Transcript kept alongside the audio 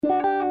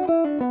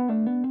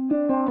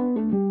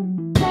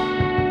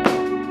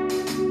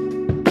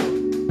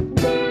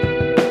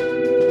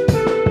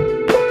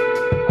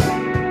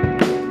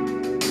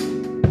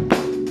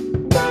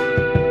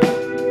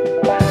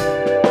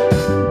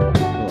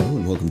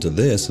to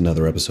this,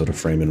 another episode of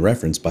Frame and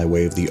Reference by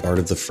way of the Art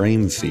of the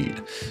Frame feed.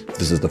 If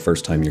this is the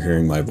first time you're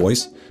hearing my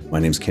voice, my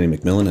name's Kenny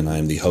McMillan, and I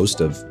am the host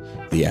of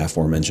the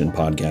aforementioned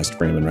podcast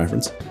Frame and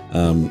Reference.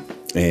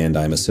 And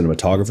I'm a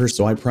cinematographer,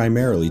 so I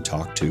primarily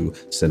talk to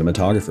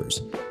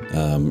cinematographers.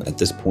 At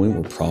this point,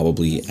 we're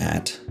probably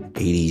at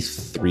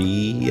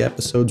 83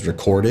 episodes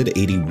recorded,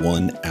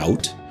 81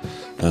 out.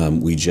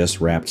 We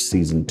just wrapped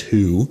season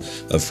 2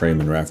 of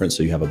Frame and Reference,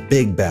 so you have a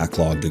big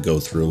backlog to go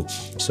through.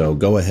 So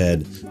go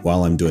ahead,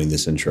 while I'm doing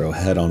this intro,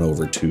 head on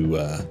over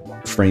to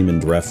Frame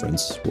and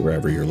Reference,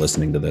 wherever you're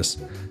listening to this,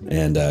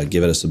 and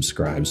give it a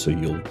subscribe so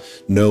you'll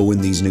know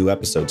when these new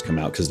episodes come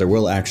out, because there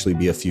will actually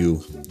be a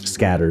few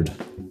scattered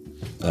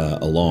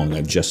along.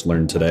 I just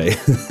learned today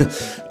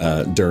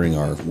during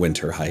our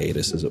winter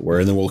hiatus, as it were,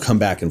 and then we'll come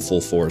back in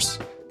full force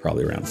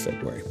probably around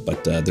February.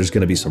 But there's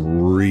going to be some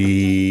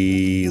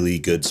really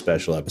good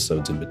special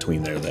episodes in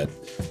between there that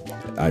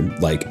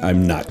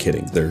I'm not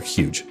kidding. They're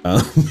huge.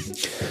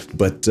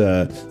 But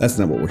that's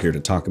not what we're here to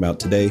talk about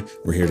today.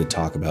 We're here to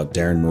talk about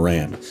Darin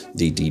Moran,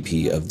 the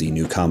DP of the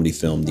new comedy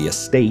film, The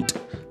Estate,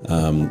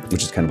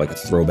 which is kind of like a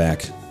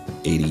throwback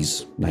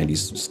 80s,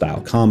 90s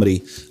style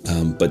comedy.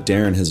 But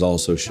Darin has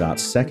also shot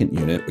Second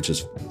Unit, which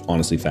is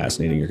honestly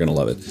fascinating. You're going to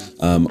love it.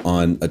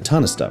 On a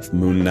ton of stuff.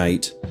 Moon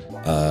Knight,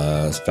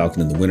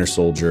 Falcon and the Winter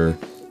Soldier.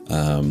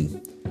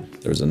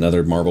 There's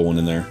another Marvel one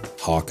in there.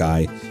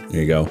 Hawkeye.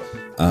 There you go.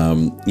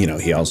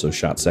 He also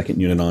shot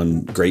Second Unit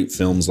on great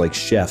films like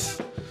Chef,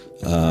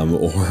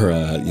 or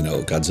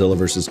Godzilla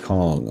vs.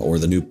 Kong, or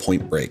the new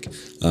Point Break.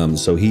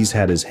 So he's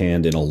had his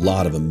hand in a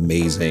lot of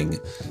amazing,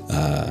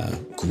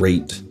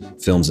 great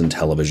films and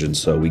television.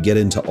 So we get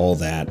into all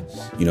that.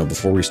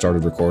 Before we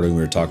started recording,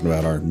 we were talking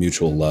about our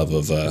mutual love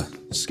of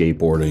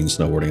skateboarding,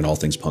 snowboarding, and all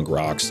things punk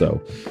rock.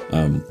 So,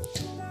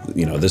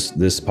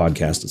 this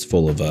podcast is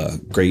full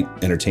of great,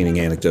 entertaining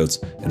anecdotes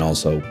and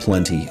also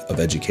plenty of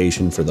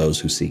education for those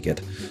who seek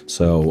it.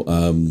 So,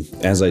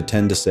 as I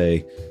tend to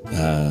say,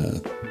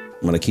 I'm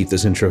going to keep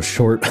this intro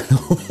short.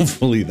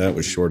 Hopefully that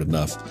was short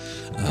enough,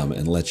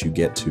 and let you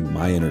get to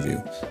my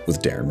interview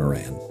with Darin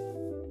Moran.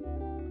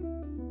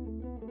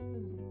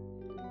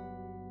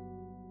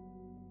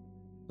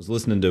 I was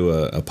listening to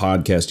a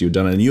podcast you had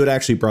done, and you had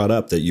actually brought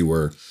up that you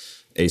were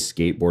a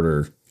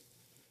skateboarder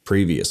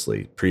previous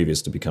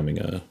to becoming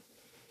a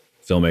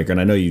filmmaker.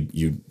 And I know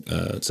you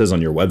it says on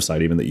your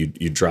website even that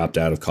you dropped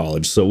out of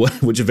college. So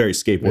which is a very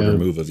skateboarder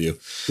move of you.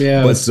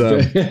 Yeah. But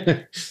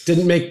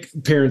didn't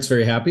make parents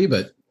very happy,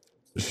 but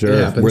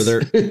sure. Were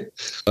there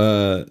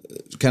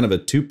kind of a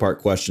two-part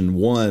question?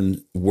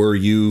 One, were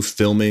you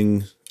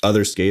filming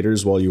other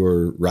skaters while you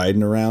were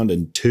riding around?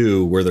 And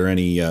two, were there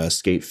any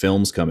skate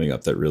films coming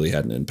up that really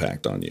had an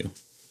impact on you?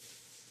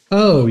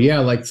 Oh yeah.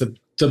 Like the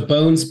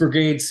Bones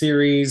Brigade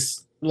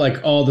series, like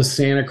all the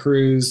Santa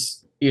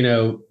Cruz,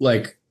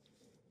 like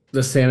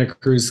the Santa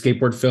Cruz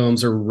skateboard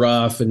films are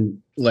rough and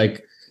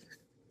like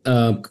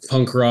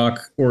punk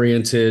rock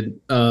oriented.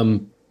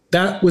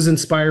 That was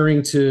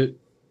inspiring to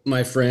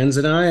my friends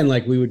and I, and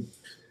like we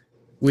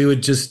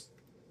would just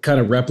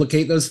kind of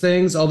replicate those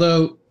things.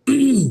 Although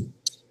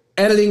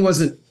editing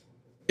wasn't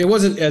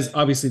as,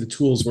 obviously the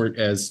tools weren't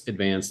as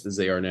advanced as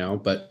they are now,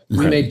 but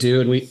we made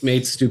do, and we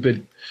made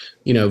stupid,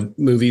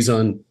 movies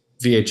on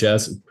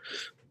VHS, and,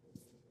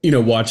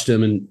 watched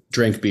them and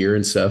drank beer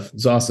and stuff. It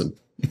was awesome.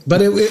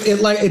 But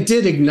it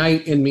did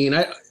ignite in me. And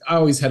I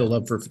always had a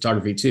love for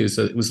photography too.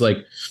 So it was like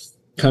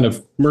kind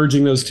of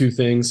merging those two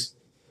things.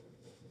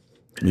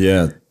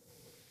 Yeah.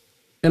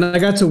 And I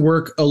got to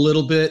work a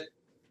little bit.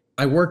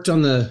 I worked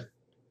on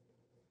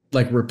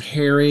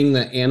repairing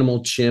the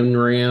Animal Chin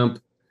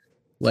ramp.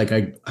 Like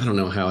I don't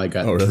know how I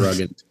got drug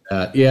into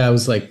that. Yeah, I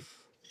was like,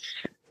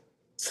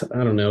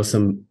 I don't know,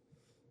 some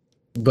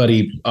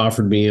buddy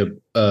offered me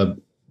a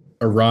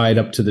ride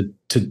up to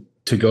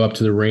to go up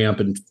to the ramp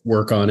and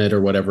work on it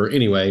or whatever.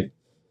 Anyway,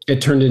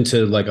 it turned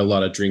into like a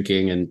lot of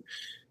drinking and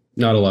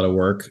not a lot of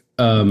work.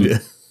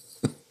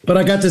 But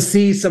I got to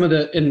see some of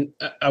and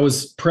I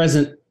was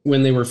present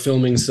when they were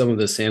filming some of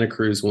the Santa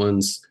Cruz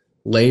ones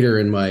later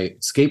in my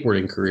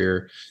skateboarding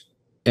career.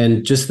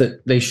 And just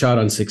that they shot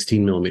on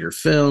 16 millimeter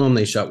film.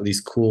 They shot with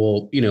these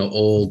cool,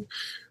 old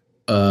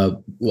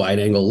wide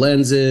angle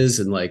lenses.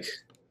 And like,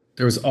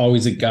 there was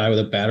always a guy with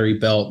a battery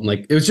belt. And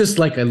like, it was just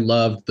like, I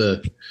loved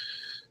the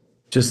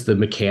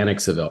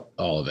mechanics of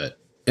all of it.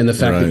 And the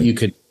fact that you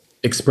could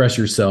express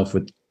yourself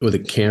with a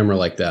camera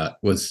like that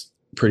was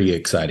pretty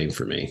exciting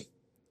for me.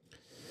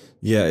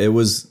 Yeah, there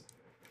was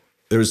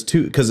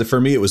two, because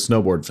for me, it was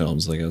snowboard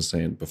films, like I was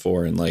saying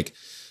before. And like,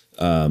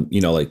 but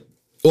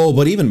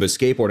even with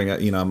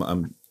skateboarding,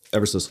 I'm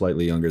ever so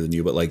slightly younger than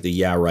you, but like the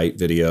Yeah Right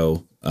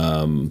video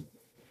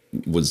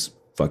was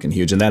fucking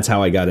huge. And that's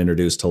how I got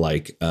introduced to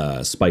like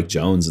Spike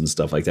Jonze and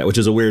stuff like that, which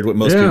is a weird, what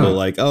most people are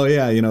like, oh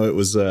yeah, it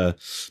was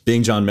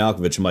Being John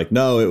Malkovich. I'm like,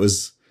 no, it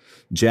was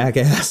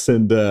Jackass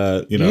and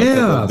a couple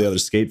of the other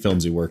skate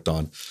films he worked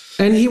on.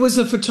 And he was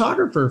a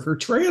photographer for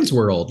Trans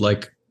World,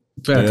 like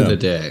back in the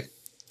day.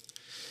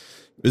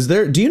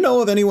 Do you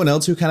know of anyone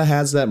else who kind of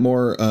has that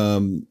more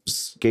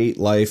skate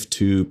life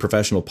to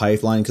professional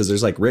pipeline? Because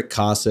there's like Rick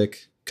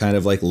Cossack, kind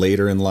of like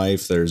later in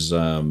life. There's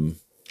a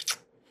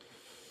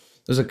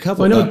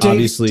couple. Well, I know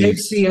obviously, Dave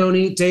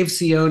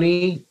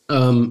Sione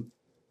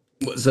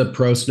was a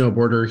pro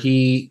snowboarder.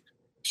 He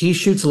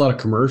shoots a lot of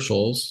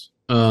commercials.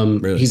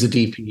 Really? He's a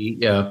DP,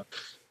 yeah,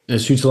 and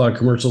shoots a lot of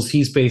commercials.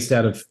 He's based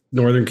out of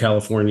Northern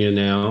California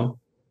now.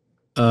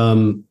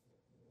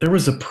 There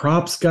was a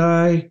props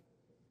guy.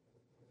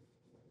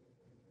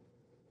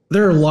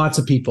 There are lots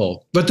of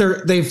people, but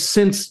they've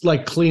since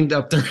like cleaned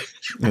up their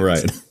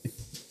right.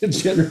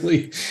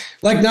 Generally,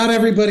 like not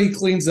everybody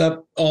cleans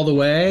up all the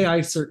way.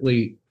 I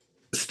certainly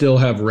still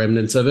have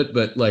remnants of it,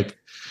 but like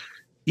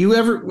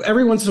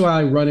every once in a while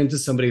I run into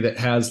somebody that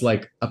has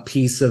like a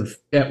piece of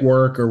at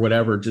work or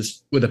whatever,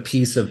 just with a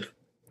piece of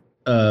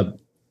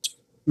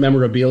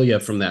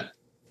memorabilia from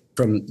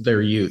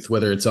their youth,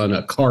 whether it's on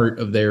a cart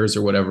of theirs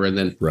or whatever. And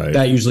then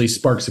that usually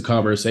sparks a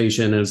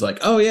conversation. And it's like,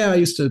 oh yeah, I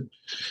used to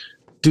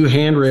do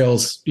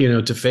handrails,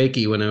 to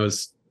fakie when I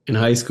was in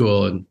high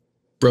school and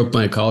broke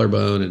my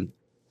collarbone. And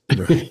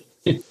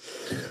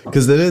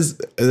because that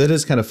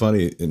is kind of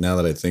funny now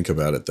that I think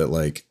about it, that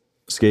like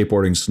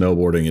skateboarding,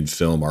 snowboarding, and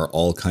film are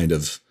all kind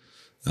of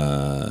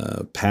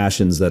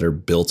passions that are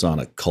built on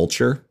a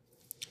culture.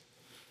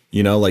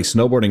 Like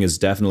snowboarding is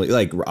definitely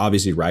like,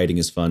 obviously riding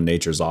is fun,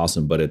 nature's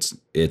awesome, but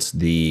it's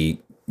the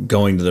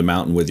going to the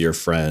mountain with your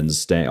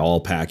friends, all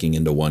packing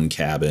into one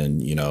cabin,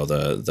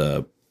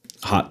 the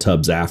hot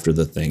tubs after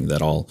the thing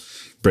that all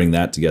bring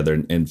that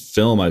together. And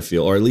film, I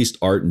feel, or at least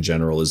art in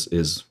general,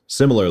 is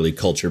similarly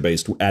culture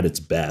based at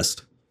its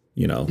best.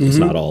 It's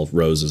not all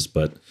roses,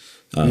 but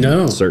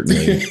no,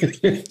 certainly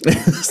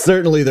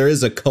certainly there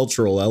is a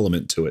cultural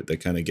element to it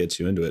that kind of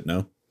gets you into it.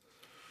 No,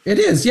 it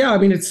is. Yeah. I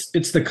mean, it's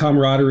the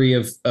camaraderie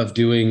of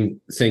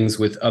doing things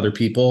with other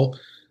people.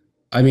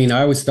 I mean,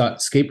 I always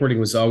thought skateboarding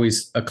was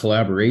always a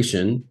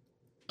collaboration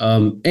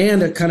and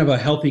a kind of a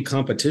healthy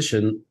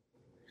competition.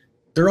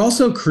 They're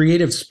also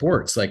creative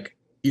sports. Like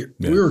we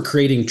were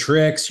creating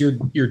tricks.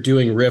 You're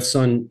doing riffs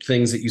on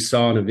things that you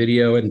saw in a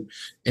video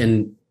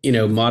and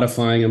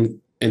modifying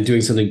them and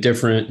doing something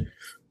different.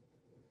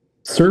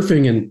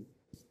 Surfing and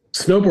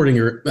snowboarding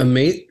are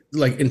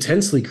like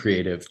intensely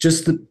creative.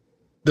 Just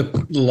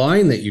the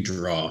line that you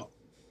draw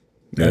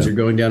as you're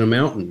going down a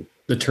mountain,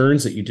 the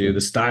turns that you do,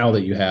 the style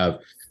that you have,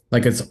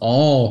 like it's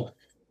all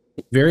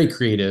very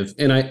creative.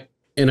 And I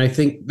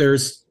think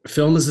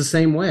film is the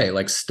same way,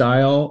 like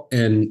style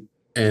and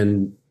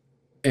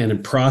a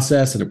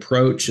process and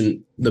approach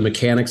and the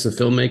mechanics of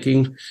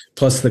filmmaking,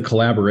 plus the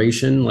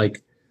collaboration.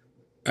 Like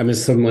I'm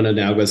someone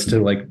analogous to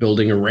like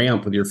building a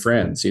ramp with your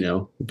friends,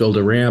 build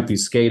a ramp, you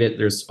skate it.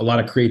 There's a lot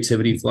of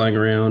creativity flying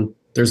around.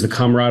 There's the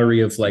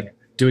camaraderie of like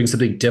doing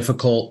something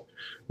difficult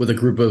with a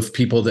group of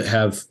people that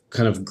have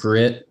kind of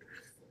grit.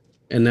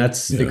 And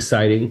that's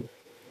exciting.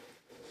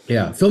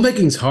 Yeah.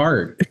 Filmmaking's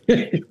hard.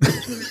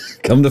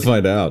 Come to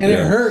find out. And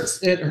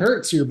it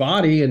hurts your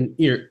body and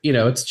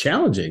it's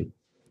challenging.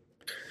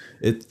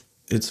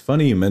 It's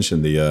funny you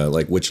mentioned the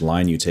like which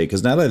line you take,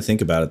 because now that I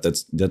think about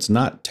it, that's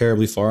not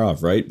terribly far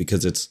off, right?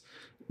 Because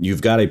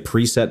you've got a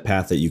preset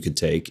path that you could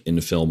take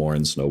into film or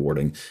in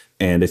snowboarding,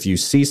 and if you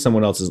see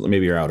someone else's,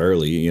 maybe you're out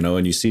early,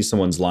 and you see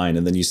someone's line,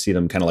 and then you see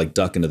them kind of like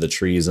duck into the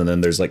trees, and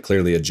then there's like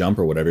clearly a jump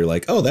or whatever. You're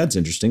like, oh, that's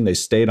interesting. They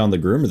stayed on the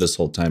groomer this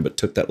whole time, but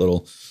took that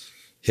little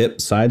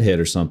side hit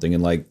or something,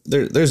 and like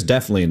there's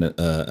definitely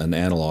an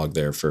analog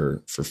there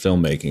for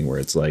filmmaking where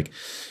it's like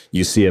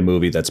you see a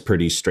movie that's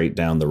pretty straight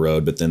down the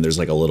road, but then there's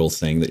like a little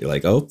thing that you're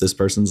like, oh, this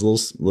person's a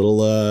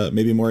little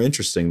maybe more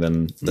interesting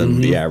than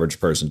the average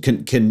person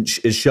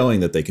is showing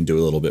that they can do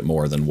a little bit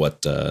more than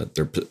what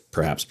they're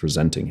perhaps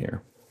presenting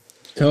here.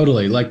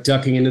 Totally, like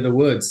ducking into the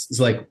woods. It's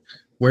like,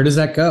 where does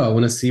that go? I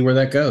want to see where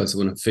that goes.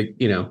 I want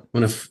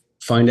to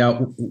find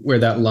out where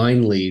that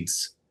line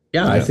leads.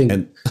 Yeah, I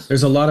think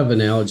there's a lot of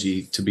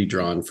analogy to be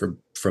drawn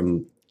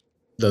from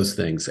those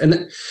things,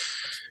 and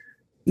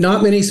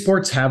not many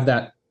sports have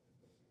that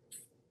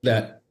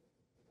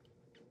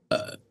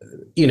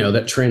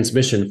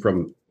transmission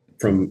from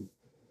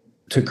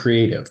to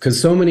creative,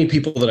 because so many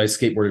people that I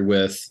skateboarded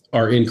with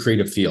are in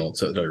creative fields.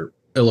 So they're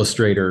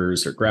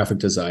illustrators or graphic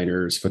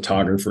designers,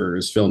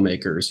 photographers,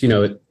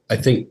 filmmakers. I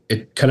think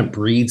it kind of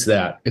breeds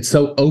that. It's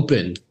so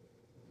open,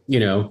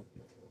 and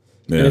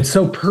it's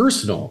so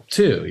personal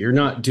too. You're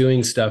not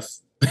doing stuff.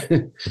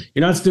 You're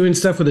not doing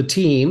stuff with a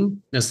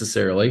team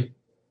necessarily,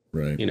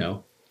 right?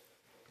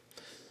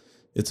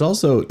 It's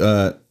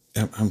also.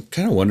 I'm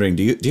kind of wondering.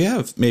 Do you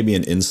have maybe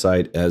an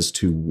insight as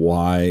to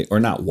why, or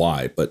not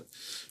why, but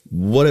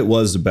what it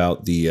was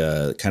about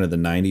the kind of the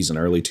 90s and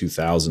early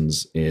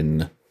 2000s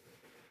in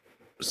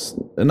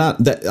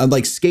not that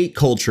like skate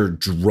culture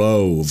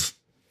drove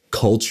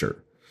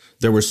culture.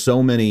 There were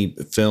so many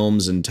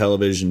films and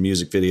television,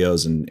 music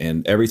videos,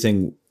 and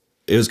everything.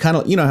 It was kind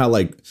of, how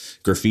like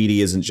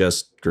graffiti isn't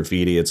just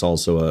graffiti. It's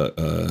also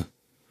a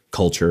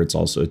culture.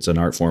 It's an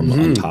art form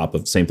on top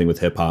of, same thing with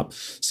hip hop.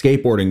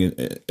 Skateboarding,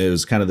 it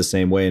was kind of the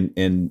same way.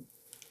 And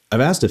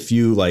I've asked a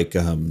few like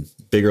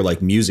bigger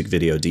like music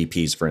video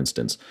DPs, for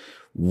instance,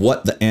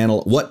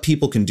 what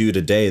people can do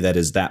today that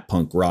is that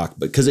punk rock,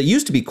 because it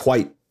used to be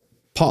quite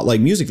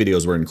like music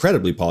videos were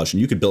incredibly polished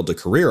and you could build a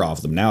career off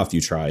of them. Now, if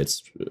you try,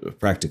 it's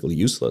practically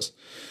useless.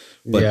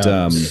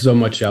 But so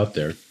much out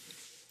there.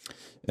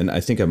 And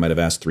I think I might have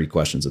asked 3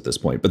 questions at this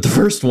point, but the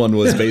first one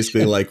was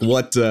basically like,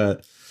 what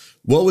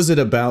was it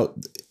about?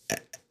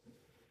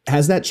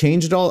 Has that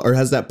changed at all, or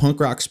has that punk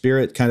rock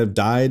spirit kind of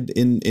died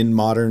in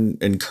modern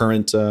and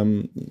current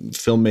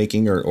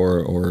filmmaking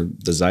or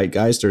the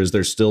zeitgeist, or is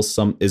there still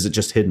some? Is it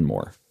just hidden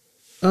more?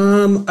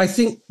 I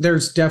think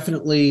there's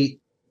definitely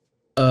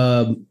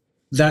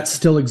that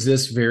still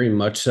exists very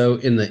much so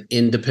in the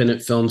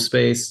independent film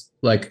space.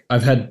 Like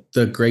I've had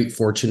the great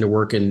fortune to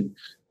work in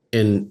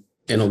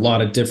a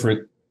lot of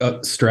different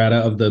strata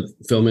of the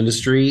film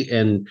industry,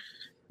 and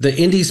the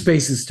indie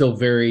space is still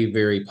very,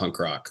 very punk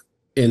rock.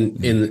 In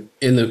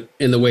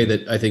the way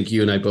that I think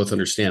you and I both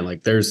understand,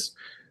 like there's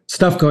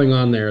stuff going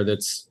on there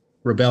that's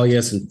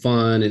rebellious and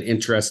fun and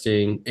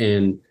interesting,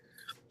 and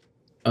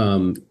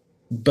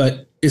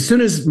but as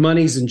soon as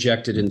money's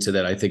injected into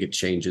that, I think it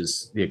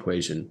changes the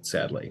equation,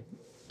 sadly.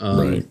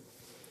 Right.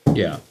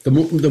 Yeah,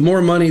 the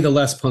more money, the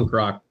less punk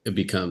rock it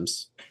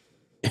becomes.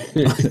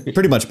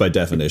 Pretty much by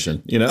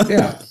definition, you know.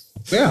 Yeah.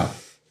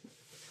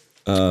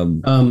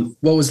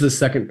 What was the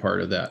second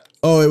part of that?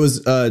 Oh, it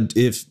was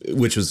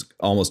which was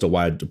almost a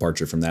wide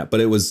departure from that,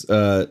 but it was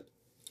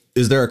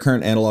is there a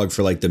current analog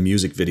for like the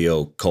music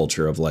video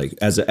culture of like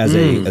as a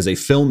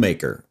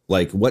filmmaker,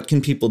 like what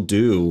can people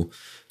do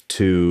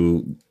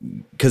to,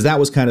 because that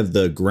was kind of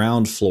the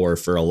ground floor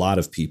for a lot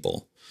of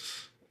people,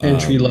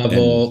 entry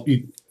level.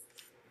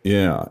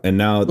 And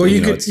now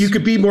you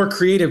could be more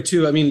creative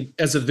too. I mean,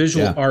 as a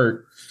visual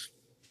art,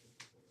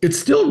 it's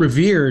still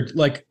revered.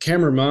 Like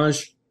Camera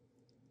Mage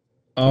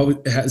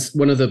has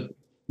one of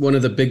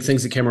the big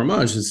things at Camera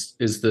Mage is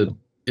the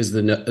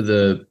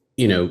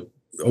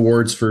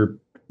awards for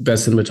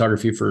best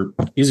cinematography for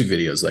music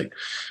videos. Like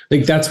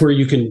that's where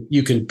you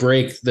can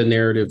break the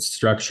narrative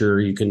structure.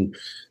 You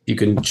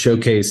can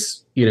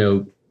showcase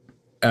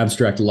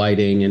abstract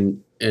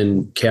lighting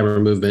and camera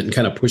movement and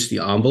kind of push the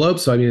envelope.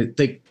 So I mean, I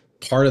think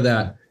part of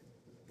that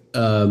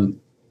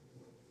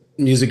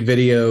music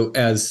video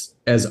as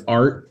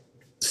art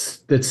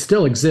that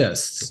still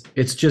exists.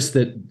 It's just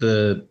that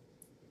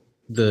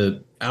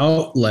the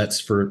outlets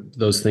for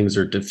those things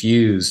are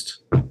diffused.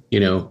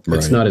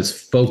 It's not as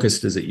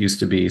focused as it used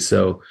to be.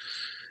 So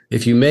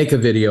if you make a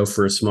video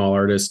for a small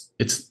artist,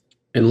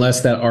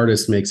 unless that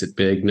artist makes it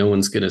big, no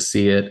one's going to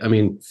see it. I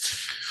mean,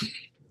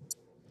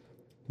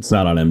 it's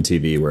not on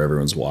MTV where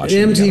everyone's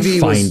watching. MTV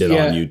find it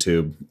on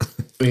YouTube.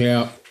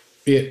 Yeah,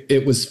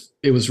 it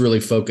was really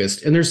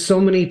focused, and there's so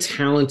many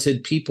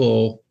talented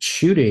people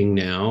shooting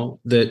now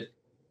that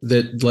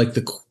like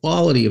the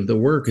quality of the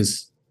work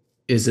is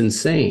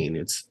insane.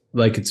 It's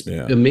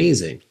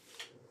amazing.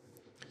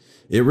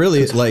 It really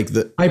is like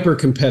the hyper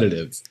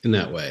competitive in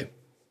that way.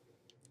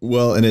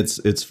 Well, and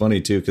it's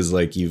funny too, because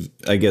like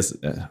I guess,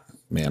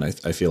 man,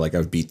 I feel like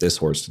I've beat this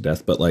horse to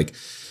death, but like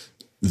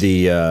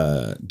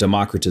the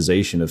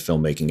democratization of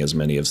filmmaking, as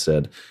many have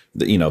said,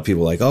 that,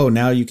 people are like, oh,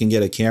 now you can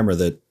get a camera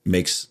that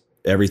makes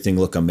everything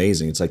look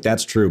amazing. It's like,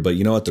 that's true. But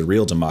you know what? The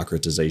real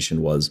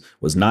democratization was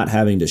not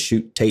having to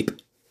shoot tape.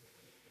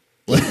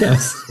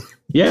 Yes.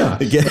 Yeah.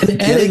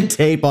 Getting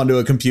tape onto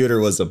a computer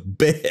was a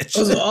bitch. It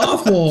was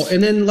awful.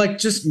 And then like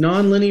just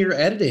nonlinear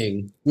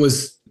editing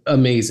was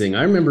amazing.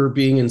 I remember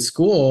being in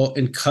school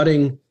and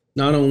cutting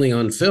not only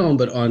on film,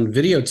 but on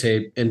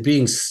videotape and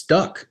being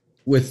stuck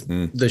with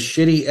the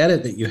shitty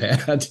edit that you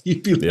had.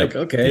 You'd be like,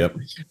 okay,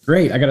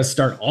 great. I got to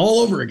start all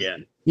over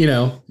again.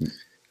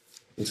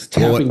 Just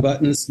tapping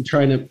buttons and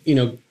trying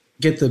to,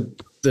 get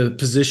the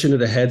position of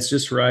the heads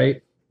just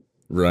right.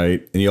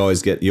 Right. And you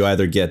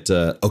either get,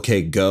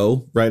 okay,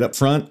 go right up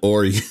front,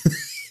 or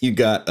you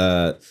got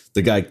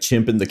the guy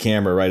chimping the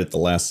camera right at the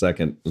last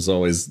second. Was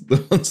always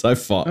the ones I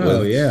fought with.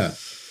 Oh, yeah.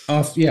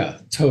 Yeah,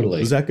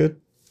 totally. Was that good?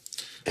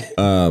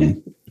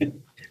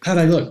 How'd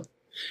I look?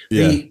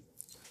 Yeah.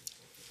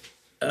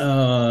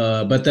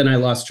 But then I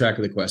lost track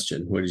of the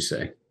question. What did you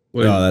say?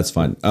 No, that's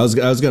fine. I was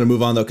going to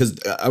move on though, because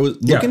I was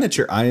looking at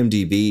your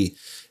IMDb.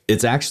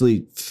 It's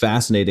actually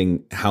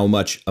fascinating how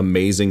much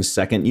amazing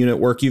second unit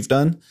work you've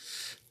done.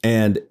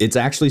 And it's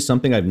actually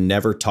something I've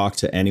never talked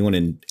to anyone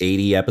in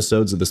 80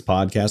 episodes of this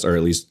podcast, or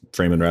at least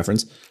Frame and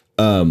Reference.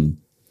 And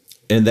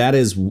that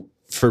is,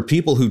 for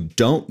people who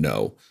don't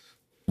know,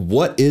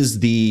 what is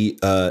the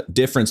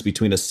difference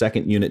between a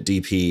second unit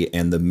DP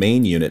and the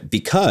main unit?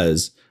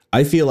 Because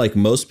I feel like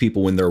most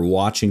people, when they're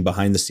watching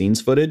behind the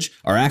scenes footage,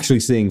 are actually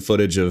seeing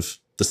footage of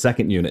the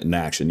second unit in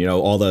action.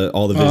 All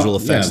the visual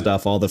effects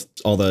stuff, all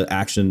the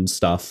action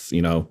stuff,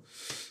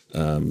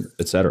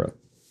 etc.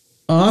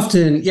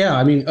 Often, yeah.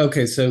 I mean,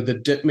 okay. So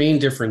the main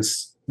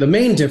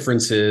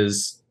difference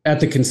is at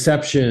the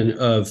conception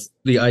of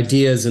the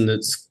ideas and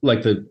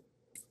the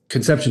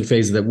conception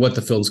phase of what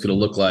the film's going to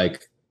look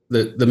like.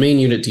 The main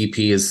unit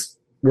DP is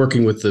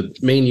working with the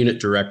main unit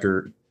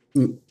director,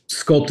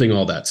 sculpting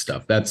all that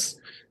stuff. That's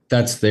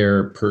that's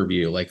their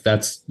purview. Like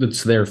that's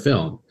their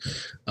film.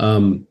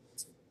 And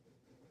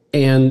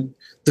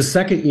the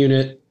second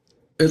unit,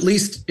 at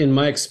least in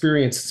my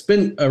experience, it's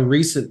been a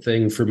recent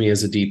thing for me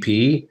as a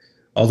DP.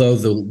 Although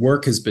the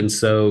work has been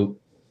so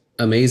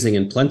amazing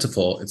and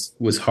plentiful, it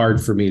was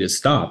hard for me to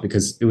stop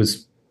because it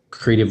was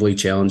creatively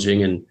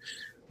challenging, and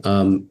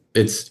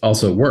it's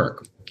also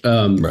work.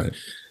 Right.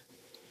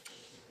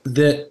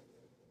 That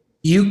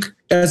you,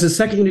 as a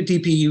second unit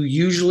DP, you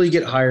usually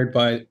get hired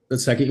by the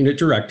second unit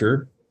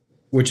director,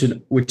 which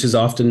is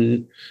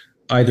often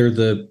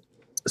either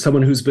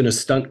someone who's been a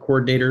stunt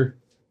coordinator.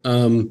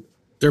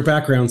 Their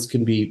backgrounds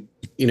can be,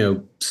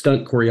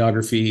 stunt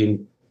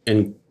choreography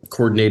and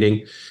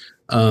coordinating.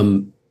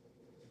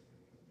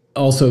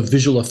 Also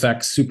visual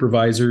effects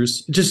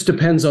supervisors. It just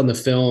depends on the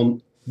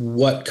film,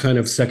 what kind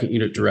of second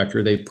unit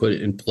director they put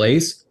in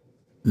place.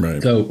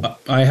 Right. So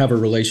I have a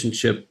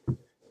relationship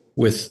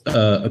with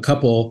a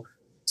couple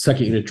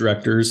second unit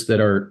directors that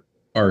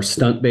are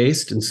stunt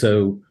based. And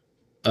so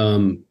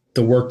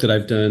the work that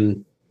I've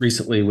done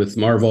recently with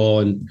Marvel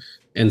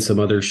and some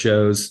other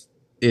shows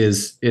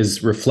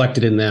is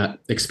reflected in that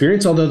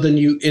experience, although then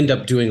you end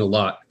up doing a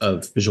lot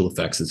of visual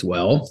effects as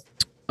well.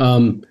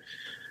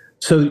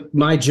 So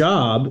my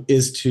job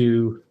is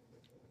to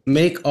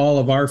make all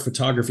of our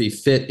photography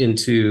fit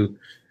into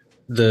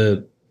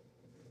the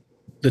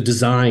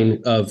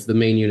design of the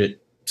main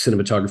unit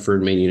cinematographer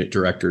and main unit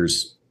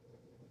director's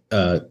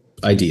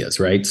ideas,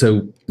 right?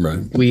 So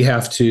we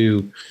have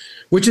to,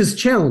 which is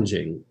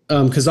challenging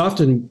because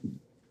often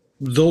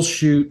they'll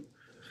shoot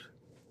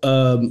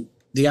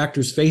the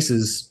actors'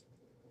 faces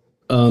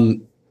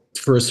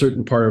for a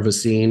certain part of a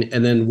scene,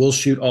 and then we'll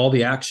shoot all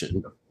the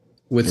action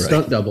with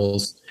stunt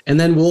doubles, and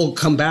then we'll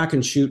come back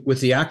and shoot with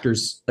the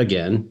actors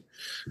again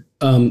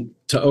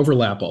to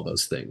overlap all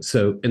those things.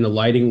 So, and the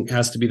lighting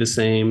has to be the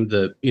same,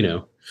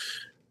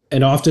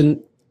 and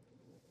often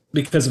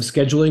because of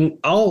scheduling,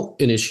 I'll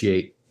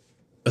initiate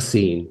a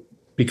scene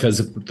because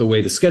of the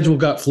way the schedule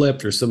got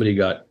flipped or somebody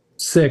got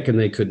sick and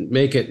they couldn't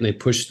make it and they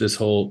pushed this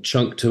whole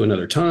chunk to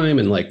another time.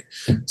 And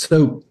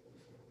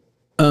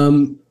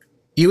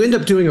you end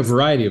up doing a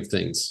variety of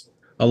things.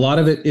 A lot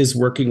of it is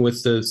working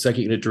with the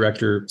second unit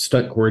director,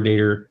 stunt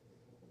coordinator,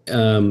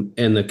 and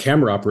the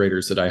camera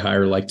operators that I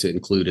hire like to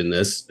include in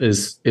this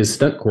is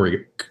stunt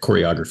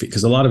choreography,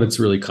 because a lot of it's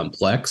really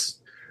complex.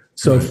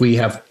 So if we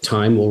have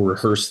time, we'll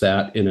rehearse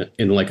that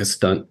in like a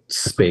stunt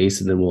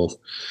space, and then we'll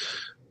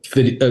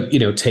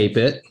tape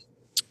it,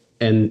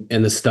 and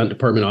the stunt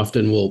department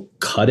often will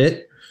cut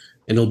it,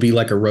 and it'll be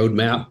like a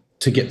roadmap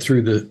to get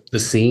through the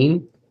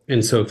scene.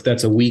 And so if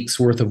that's a week's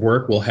worth of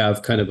work, we'll have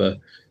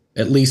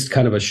at least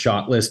a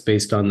shot list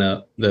based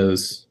on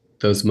those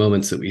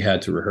moments that we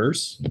had to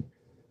rehearse.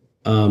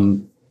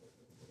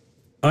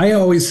 I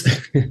always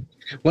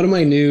one of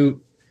my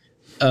new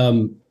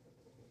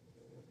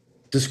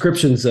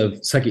descriptions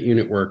of second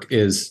unit work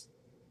is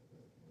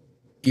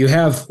you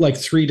have like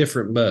 3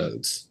 different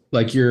modes.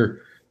 Like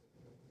you're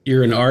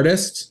an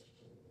artist,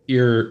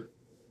 you're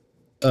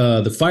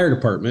the fire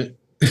department,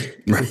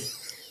 right?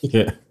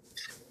 Yeah,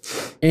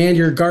 and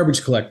you're a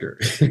garbage collector.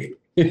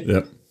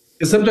 Yep.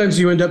 And sometimes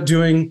you end up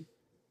doing,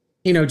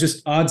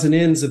 just odds and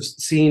ends of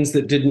scenes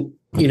that didn't,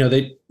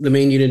 the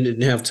main unit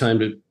didn't have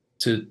time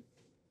to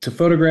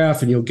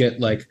photograph, and you'll get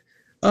like,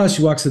 oh,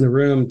 she walks in the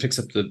room, picks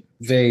up the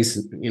vase,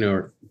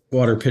 or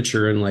water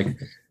pitcher, and like,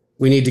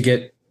 we need to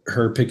get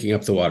her picking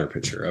up the water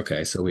pitcher.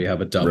 Okay, so we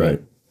have a double, or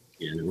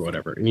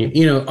whatever.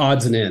 And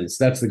odds and ends.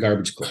 That's the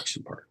garbage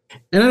collection part.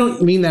 And I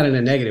don't mean that in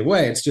a negative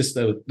way. It's just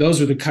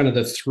those are the kind of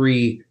the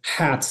 3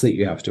 hats that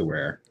you have to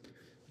wear.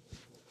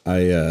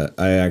 I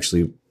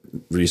actually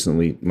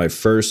recently, my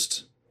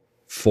first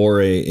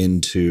foray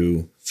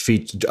into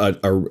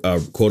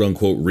a quote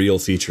unquote real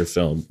feature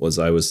film was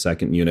I was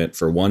second unit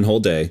for one whole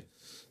day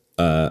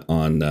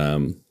on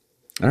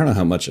I don't know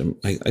how much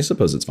I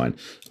suppose it's fine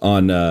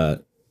on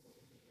the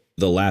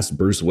last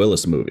Bruce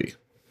Willis movie.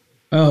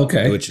 Oh,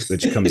 okay.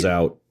 Which comes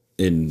out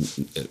in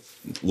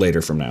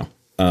later from now.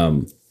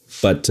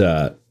 But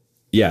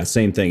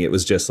same thing. It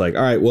was just like,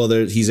 all right, well,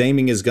 he's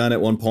aiming his gun at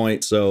one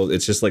point, so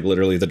it's just like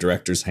literally the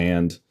director's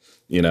hand,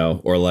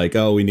 or like,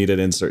 oh, we need an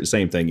insert.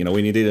 Same thing,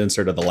 we need an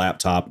insert of the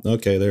laptop.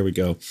 Okay, there we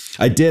go.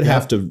 I did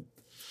have to.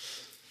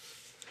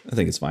 I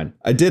think it's fine.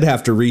 I did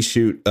have to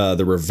reshoot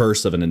the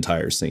reverse of an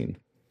entire scene,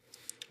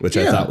 which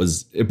I thought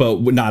was,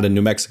 but not in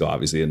New Mexico,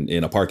 obviously,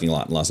 in a parking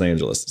lot in Los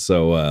Angeles.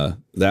 So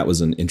that was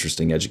an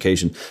interesting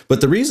education.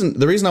 But the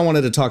reason I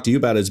wanted to talk to you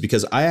about it is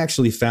because I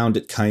actually found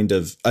it kind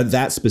of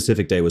that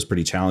specific day was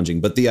pretty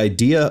challenging. But the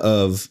idea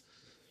of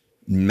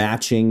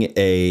matching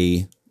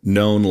a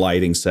known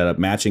lighting setup,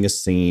 matching a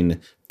scene,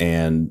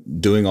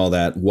 and doing all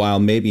that while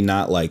maybe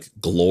not like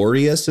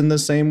glorious in the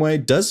same way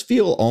does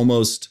feel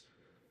almost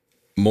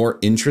more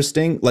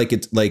interesting. Like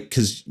it's like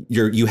because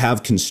you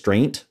have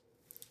constraint.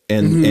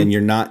 And and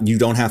you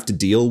don't have to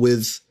deal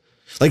with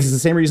Like, it's the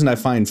same reason I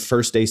find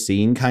first day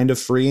scene kind of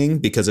freeing,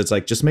 because it's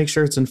like, just make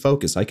sure it's in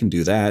focus. I can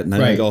do that. And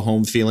then I go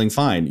home feeling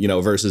fine, you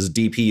know, versus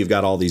DP, you've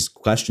got all these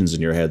questions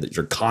in your head that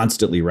you're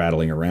constantly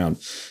rattling around.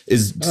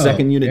 Is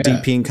second unit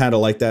DPing kind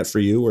of like that for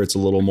you, where it's a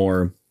little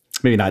more,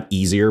 maybe not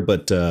easier,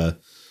 but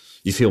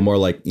you feel more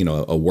like, you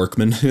know, a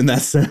workman in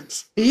that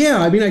sense?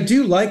 Yeah. I mean, I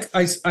do like,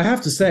 I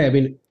have to say, I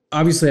mean,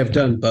 obviously I've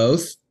done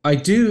both. I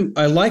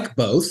like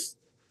both.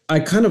 I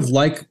kind of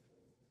like,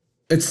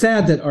 it's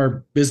sad that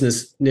our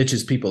business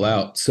niches people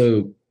out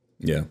so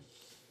you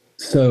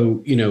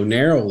know,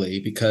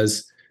 narrowly,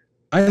 because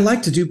I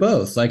like to do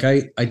both. Like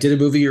I did a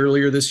movie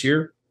earlier this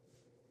year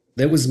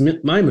that was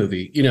my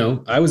movie. You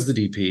know, I was the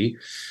DP,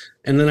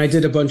 and then I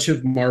did a bunch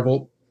of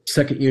Marvel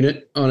second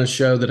unit on a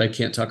show that I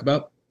can't talk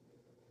about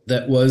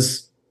that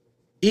was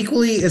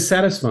equally as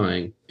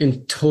satisfying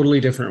in totally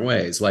different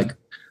ways. Like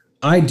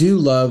I do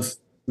love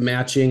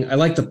matching. I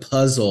like the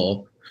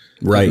puzzle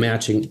of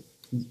matching,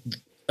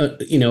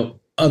 you know,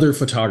 other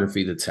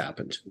photography that's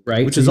happened,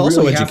 right? Which is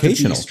also really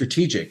educational.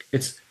 Strategic.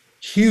 It's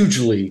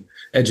hugely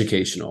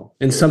educational,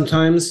 and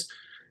sometimes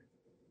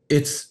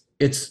it's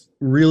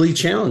really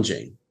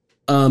challenging.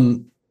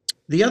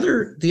 The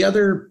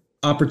other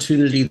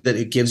opportunity that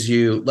it gives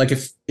you, like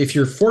if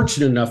you're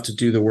fortunate enough to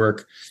do the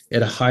work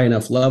at a high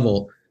enough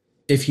level,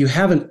 if you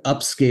haven't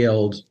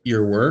upscaled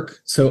your work.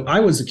 So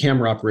I was a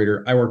camera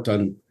operator. I worked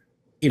on,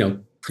 you know,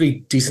 pretty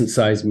decent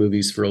sized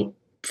movies for a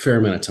fair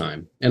amount of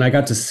time, and I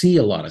got to see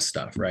a lot of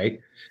stuff, right?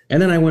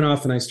 And then I went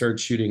off and I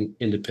started shooting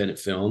independent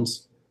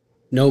films,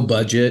 no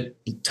budget,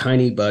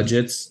 tiny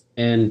budgets.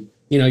 And,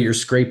 you know, you're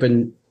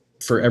scraping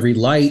for every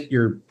light,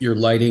 you're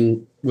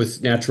lighting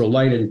with natural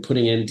light and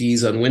putting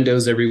NDs on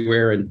windows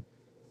everywhere and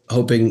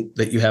hoping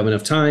that you have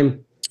enough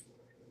time.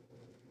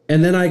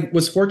 And then I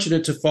was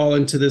fortunate to fall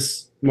into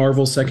this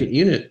Marvel second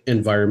unit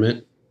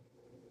environment.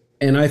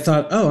 And I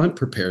thought, oh, I'm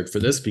prepared for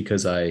this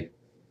because I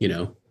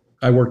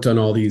worked on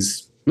all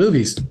these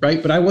movies,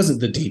 right? But I wasn't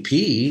the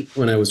DP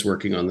when I was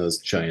working on those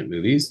giant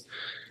movies.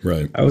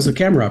 Right. I was a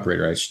camera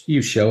operator.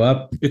 You show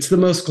up. It's the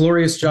most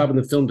glorious job in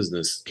the film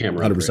business,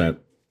 camera 100%. Operator.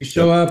 You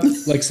show up,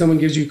 like someone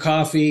gives you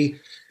coffee,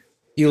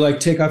 you like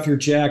take off your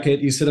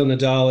jacket, you sit on the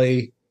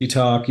dolly, you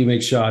talk, you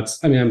make shots.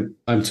 I mean,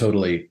 I'm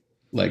totally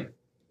like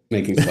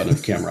making fun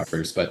of camera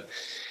operators,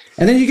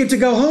 and then you get to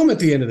go home at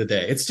the end of the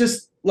day. It's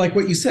just like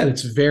what you said.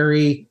 It's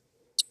very,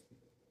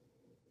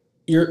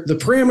 the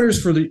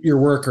parameters for your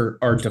work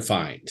are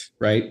defined,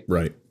 right?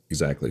 Right.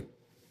 Exactly.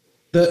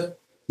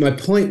 My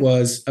point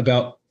was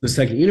about the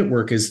second unit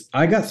work is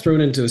I got thrown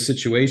into a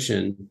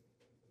situation,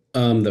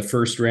 the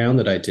first round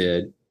that I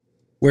did,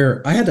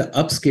 where I had to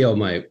upscale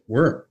my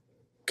work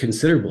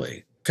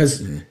considerably,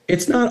 because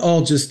it's not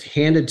all just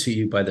handed to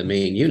you by the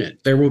main unit.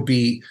 There will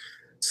be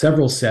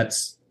several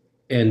sets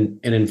and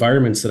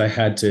environments that I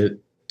had to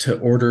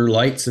order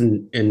lights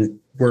and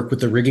work with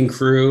the rigging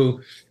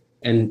crew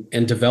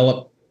and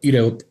develop, you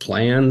know,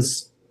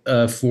 plans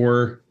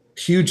for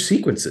huge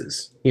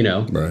sequences, you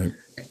know. Right.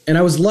 And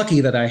I was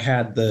lucky that I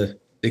had the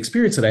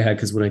experience that I had,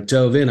 because when I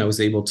dove in, I was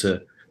able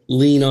to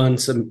lean on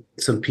some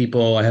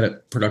people. I had a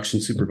production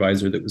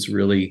supervisor that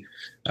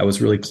I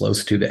was really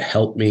close to, that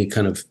helped me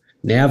kind of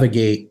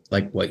navigate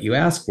like what you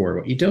ask for,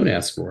 what you don't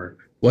ask for,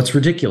 what's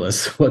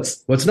ridiculous,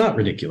 what's not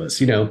ridiculous,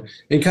 you know,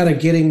 and kind of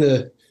getting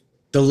the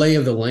lay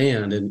of the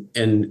land.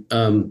 And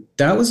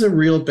that was a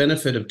real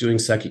benefit of doing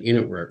second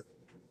unit work.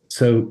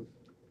 So,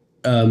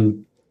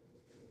 and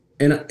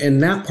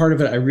that part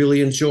of it, I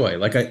really enjoy.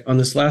 Like on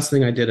this last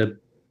thing, I did a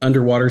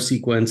underwater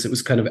sequence. It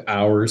was kind of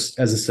hours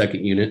as a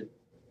second unit.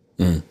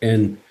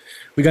 And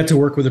we got to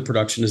work with a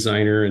production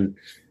designer and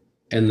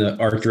the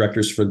art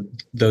directors for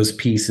those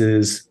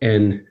pieces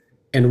and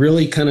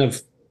really kind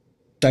of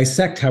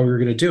dissect how we were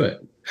going to do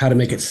it, how to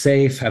make it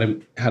safe, how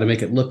to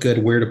make it look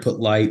good, where to put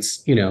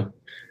lights, you know,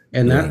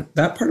 and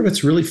that part of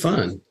it's really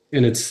fun.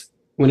 And it's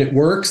when it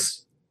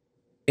works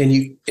and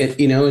you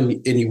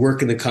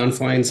work in the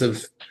confines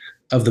of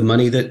the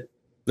money that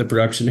the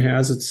production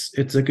has,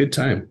 it's a good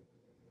time.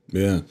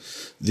 Yeah.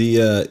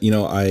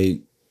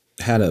 I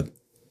had a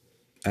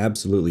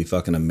absolutely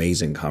fucking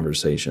amazing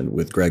conversation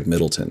with Greg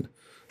Middleton.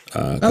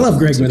 I love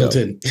Greg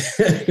Middleton.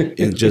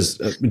 It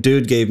just,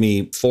 dude gave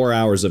me 4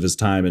 hours of his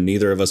time, and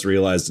neither of us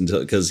realized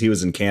until, because he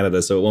was in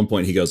Canada. So at one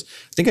point he goes,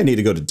 I think I need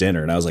to go to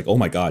dinner. And I was like, oh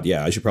my God,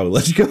 yeah, I should probably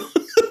let you go.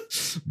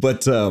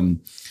 But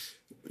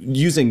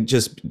using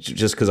just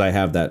because I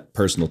have that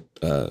personal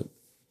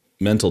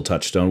mental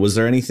touchstone, was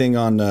there anything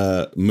on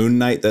Moon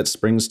Knight that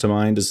springs to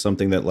mind as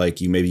something that like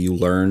you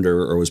learned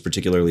or was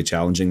particularly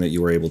challenging that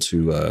you were able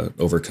to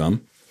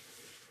overcome?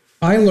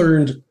 I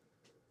learned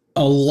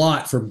a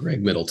lot from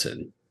Greg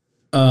Middleton.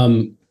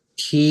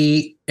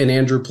 He and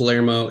Andrew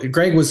Palermo.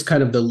 Greg was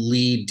kind of the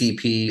lead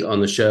DP on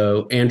the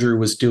show. Andrew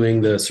was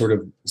doing the sort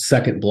of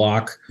second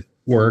block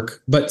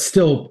work, but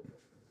still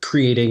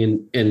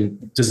creating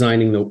and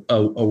designing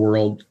a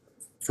world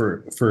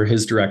for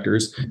his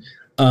directors.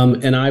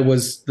 And I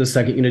was the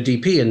second unit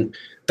DP, and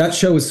that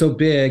show was so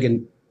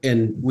big,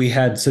 and we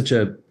had such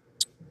it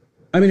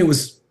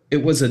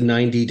was a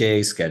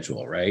 90-day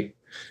schedule, right?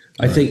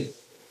 I think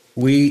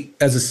We,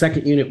 as a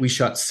second unit, we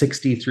shot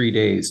 63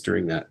 days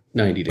during that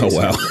 90 days. Oh,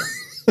 wow.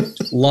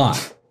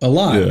 A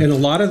lot. Yeah. And a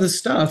lot of the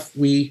stuff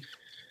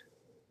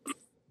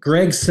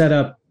Greg set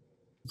up.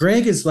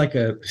 Greg is like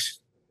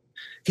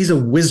he's a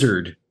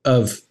wizard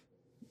of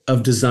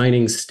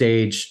designing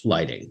stage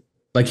lighting.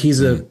 Like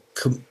he's a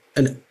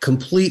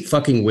complete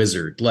fucking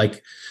wizard.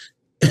 Like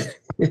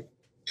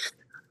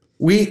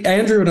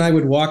Andrew and I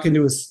would walk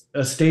into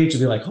a stage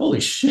and be like, holy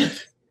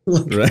shit.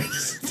 Like, right.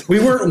 We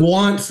weren't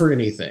want for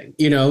anything,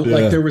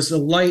 like there was a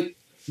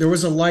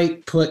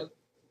light put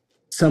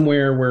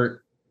somewhere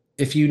where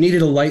if you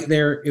needed a light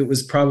there, it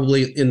was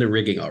probably in the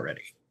rigging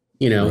already.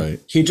 Right.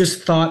 He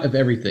just thought of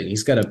everything.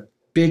 He's got a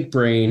big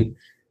brain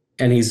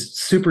and he's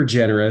super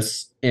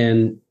generous.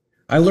 And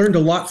I learned a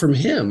lot from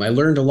him. I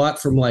learned a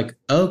lot from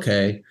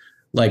okay,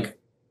 like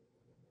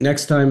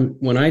next time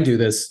when I do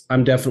this,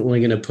 I'm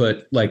definitely going to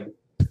put like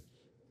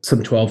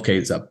some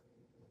 12Ks up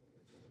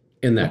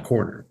in that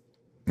corner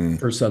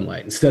for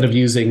sunlight instead of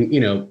using,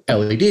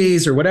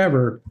 LEDs or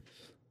whatever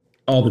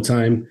all the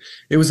time.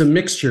 It was a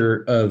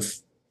mixture of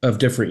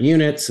different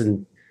units.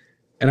 And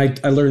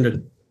I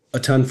learned a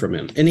ton from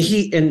him. And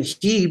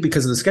he,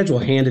 because of the schedule,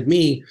 handed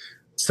me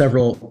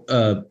several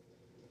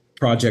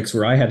projects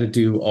where I had to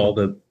do all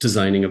the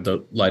designing of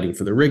the lighting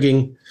for the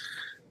rigging.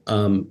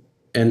 And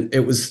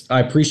I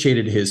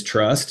appreciated his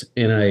trust.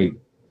 And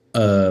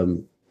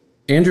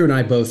Andrew and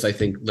I both, I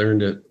think,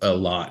 learned a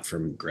lot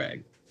from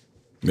Greg.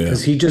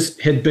 Because he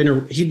just he'd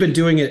been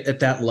doing it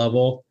at that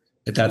level,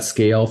 at that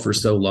scale for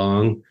so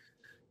long.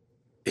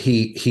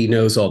 He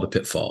knows all the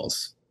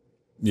pitfalls.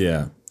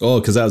 Yeah. Oh,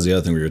 because that was the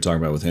other thing we were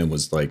talking about with him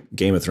was like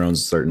Game of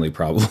Thrones certainly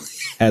probably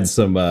had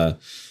some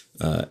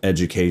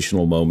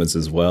educational moments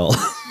as well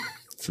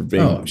for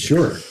being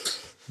sure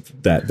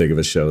that big of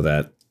a show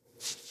that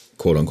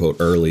quote unquote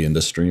early into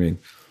streaming.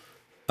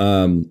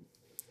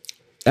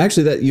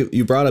 Actually, that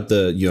you brought up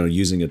the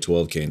using a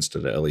 12K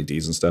instead of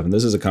LEDs and stuff, and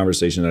this is a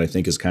conversation that I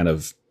think is kind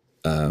of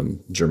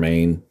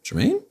germane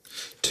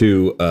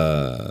to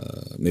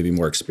maybe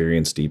more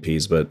experienced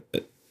DPs, but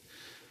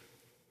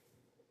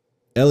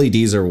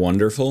LEDs are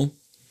wonderful,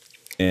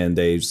 and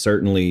they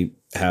certainly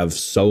have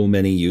so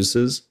many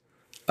uses.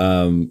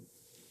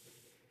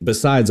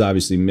 Besides,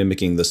 obviously,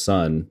 mimicking the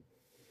sun,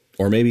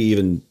 or maybe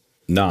even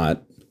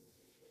not.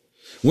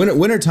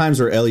 Winter times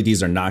where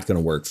LEDs are not going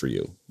to work for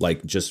you,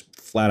 like just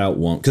flat out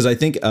won't. Because I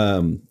think,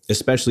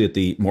 especially at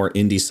the more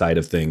indie side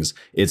of things,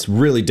 it's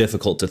really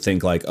difficult to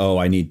think like, oh,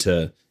 I need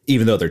to,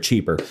 even though they're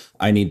cheaper,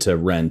 I need to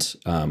rent,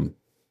 even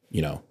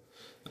a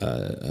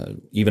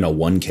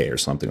 1K or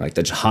something like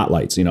that. Just hot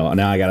lights, now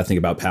I got to think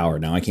about power.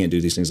 Now I can't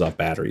do these things off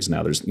batteries.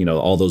 Now there's,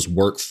 all those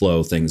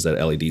workflow things that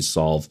LEDs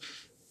solve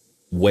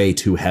way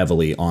too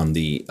heavily on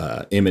the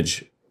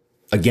image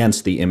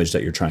against the image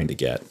that you're trying to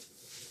get.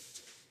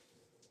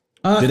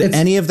 Did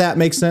any of that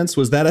make sense?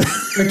 Was that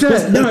it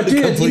does. No, it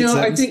did. Sentence?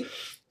 I think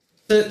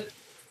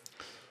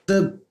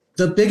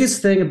the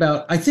biggest thing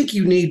about, I think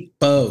you need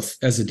both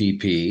as a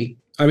DP.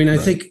 I mean, I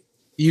think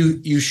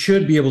you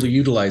should be able to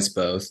utilize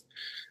both.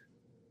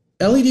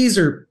 LEDs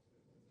are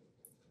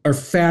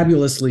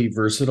fabulously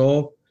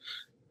versatile.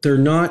 They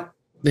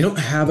don't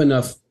have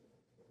enough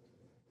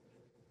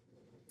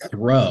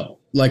throw.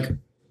 Like, an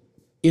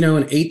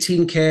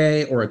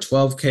 18K or a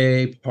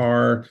 12K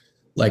par,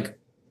 like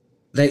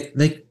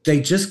they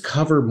just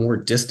cover more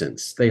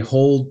distance. They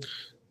hold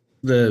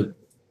their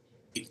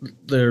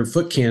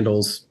foot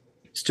candles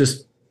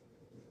just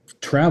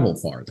travel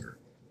farther.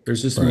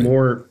 There's just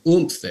more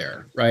oomph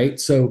there, right?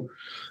 So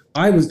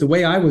the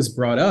way I was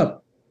brought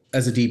up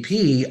as a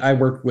DP, I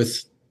worked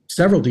with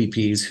several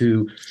DPs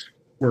who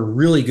were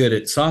really good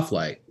at soft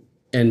light.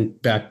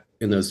 And back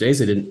in those days,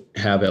 they didn't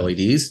have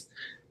LEDs.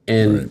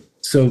 And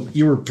so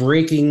you were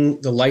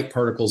breaking the light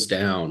particles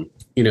down,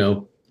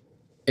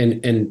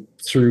 and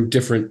through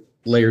different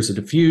layers of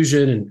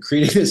diffusion and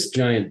creating this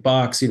giant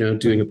box,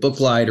 doing a book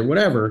light or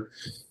whatever.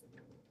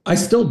 I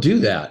still do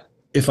that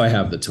if I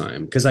have the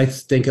time, because I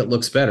think it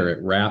looks better.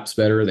 It wraps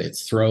better. It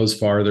throws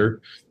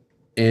farther.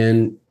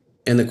 And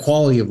the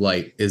quality of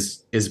light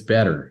is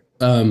better.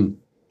 The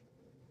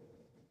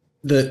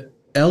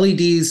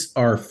LEDs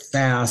are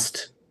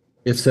fast.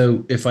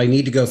 If I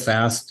need to go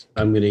fast,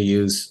 I'm going to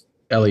use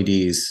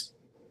LEDs.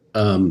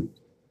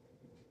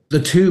 The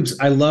tubes,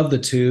 I love the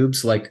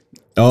tubes. Like,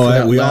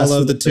 we all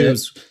love the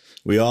tubes.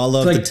 We all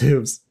love the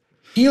tubes.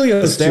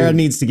 Helios Astera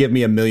needs to give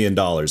me $1 million.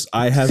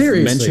 I have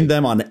mentioned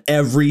them on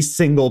every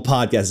single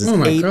podcast.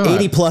 It's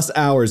 80 plus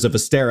hours of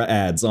Astera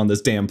ads on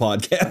this damn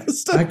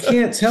podcast. I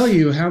can't tell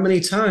you how many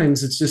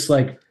times it's just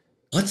like,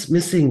 what's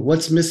missing?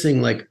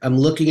 Like, I'm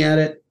looking at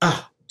it.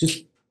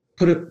 Just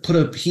put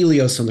a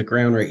Helios on the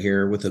ground right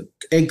here with an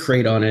egg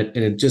crate on it,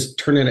 and just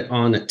turning it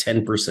on at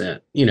 10%.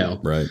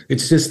 Right?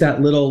 It's just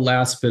that little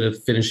last bit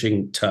of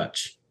finishing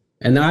touch,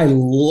 and I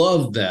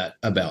love that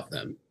about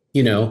them.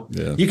 You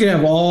can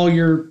have all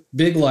your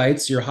big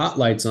lights, your hot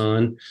lights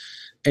on,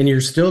 and you're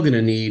still going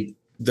to need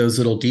those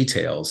little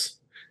details.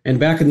 And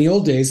back in the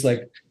old days,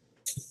 like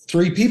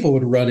 3 people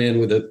would run in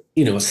with a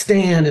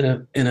stand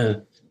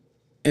and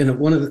and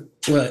one of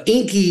the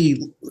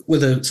inky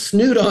with a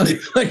snoot on it,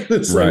 like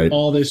this, Right. like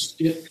all this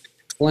shit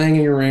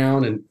clanging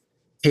around and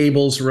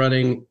cables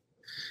running.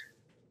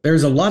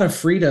 There's a lot of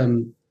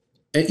freedom,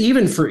 and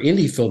even for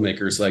indie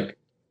filmmakers. Like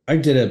I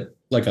did a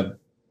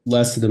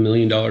less than $1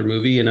 million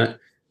movie, and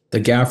the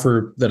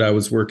gaffer that I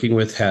was working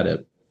with had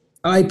an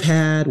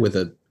iPad with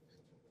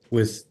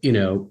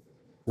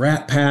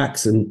rat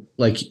packs, and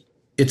like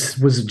it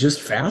was just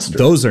faster.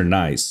 Those are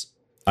nice.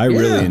 I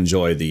really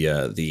enjoy the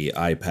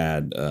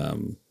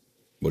iPad.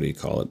 What do you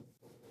call it?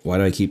 Why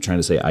do I keep trying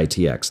to say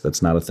ITX?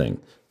 That's not a thing.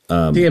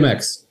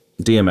 DMX.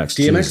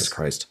 Jesus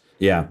Christ.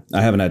 Yeah,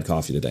 I haven't had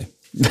coffee today.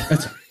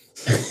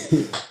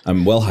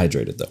 I'm well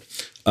hydrated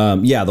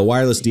though. Yeah, the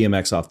wireless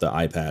DMX off the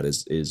iPad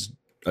is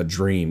a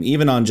dream,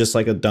 even on just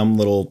like a dumb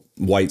little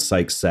white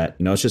Sykes set.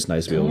 It's just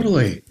nice to be able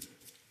to.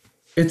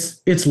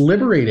 It's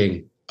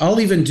liberating. I'll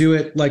even do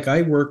it like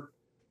I work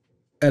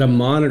at a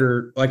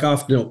monitor. Like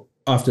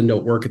often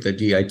don't work at the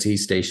DIT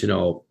station.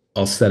 I'll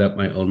set up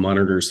my own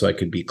monitor so I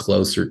could be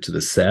closer to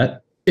the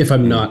set if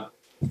I'm not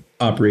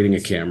operating a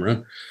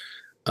camera.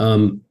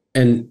 And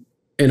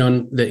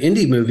on the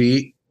indie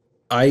movie,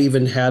 I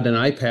even had an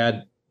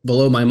iPad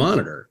below my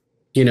monitor,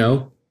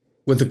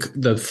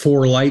 with the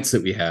 4 lights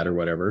that we had or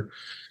whatever.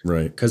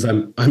 Right. Because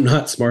I'm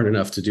not smart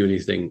enough to do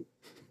anything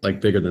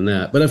like bigger than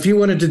that. But if you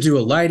wanted to do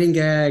a lighting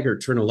gag or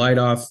turn a light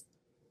off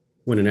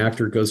when an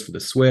actor goes for the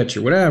switch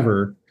or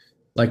whatever,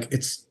 like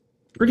it's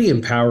pretty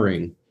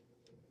empowering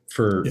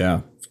for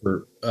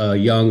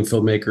young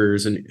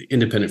filmmakers and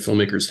independent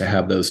filmmakers to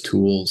have those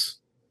tools.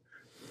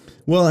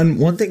 Well, and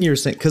one thing you're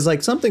saying, because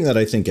like something that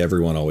I think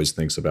everyone always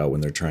thinks about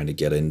when they're trying to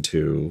get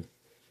into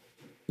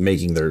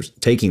taking their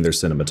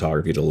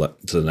cinematography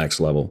to the next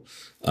level,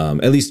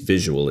 at least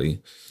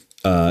visually,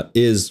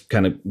 is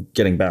kind of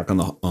getting back on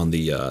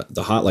the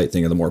hot light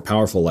thing, or the more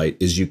powerful light.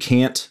 Is you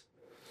can't,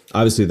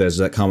 obviously there's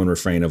that common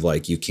refrain of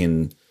like you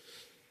can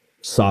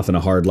soften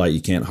a hard light,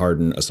 you can't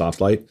harden a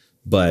soft light.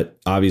 But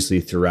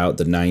obviously throughout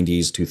the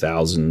 90s,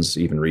 2000s,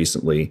 even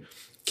recently,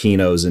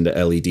 Kinos into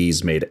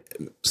LEDs made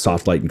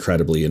soft light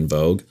incredibly in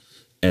vogue.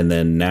 And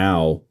then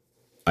now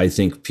I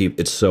think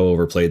it's so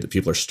overplayed that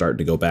people are starting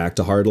to go back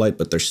to hard light,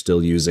 but they're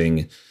still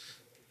using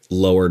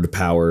lower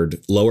powered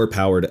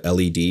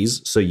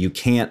LEDs. So you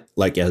can't,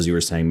 like, as you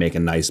were saying, make a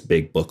nice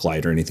big book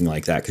light or anything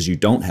like that because you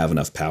don't have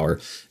enough power.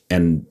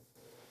 And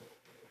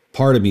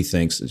part of me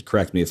thinks,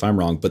 correct me if I'm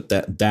wrong, but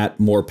that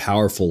more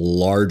powerful,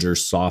 larger,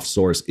 soft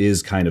source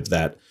is kind of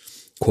that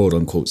quote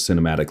unquote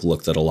cinematic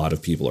look that a lot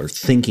of people are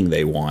thinking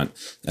they want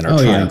and are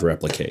trying to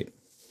replicate.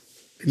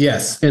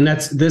 Yes. And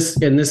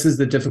this is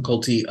the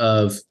difficulty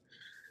of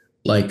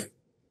like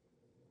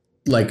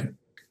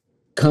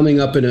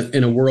coming up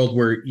in a world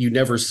where you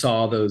never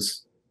saw the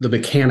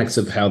mechanics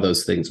of how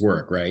those things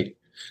work, right?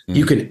 Mm-hmm.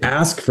 You can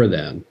ask for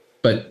them,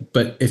 but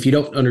if you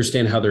don't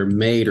understand how they're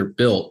made or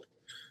built,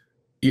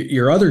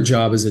 your other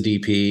job as a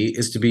DP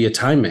is to be a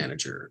time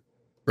manager,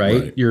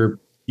 right? You're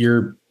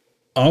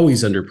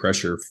always under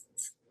pressure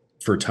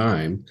for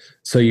time.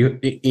 So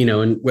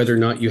and whether or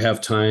not you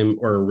have time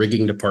or a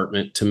rigging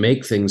department to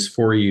make things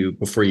for you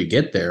before you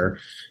get there,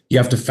 you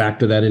have to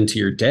factor that into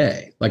your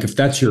day. Like if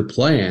that's your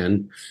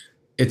plan,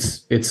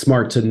 it's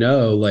smart to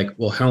know, like,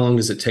 well, how long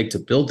does it take to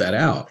build that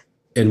out?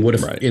 And what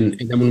if, and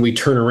then when we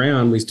turn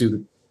around, we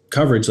do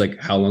coverage, like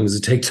how long does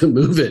it take to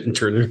move it and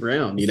turn it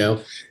around?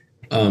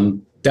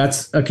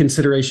 That's a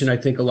consideration I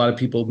think a lot of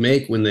people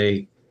make when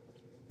they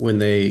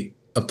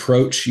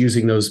approach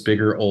using those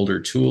bigger, older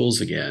tools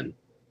again.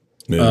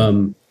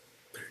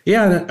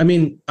 Yeah. I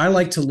mean, I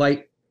like to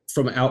light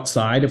from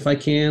outside if I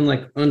can,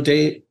 like on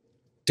day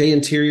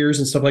interiors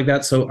and stuff like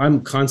that. So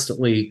I'm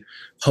constantly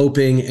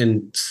hoping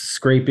and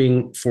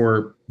scraping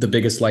for the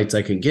biggest lights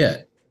I can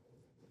get,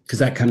 because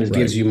that kind of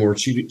gives you more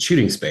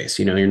shooting space.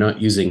 You're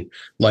not using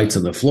lights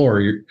on the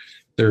floor.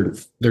 They're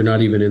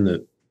not even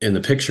in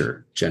the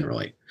picture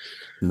generally.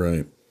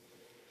 Right.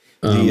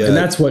 And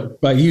that's what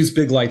I use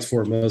big lights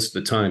for most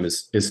of the time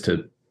is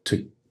to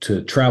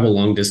travel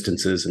long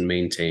distances and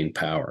maintain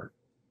power.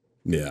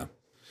 Yeah.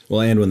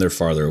 Well, and when they're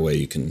farther away,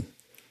 you can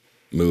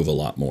move a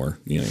lot more.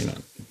 You're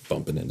not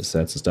bumping into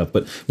sets and stuff.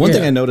 But one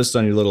thing I noticed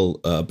on your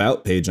little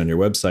about page on your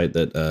website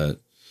that,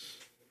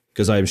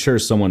 because I'm sure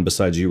someone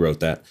besides you wrote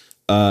that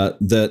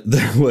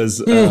there was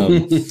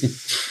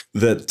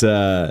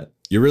that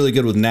you're really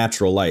good with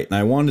natural light. And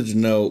I wanted to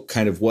know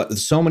kind of what,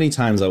 so many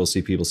times I will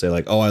see people say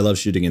like, oh, I love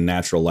shooting in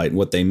natural light. And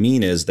what they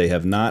mean is they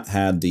have not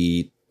had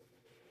the,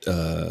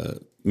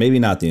 maybe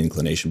not the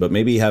inclination, but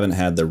maybe haven't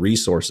had the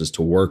resources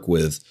to work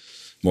with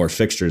more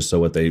fixtures.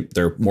 So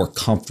they're more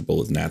comfortable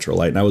with natural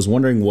light. And I was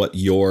wondering what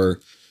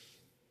where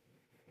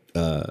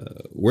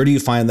do you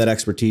find that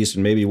expertise,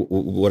 and maybe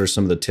what are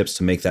some of the tips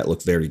to make that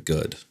look very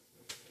good?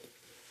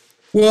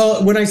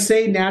 Well, when I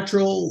say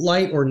natural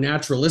light or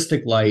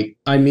naturalistic light,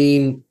 I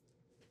mean,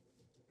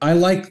 I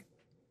like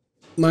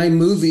my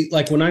movie,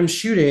 like when I'm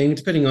shooting,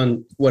 depending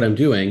on what I'm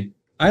doing,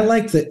 I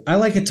like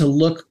it to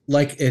look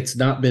like it's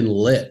not been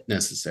lit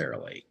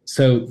necessarily.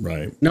 So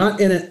not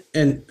in it,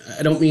 and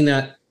I don't mean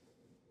that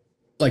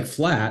like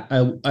flat.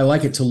 I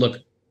like it to look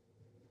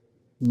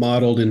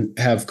modeled and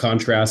have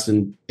contrast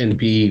and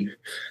be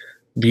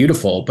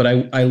beautiful, but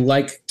I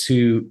like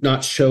to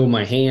not show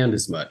my hand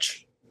as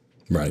much.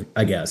 Right.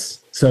 I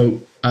guess.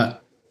 So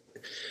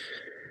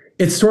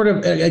it's sort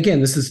of,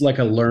 again, this is like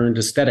a learned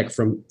aesthetic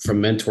from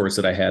mentors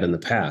that I had in the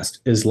past,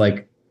 is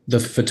like the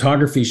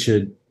photography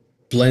should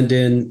blend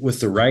in with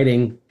the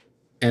writing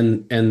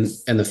and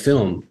the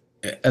film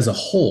as a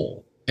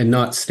whole and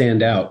not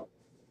stand out.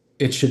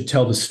 It should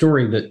tell the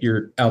story that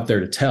you're out there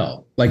to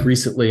tell. Like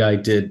recently I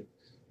did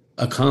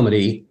a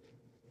comedy,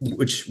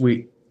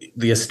 The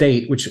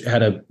Estate, which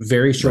had a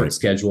very short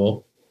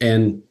schedule,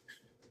 and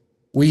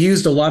we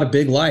used a lot of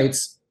big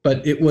lights,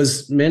 but it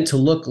was meant to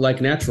look like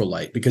natural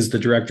light because the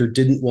director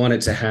didn't want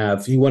it to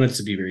have, he wanted it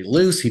to be very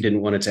loose. He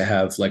didn't want it to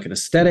have like an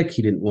aesthetic.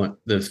 He didn't want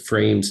the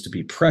frames to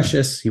be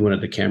precious. He wanted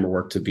the camera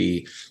work to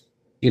be,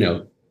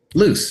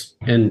 loose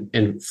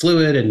and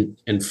fluid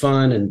and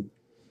fun and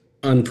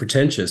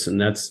unpretentious. And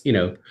that's,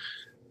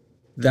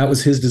 that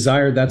was his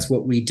desire. That's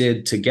what we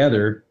did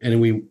together.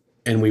 And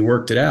we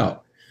worked it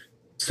out.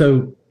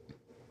 So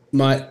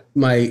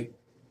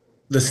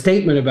the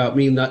statement about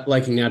me not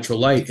liking natural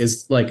light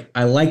is like,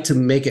 I like to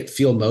make it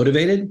feel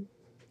motivated.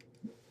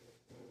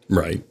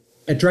 Right.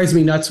 It drives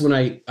me nuts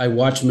when I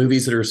watch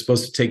movies that are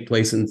supposed to take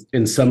place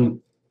in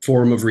some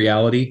form of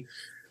reality.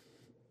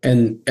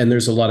 And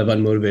there's a lot of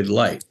unmotivated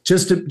light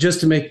just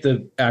to make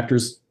the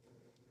actors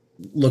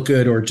look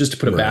good, or just to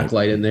put a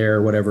backlight in there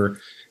or whatever.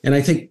 And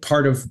I think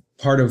part of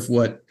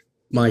what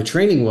my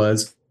training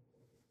was,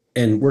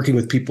 and working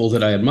with people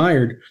that I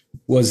admired,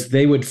 was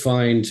they would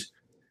find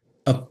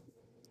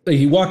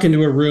you walk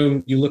into a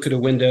room, you look at a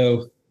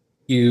window,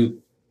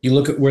 you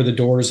look at where the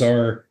doors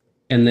are,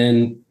 and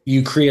then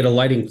you create a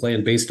lighting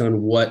plan based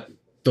on what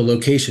the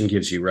location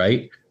gives you,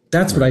 right?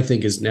 That's what I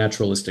think is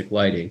naturalistic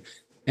lighting.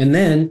 And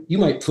then you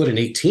might put an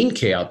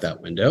 18K out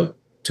that window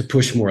to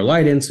push more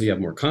light in so you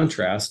have more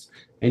contrast.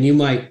 And you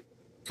might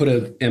put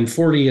a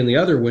M40 in the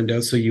other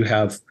window so you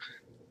have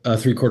a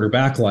 3/4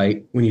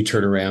 backlight when you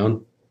turn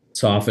around,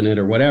 soften it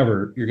or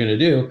whatever you're going to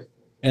do.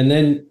 And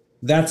then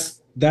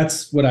that's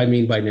what I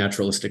mean by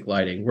naturalistic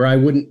lighting, where I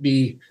wouldn't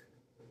be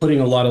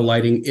putting a lot of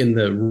lighting in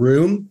the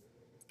room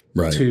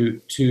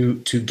to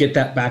get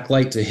that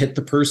backlight to hit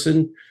the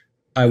person.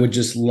 I would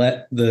just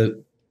let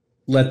the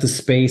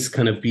space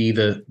kind of be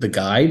the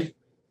guide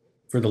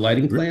for the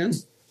lighting plan.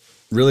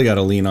 Really got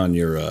to lean on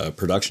your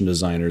production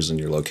designers and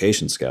your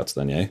location scouts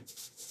then, yeah?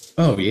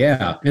 Oh,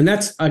 yeah. And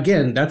that's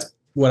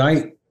what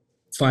I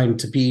find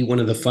to be one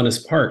of the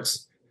funnest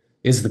parts,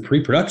 is the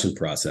pre-production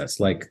process.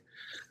 Like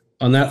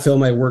on that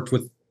film, I worked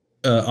with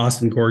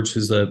Austin Gorge,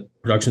 who's the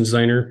production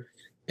designer,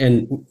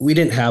 and we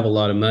didn't have a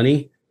lot of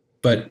money,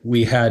 but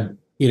we had,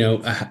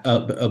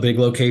 a big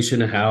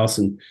location, a house,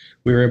 and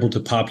we were able to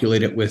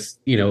populate it with,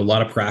 a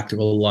lot of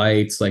practical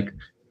lights. Like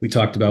we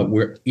talked about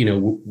where,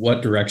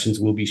 what directions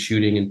we'll be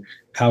shooting and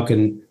how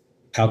can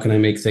I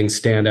make things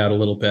stand out a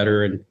little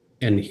better.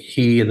 And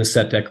he and the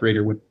set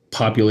decorator would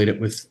populate it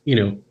with,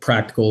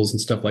 practicals and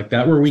stuff like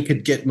that, where we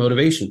could get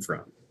motivation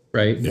from.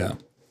 Right. Yeah.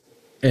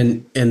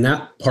 And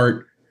that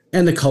part,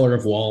 and the color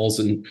of walls,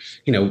 and,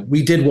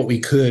 we did what we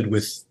could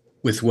with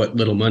what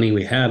little money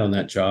we had on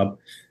that job.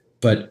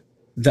 But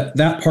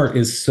that part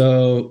is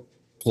so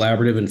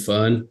collaborative and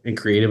fun and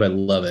creative. I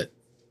love it.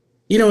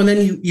 And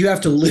then you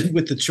have to live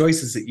with the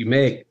choices that you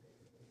make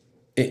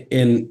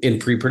in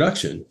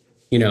pre-production,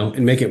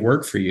 and make it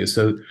work for you.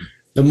 So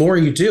the more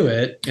you do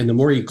it and the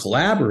more you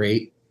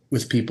collaborate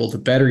with people, the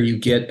better you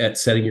get at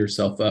setting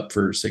yourself up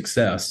for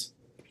success.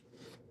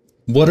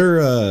 What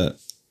are,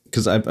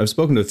 because I've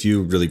spoken to a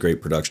few really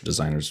great production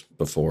designers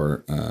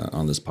before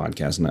on this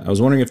podcast, and I was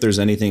wondering if there's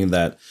anything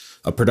that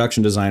a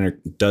production designer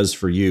does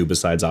for you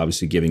besides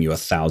obviously giving you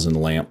 1,000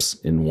 lamps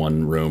in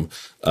one room,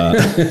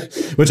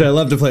 which I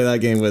love to play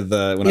that game with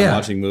when I'm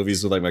watching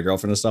movies with like my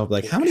girlfriend and stuff.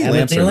 Like, how many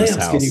lamps are in this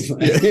house?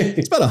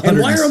 It's about 100. And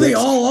why are they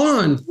all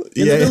on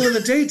in the middle of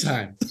the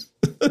daytime?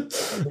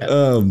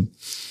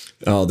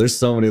 There's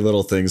so many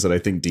little things that I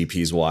think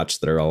DPs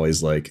watch that are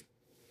always like,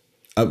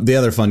 the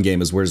other fun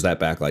game is, where's that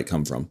backlight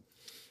come from?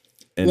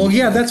 And,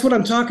 that's what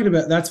I'm talking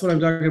about. That's what I'm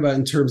talking about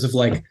in terms of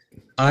like,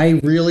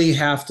 I really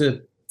have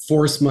to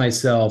force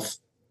myself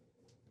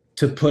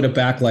to put a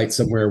backlight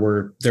somewhere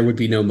where there would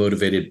be no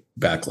motivated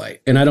backlight.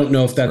 And I don't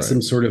know if that's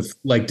some sort of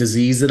like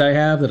disease that I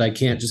have, that I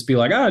can't just be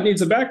like, it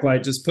needs a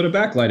backlight, just put a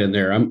backlight in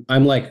there.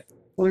 I'm like,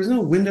 well, there's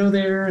no window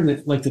there, and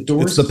the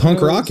doors. It's the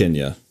punk rock in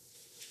you.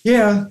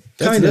 Yeah,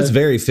 that's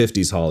very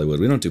 50s Hollywood.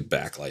 We don't do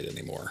backlight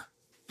anymore.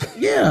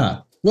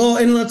 Yeah. Well,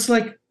 and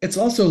it's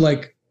also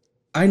like,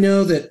 I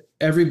know that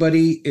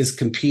everybody is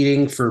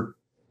competing for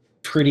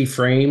pretty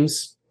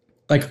frames,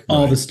 like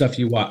all the stuff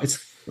you watch. It's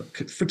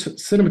for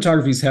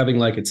cinematography is having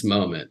like its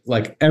moment.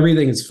 Like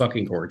everything is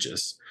fucking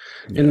gorgeous.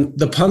 Yeah. And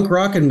the punk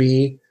rock in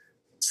me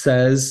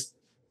says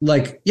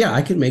like, yeah,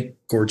 I can make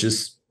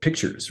gorgeous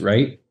pictures,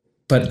 right?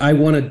 But I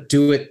want to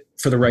do it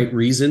for the right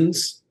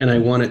reasons, and I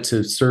want it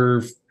to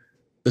serve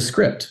the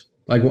script.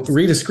 Like,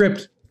 read a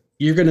script,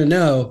 you're going to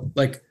know,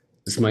 like,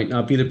 this might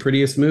not be the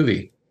prettiest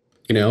movie,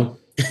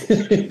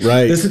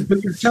 Right.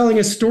 But you're telling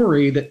a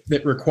story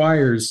that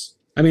requires,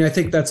 I mean, I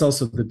think that's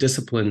also the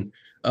discipline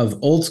of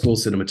old school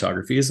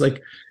cinematography, is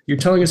like you're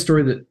telling a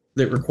story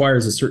that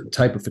requires a certain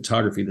type of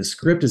photography. The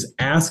script is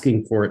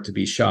asking for it to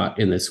be shot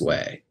in this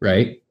way,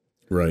 right?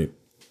 Right.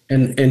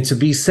 And to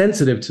be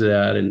sensitive to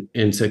that,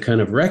 and to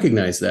kind of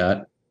recognize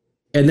that,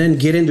 and then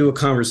get into a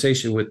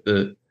conversation with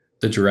the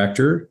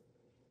director,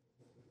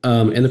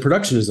 and the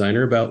production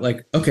designer about,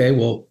 like, okay,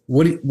 well,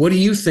 what do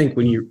you think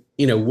when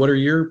what are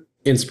your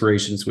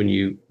inspirations when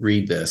you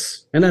read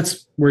this? And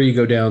that's where you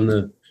go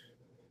down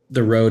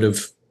the road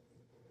of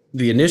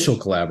the initial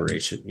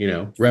collaboration,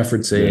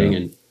 referencing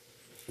and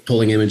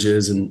pulling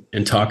images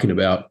and talking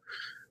about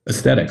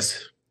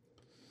aesthetics.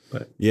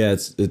 But yeah,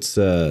 it's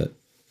what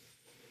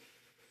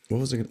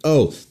was it?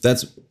 Oh,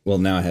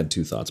 now I had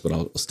two thoughts, but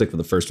I'll stick with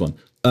the first one.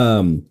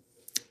 I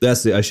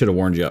should have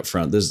warned you up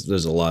front.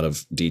 There's a lot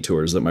of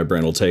detours that my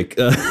brain will take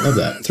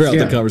throughout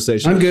the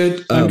conversation. I'm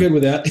good. I'm good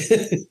with that.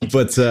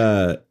 But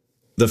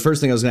the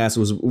first thing I was going to ask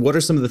was, what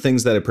are some of the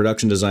things that a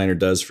production designer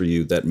does for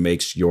you that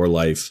makes your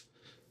life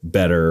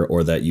better,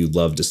 or that you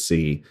love to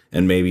see,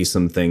 and maybe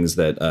some things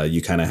that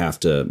you kind of have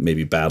to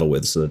maybe battle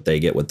with so that they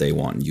get what they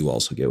want and you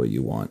also get what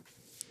you want?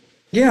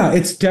 Yeah,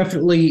 it's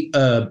definitely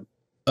a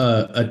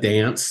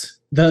dance.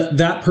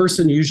 That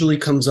person usually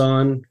comes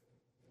on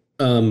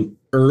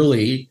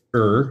earlier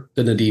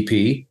than the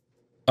DP.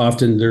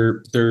 Often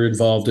they're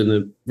involved in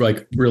the,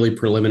 like, really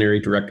preliminary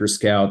director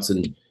scouts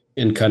and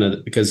kind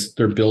of, because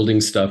they're building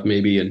stuff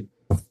maybe, and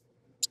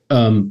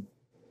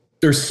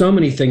there's so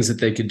many things that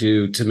they could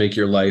do to make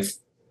your life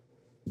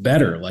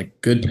better,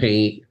 like good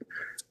paint.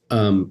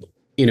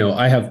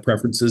 I have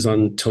preferences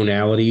on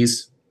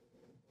tonalities.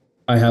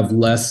 I have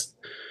less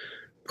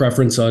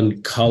preference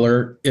on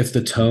color if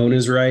the tone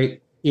is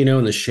right,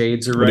 and the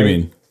shades are right. What do you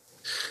mean?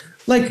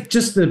 Like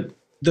just the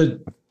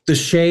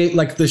shade,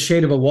 like the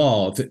shade of a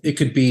wall. It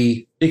could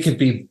be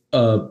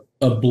a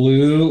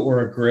blue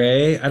or a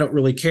gray. I don't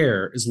really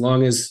care, as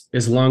long as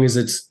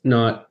it's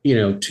not,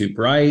 too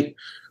bright,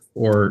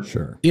 or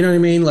sure. You know what I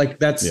mean?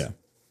 Like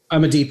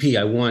I'm a DP.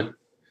 I want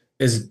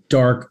as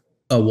dark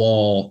a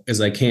wall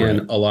as I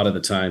can, a lot of the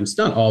times,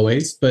 not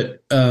always,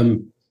 but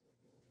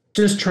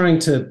just trying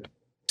to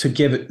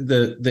give it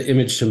the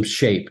image some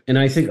shape. And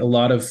I think a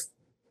lot of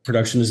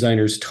production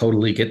designers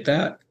totally get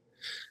that.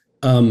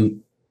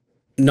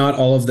 Not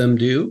all of them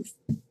do,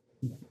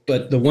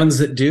 but the ones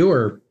that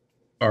do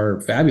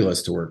are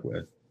fabulous to work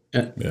with.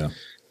 Yeah.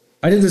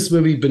 I did this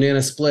movie,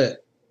 Banana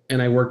Split,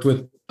 and I worked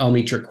with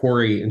Almitra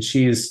Corey, and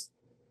she is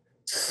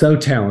so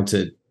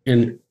talented.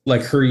 And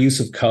like, her use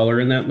of color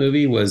in that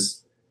movie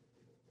was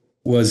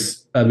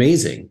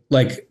amazing.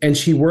 Like, and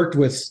she worked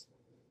with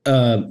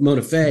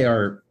Mona Fey,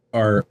 our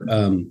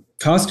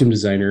costume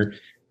designer.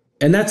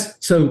 And that's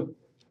so,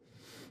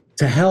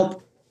 to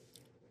help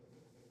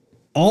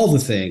all the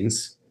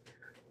things,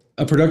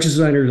 a production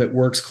designer that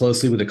works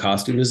closely with a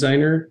costume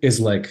designer is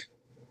like,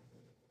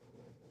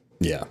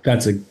 yeah,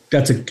 that's a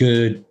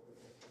good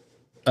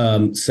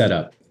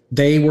setup.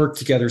 They worked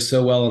together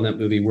so well in that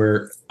movie,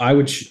 where I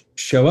would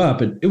show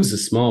up, and it was a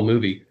small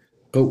movie,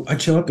 but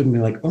I'd show up and be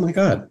like, oh my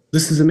God,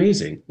 this is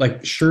amazing.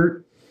 Like,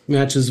 shirt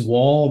matches,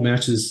 wall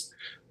matches,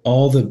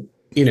 all the,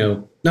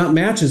 not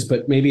matches,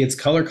 but maybe it's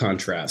color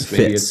contrast.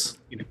 Maybe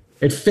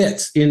it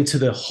fits into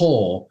the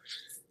whole.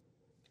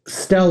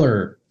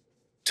 Stellar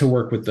to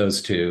work with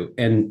those two.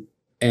 And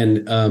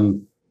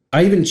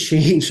I even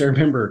changed, I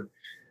remember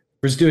I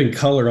was doing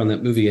color on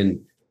that movie, and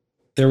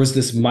there was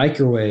this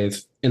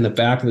microwave in the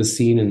back of the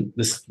scene in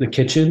the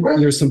kitchen,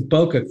 and there's some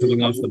bokeh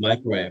coming off the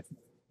microwave.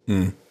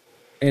 And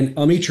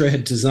Almitra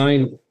had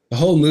designed the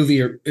whole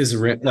movie is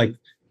like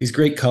these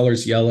great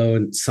colors, yellow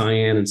and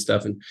cyan and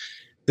stuff. And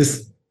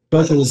this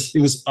bokeh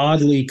was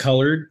oddly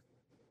colored.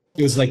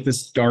 It was like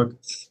this dark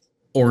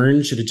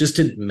orange, and it just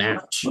didn't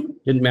match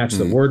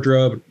the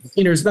wardrobe.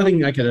 There's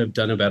nothing I could have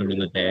done about it in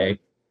the day,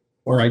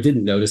 or I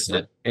didn't notice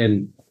it.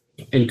 And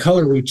in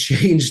color, we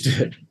changed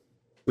it.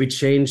 We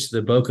changed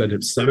the bokeh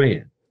to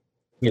cyan.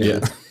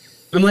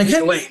 I'm like,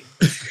 hey, wait.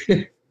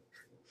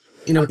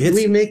 Can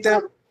we make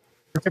that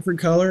a different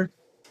color?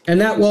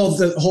 And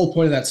the whole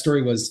point of that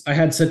story was, I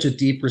had such a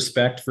deep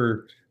respect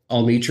for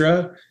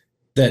Almitra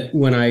that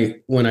when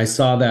I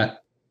saw that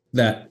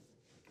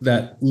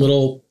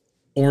little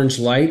orange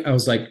light, I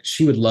was like,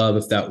 she would love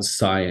if that was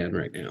cyan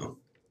right now,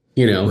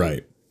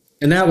 Right.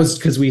 And that was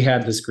because we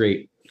had this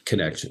great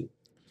connection.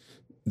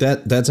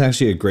 That's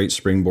actually a great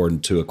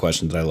springboard to a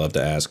question that I love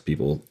to ask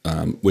people,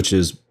 which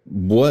is,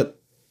 what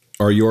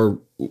are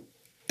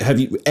have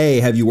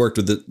you worked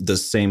with the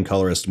same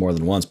colorist more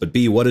than once, but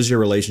B, what is your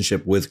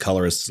relationship with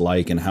colorists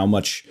like, and how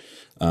much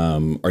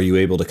are you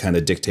able to kind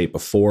of dictate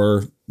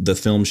before the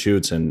film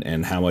shoots,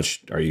 and how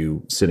much are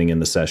you sitting in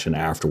the session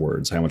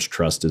afterwards? How much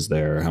trust is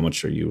there? How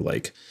much are you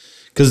like,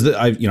 because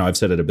I've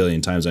said it a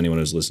billion times. Anyone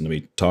who's listened to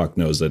me talk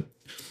knows that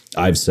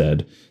I've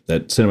said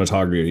that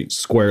cinematography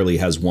squarely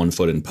has one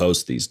foot in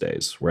post these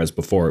days, whereas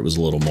before it was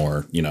a little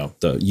more,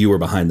 you were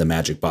behind the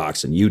magic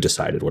box and you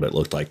decided what it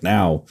looked like.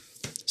 Now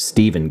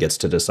Steven gets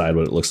to decide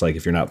what it looks like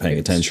if you're not paying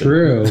attention.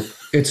 True.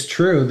 It's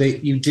true.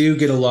 You do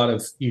get a lot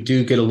of,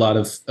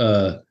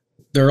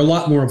 there are a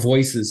lot more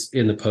voices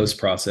in the post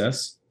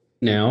process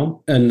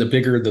now. And the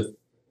bigger the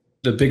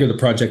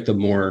project, the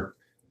more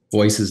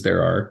voices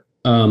there are.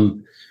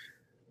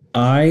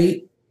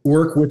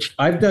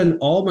 I've done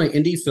all my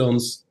indie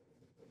films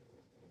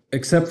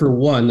except for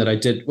one that I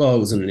did. Well, it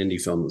wasn't an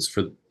indie film.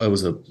 It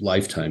was a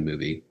Lifetime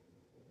movie.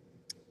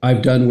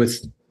 I've done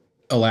with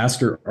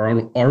Alastair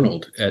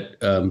Arnold at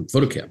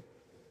Photocam.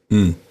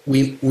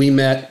 We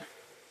met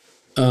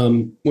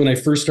when I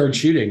first started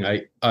shooting.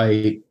 I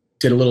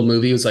did a little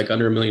movie. It was like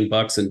under $1 million,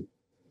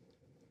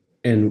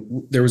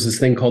 and there was this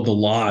thing called The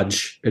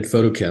Lodge at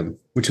Photochem,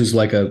 which was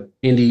like a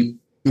indie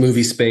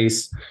movie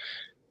space.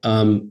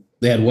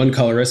 They had one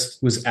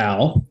colorist, was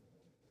Al,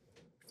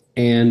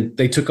 and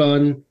they took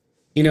on,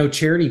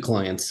 charity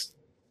clients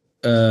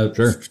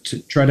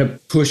to try to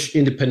push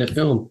independent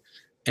film.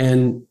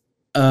 And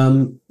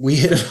we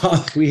hit it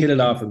off. We hit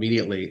it off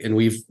immediately, and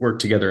we've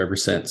worked together ever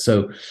since.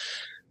 So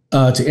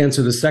to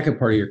answer the second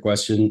part of your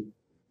question,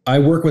 I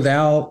work with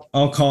Al.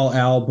 I'll call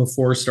Al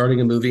before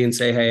starting a movie and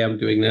say, hey, I'm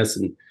doing this,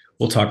 and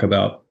we'll talk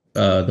about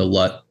the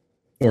LUT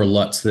or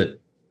LUTs that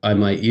I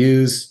might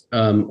use,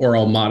 or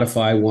I'll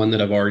modify one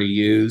that I've already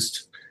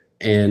used,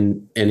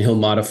 and he'll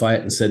modify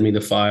it and send me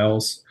the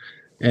files,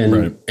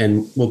 and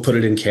we'll put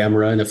it in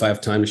camera. And if I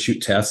have time to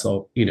shoot tests,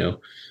 I'll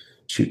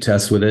shoot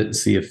tests with it and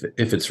see if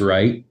it's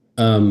right.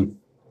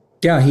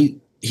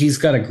 He's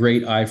got a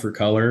great eye for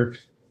color.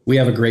 We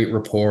have a great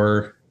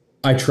rapport.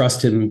 I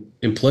trust him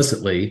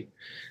implicitly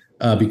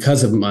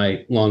because of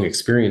my long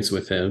experience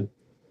with him,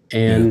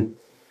 and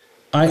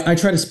I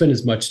try to spend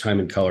as much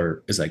time in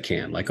color as I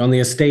can. Like on the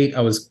estate,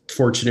 I was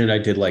fortunate. I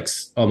did like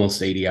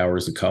almost 80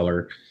 hours of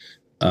color,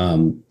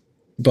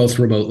 both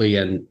remotely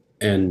and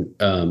in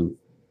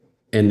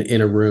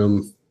a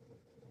room.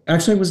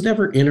 Actually, I was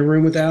never in a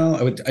room with Al.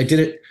 I did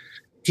it.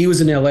 He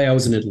was in LA. I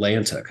was in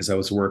Atlanta because I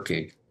was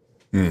working,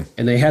 and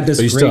they had this.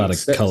 But you great still had a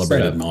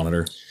calibrated setup.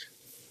 monitor.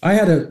 I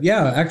had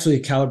actually a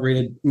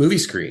calibrated movie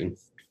screen.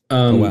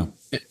 Oh wow!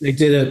 They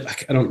did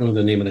I don't know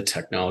the name of the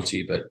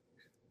technology, but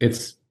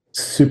it's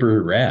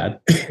super rad.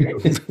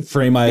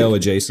 Frame.io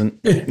adjacent.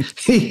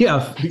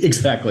 Yeah,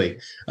 exactly.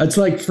 It's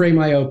like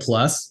Frame.io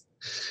plus.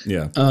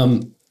 Yeah.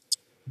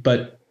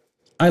 But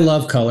I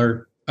love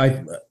color.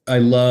 I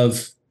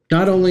love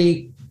not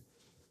only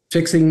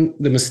fixing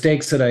the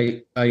mistakes that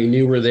I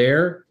knew were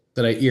there,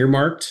 that I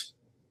earmarked,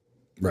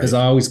 because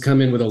I always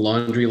come in with a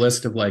laundry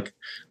list of like,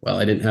 well,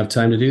 I didn't have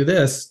time to do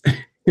this.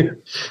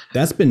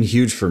 That's been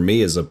huge for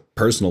me as a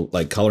personal,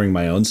 like coloring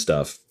my own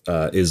stuff,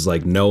 is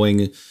like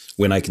knowing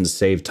when I can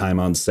save time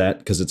on set,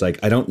 because it's like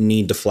I don't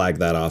need to flag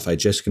that off. I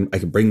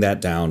can bring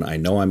that down. I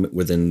know I'm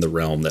within the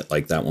realm that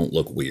like that won't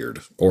look weird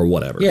or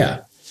whatever.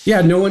 Yeah.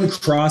 Yeah, no one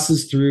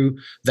crosses through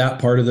that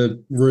part of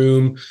the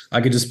room. I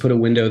could just put a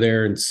window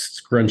there and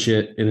scrunch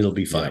it and it'll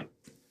be fine.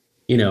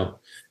 Yeah.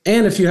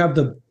 And if you have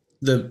the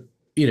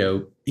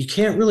you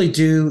can't really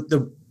do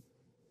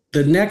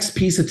the next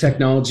piece of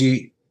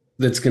technology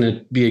that's going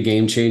to be a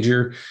game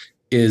changer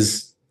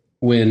is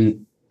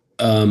when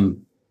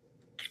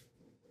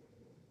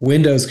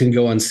windows can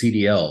go on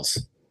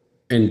CDLs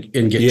and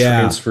get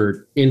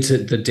transferred into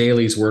the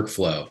dailies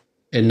workflow.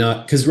 And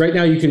not because right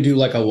now you can do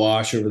like a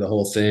wash over the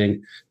whole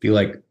thing, be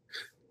like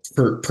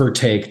per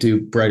take, do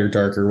brighter,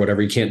 darker,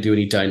 whatever. You can't do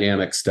any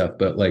dynamic stuff,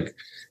 but like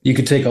you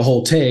could take a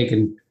whole take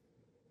and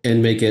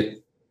make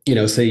it,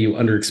 say you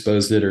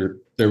underexposed it or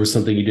there was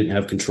something you didn't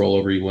have control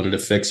over, you wanted to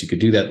fix, you could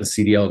do that in the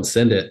CDL and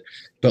send it.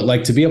 But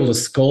like to be able to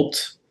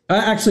sculpt,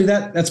 actually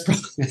that's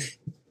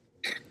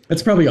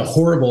probably a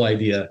horrible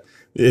idea.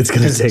 It's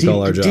going to take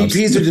all our jobs.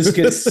 DPs are just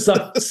get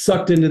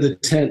sucked into the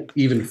tent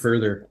even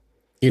further.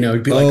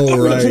 You'd be like, I'm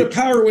going to put a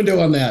power window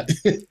on that.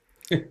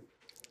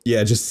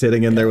 Yeah, just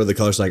sitting in there with the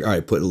colors like, all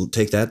right,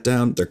 take that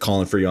down. They're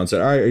calling for you on set.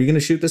 All right, are you going to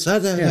shoot this?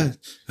 What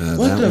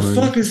the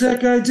fuck is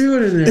that guy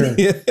doing in there?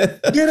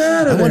 Get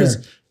out of there.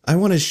 I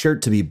want his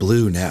shirt to be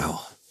blue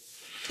now.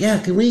 Yeah,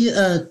 can we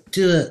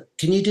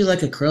can you do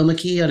like a chroma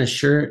key on a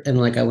shirt and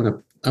like I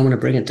want to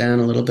bring it down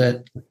a little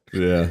bit?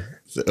 Yeah.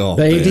 Oh,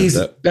 the AD's,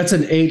 that's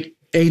an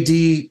AD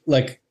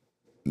like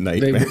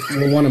nightmare. They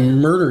will want to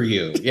murder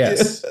you.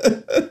 Yes.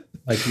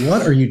 Like,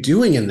 what are you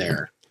doing in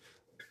there?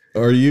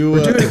 We're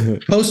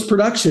doing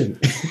post-production.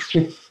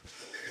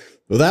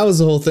 Well, that was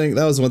the whole thing.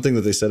 That was one thing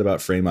that they said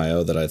about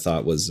Frame.io that I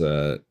thought was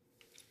a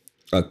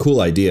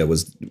cool idea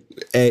was,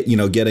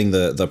 getting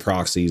the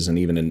proxies. And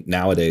even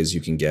nowadays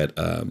you can get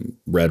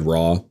red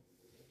raw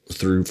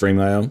through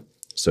Frame.io.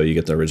 So you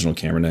get the original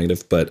camera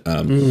negative, but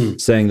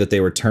saying that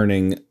they were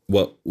turning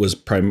what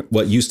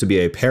used to be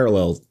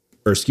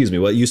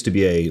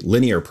a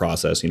linear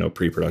process,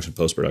 pre-production,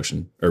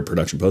 post-production, or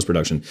production,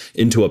 post-production,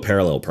 into a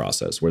parallel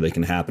process where they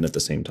can happen at the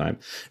same time.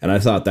 And I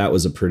thought that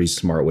was a pretty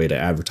smart way to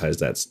advertise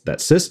that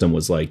system.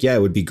 Was like, yeah,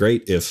 it would be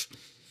great if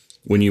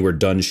when you were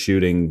done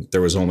shooting, there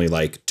was only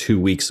like 2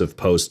 weeks of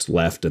post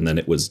left and then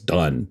it was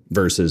done,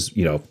 versus,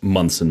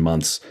 months and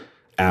months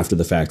after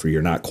the fact where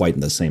you're not quite in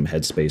the same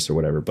headspace or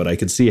whatever. But I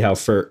could see how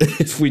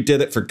if we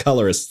did it for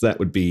colorists, that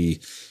would be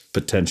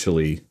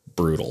potentially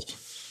brutal.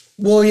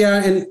 Well,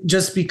 yeah, and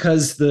just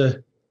because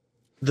the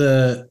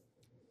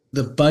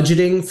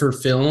budgeting for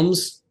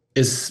films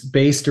is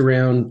based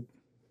around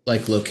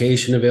like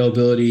location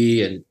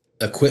availability and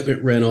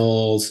equipment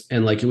rentals,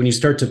 and like when you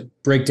start to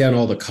break down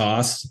all the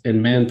costs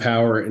and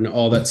manpower and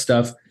all that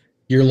stuff,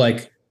 you're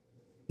like,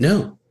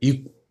 no,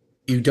 you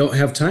don't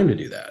have time to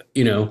do that,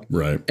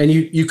 Right. And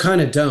you kind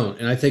of don't.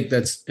 And I think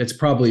it's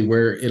probably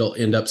where it'll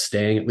end up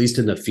staying, at least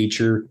in the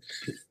feature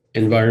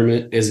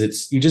environment,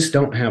 is you just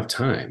don't have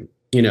time.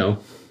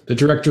 The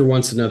director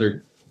wants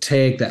another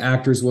take, the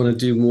actors want to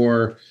do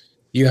more.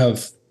 You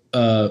have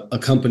a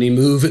company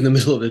move in the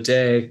middle of the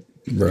day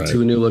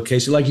to a new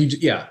location. Like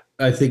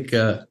I think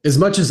as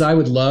much as I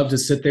would love to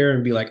sit there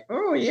and be like,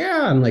 oh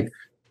yeah, and like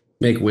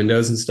make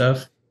windows and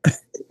stuff.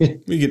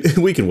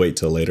 we can wait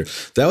till later.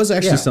 That was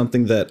actually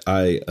something that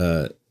I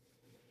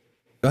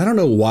don't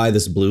know why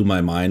this blew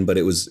my mind, but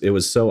it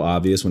was so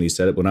obvious when he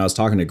said it. When I was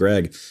talking to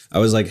Greg, I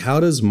was like, how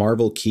does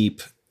Marvel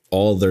keep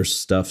all their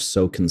stuff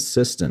so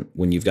consistent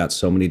when you've got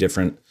so many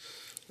different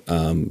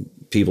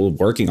people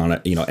working on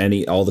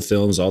it? All the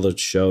films, all the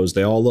shows,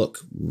 they all look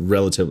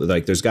relatively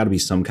like there's got to be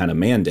some kind of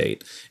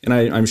mandate. And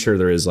I'm sure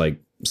there is like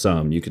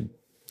some. You could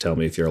tell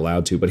me if you're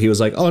allowed to, but he was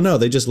like, oh no,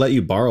 they just let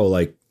you borrow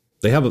like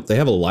they have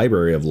a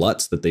library of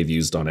LUTs that they've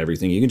used on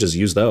everything. You can just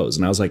use those.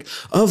 And I was like,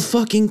 of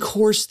fucking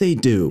course they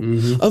do.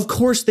 Mm-hmm. Of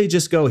course they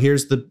just go,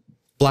 here's the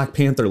Black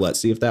Panther LUT,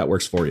 see if that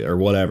works for you or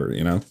whatever,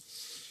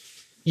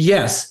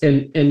 Yes.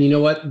 And you know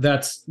what?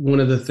 That's one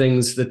of the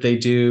things that they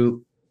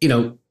do.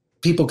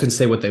 People can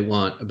say what they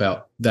want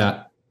about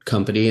that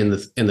company and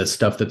the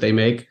stuff that they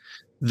make.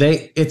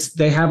 They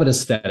have an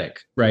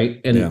aesthetic,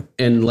 right?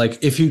 And like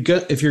if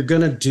you're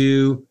gonna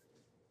do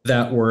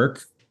that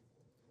work,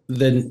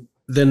 then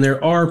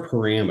there are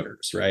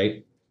parameters,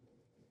 right?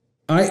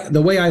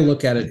 The way I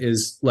look at it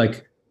is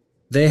like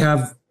they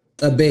have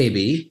a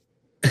baby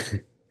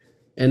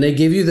and they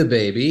give you the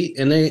baby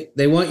and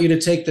they want you to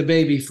take the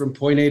baby from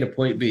point A to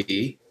point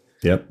B.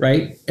 Yep.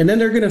 Right. And then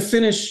they're going to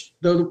finish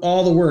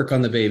all the work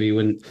on the baby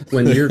when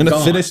you're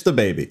gone. Finish the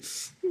baby.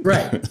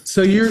 Right.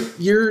 So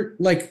you're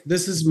like,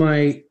 this is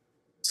my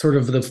sort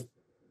of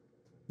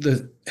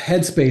the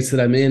headspace that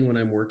I'm in when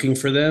I'm working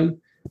for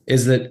them,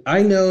 is that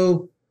I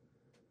know,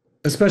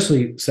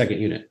 especially second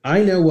unit,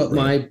 I know what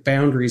my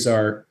boundaries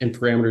are and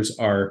parameters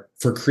are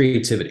for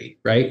creativity,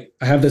 right?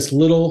 I have this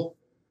little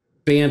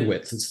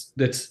bandwidth.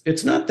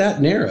 It's not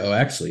that narrow,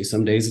 actually.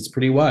 Some days it's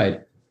pretty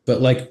wide. But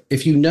like,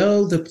 if you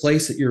know the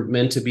place that you're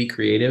meant to be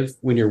creative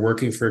when you're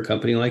working for a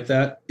company like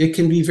that, it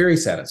can be very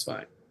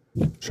satisfying.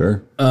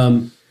 Sure.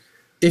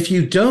 If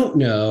you don't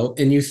know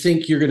and you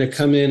think you're going to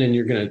come in and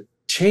you're going to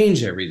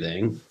change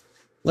everything,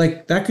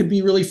 like that could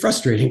be really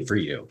frustrating for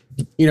you,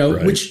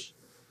 which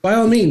by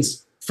all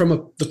means,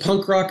 from the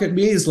punk rock at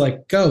me is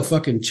like, go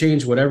fucking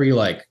change whatever you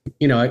like.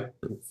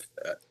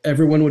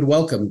 Everyone would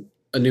welcome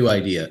a new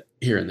idea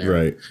here and there.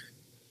 Right.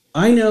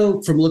 I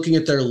know from looking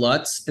at their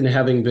LUTs and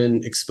having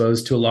been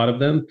exposed to a lot of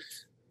them,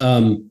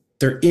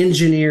 they're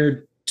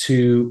engineered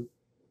to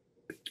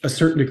a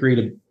certain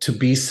degree to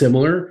be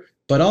similar,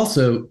 but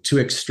also to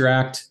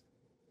extract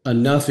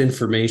enough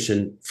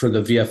information for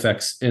the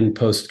VFX and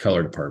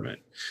post-color department.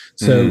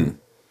 So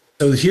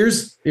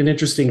here's an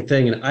interesting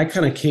thing, and I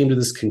kind of came to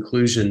this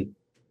conclusion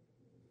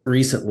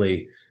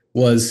recently,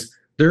 was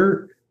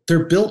they're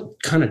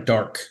built kind of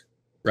dark,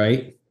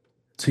 right?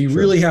 So you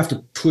really have to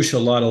push a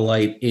lot of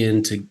light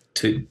in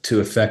to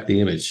affect the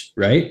image,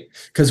 right?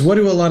 Because what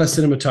do a lot of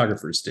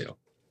cinematographers do?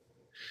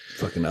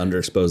 Fucking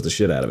underexpose the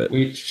shit out of it.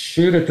 We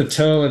shoot at the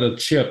toe of the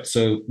chip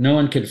so no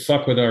one can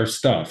fuck with our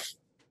stuff.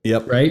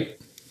 Yep. Right?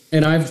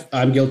 And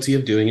I'm guilty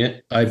of doing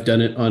it. I've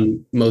done it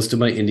on most of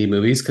my indie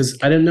movies because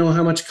I didn't know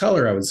how much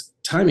color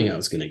timing I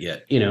was going to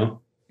get, in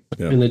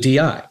the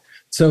DI.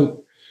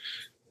 So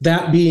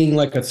that being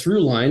like a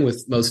through line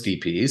with most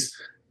DPs,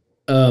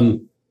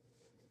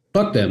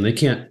 fuck them. They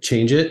can't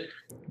change it.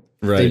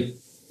 Right.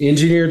 They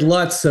engineered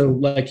LUTs, so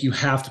like you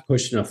have to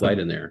push enough light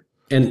in there.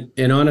 And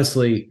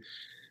honestly,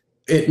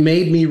 it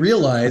made me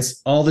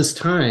realize all this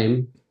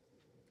time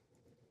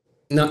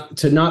not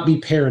to be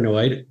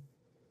paranoid,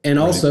 and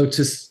also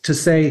to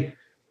say,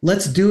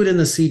 let's do it in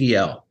the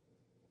CDL,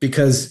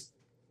 because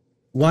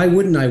why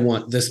wouldn't I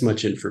want this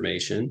much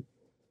information?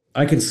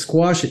 I can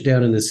squash it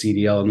down in the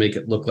CDL and make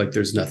it look like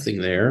there's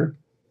nothing there.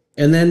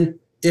 And then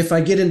if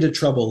I get into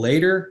trouble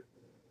later,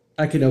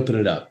 I can open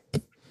it up.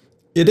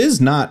 It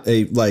is not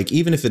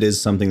even if it is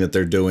something that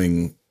they're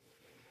doing,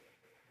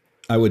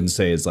 I wouldn't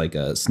say it's like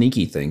a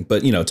sneaky thing,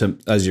 but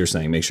as you're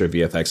saying, make sure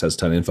VFX has a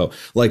ton of info.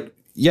 Like,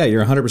 yeah,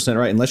 you're 100%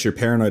 right. Unless you're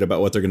paranoid about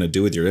what they're going to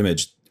do with your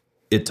image,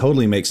 it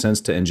totally makes sense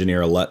to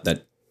engineer a LUT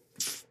that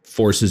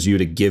forces you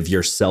to give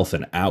yourself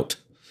an out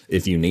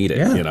if you need it,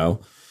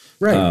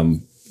 Right.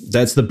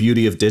 That's the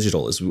beauty of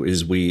digital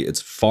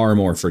it's far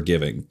more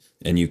forgiving,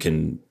 and you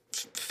can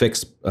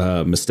fix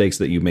mistakes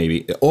that you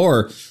maybe,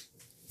 or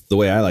the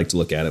way I like to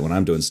look at it when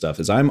I'm doing stuff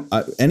is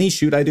any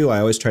shoot I do,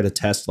 I always try to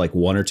test like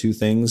one or two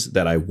things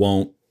that I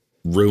won't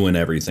ruin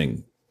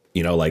everything,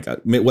 you know, like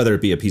whether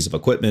it be a piece of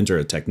equipment or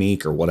a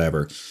technique or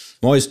whatever.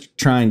 I'm always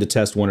trying to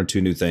test one or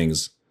two new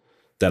things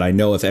that I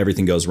know if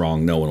everything goes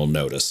wrong, no one will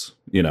notice,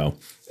 you know?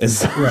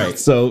 Right.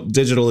 So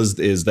digital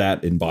is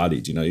that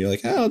embodied, you know, you're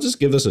like, I'll just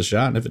give this a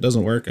shot. And if it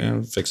doesn't work,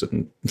 fix it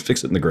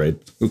in the grade.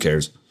 Who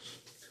cares?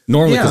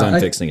 Normally, because I'm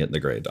fixing it in the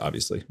grade,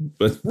 obviously.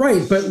 But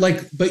right.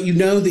 But you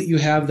know that you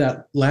have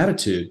that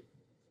latitude.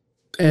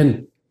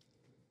 And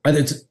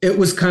it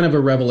was kind of a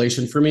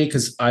revelation for me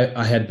because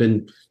I had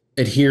been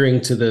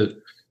adhering to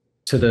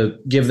the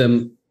give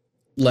them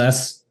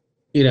less,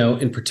 you know,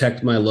 and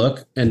protect my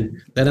look.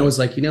 And then I was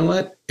like, you know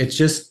what?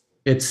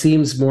 It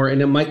seems more,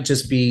 and it might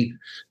just be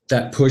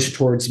that push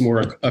towards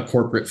more a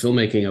corporate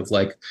filmmaking of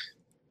like,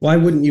 why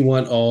wouldn't you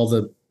want all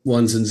the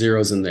ones and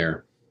zeros in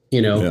there?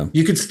 You know,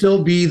 you could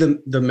still be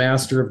the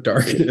master of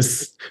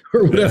darkness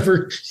or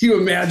whatever you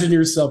imagine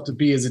yourself to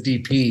be as a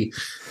DP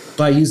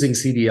by using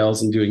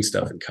CDLs and doing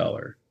stuff in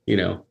color, you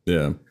know?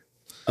 Yeah.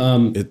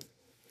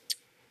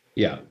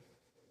 Yeah.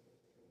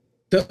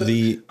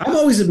 I'm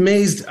always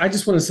amazed. I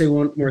just want to say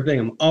one more thing.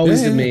 I'm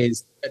always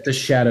amazed at the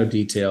shadow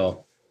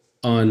detail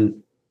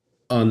on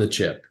the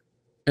chip.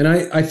 And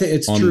I think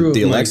it's true on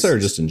the Alexa or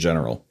just in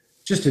general?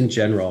 Just in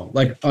general,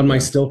 like on my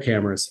still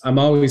cameras, I'm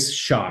always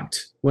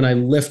shocked when I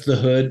lift the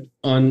hood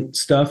on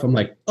stuff. I'm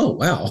like, oh,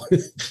 wow.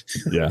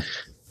 Yeah.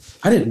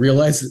 I didn't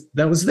realize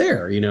that was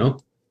there, you know?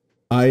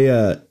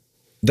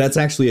 That's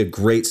actually a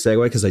great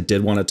segue because I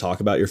did want to talk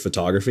about your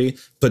photography,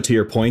 but to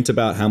your point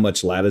about how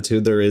much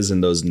latitude there is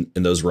in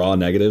those raw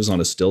negatives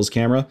on a stills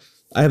camera,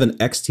 I have an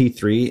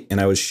XT3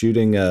 and I was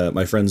shooting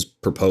my friend's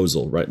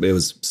proposal, right? It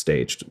was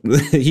staged.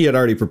 He had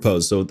already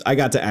proposed. So I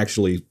got to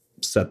actually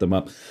set them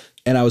up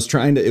and I was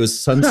it was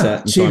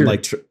sunset. And so I'm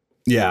like,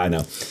 yeah, I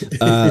know.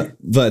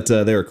 But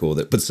they were cool with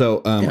it. But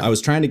so I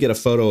was trying to get a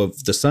photo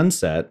of the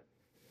sunset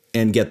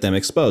and get them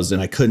exposed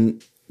and I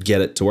couldn't get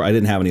it to where I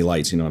didn't have any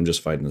lights, you know, I'm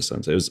just fighting the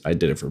sunset. I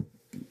did it for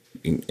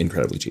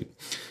incredibly cheap,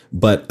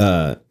 but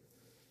I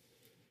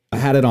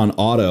had it on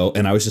auto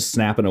and I was just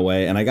snapping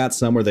away and I got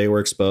some where they were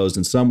exposed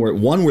and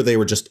one where they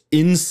were just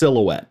in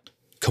silhouette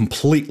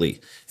completely.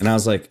 And I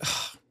was like,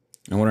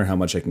 I wonder how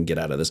much I can get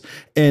out of this.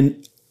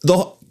 And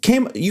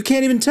you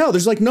can't even tell.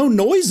 There's like no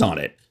noise on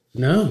it.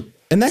 No.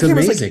 And that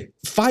camera's like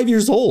 5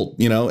 years old,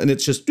 you know, and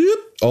it's just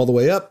all the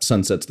way up.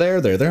 Sunset's there.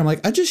 I'm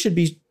like, I should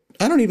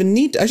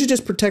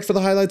just protect for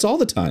the highlights all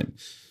the time.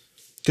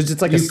 Because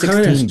it's like a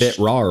 16-bit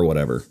RAW or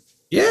whatever.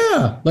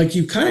 Yeah, like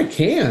you kind of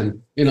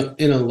can in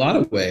a lot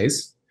of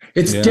ways.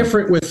 It's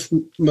different with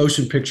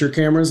motion picture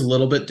cameras, a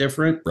little bit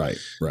different. Right.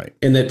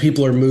 And that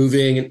people are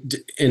moving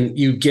and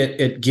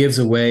it gives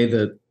away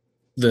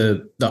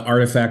the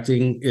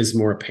artifacting is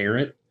more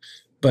apparent.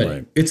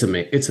 But it's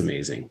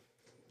amazing.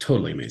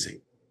 Totally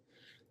amazing.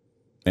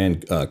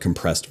 And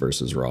compressed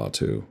versus raw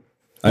too.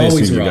 I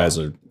assume you guys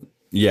are.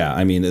 Yeah,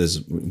 I mean,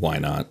 why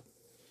not?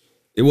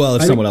 Well,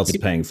 if someone else is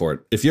paying for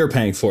it, if you're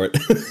paying for it,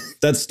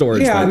 that's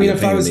storage. Yeah, I mean,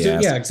 if I was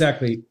doing,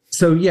 exactly.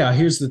 So yeah,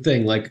 here's the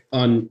thing. Like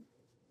on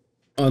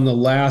the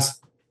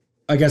last,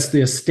 I guess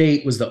the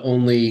Estate was the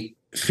only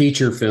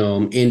feature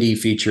film, indie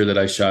feature that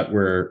I shot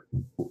where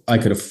I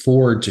could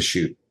afford to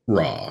shoot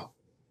raw.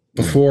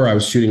 Before I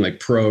was shooting like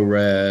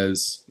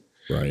ProRes,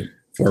 right,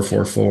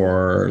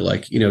 444,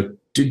 like, you know,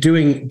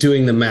 doing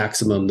the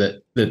maximum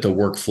that the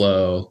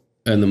workflow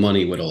and the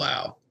money would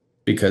allow,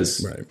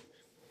 because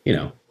you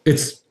know,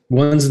 it's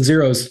ones and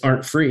zeros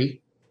aren't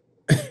free.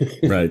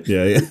 Right.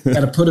 Yeah. Got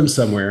to put them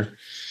somewhere.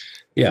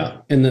 Yeah.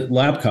 And the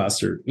lab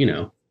costs are, you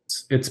know,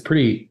 it's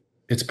pretty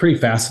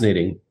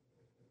fascinating.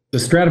 The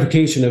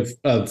stratification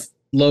of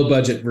low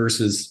budget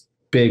versus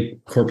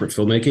big corporate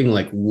filmmaking,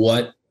 like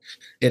what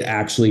it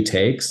actually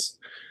takes,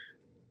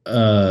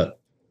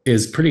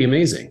 is pretty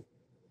amazing.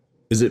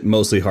 Is it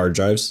mostly hard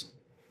drives?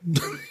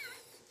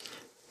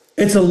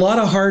 It's a lot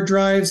of hard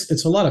drives.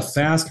 It's a lot of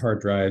fast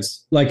hard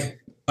drives. Like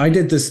I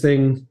did this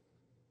thing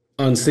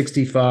on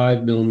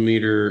 65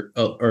 millimeter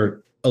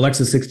or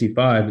Alexa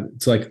 65.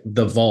 It's like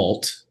the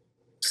vault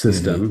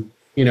system,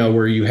 you know,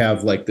 where you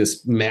have like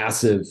this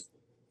massive.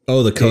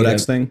 Oh, the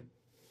codex thing.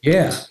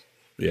 Yeah.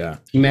 Yeah.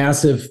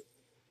 Massive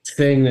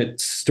thing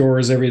that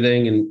stores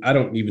everything. And I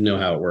don't even know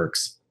how it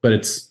works, but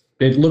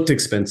it looked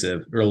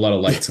expensive. There are a lot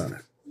of lights on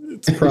it.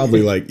 It's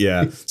probably like,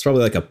 it's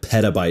probably like a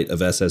petabyte of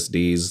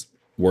SSDs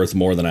worth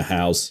more than a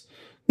house.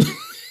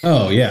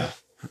 Oh yeah.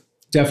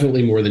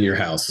 Definitely more than your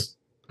house.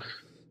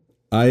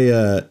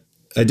 I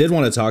did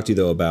want to talk to you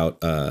though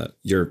about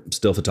your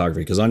still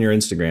photography, because on your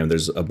Instagram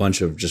there's a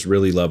bunch of just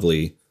really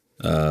lovely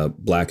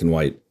black and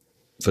white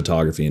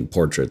photography and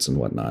portraits and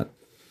whatnot.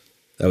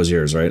 That was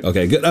yours, right?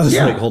 Okay, good. I was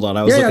like, hold on,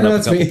 I was looking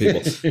up a couple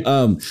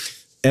people.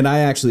 And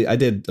I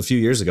did a few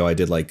years ago. I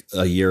did like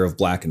a year of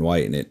black and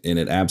white, and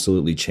it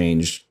absolutely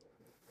changed.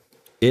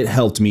 It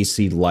helped me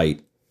see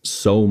light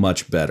so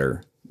much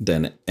better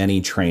than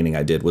any training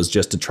I did, was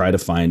just to try to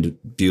find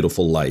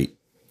beautiful light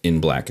in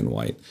black and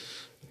white.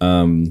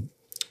 And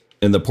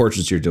the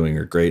portraits you're doing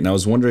are great. And I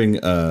was wondering,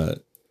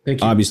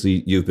 Thank you.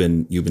 Obviously you've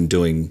been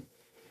doing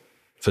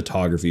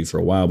photography for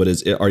a while, but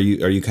is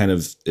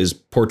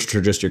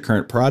portraiture just your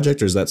current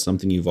project, or is that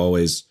something you've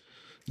always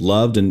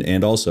loved?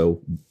 And also,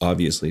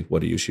 obviously,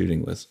 what are you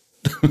shooting with?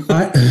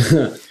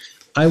 I've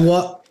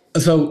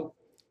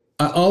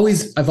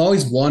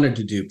always wanted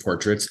to do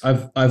portraits.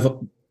 I've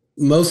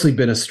mostly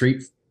been a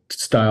street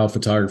style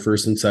photographer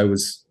since I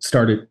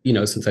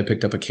since I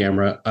picked up a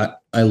camera.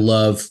 I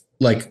love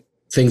like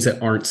things that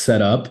aren't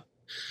set up.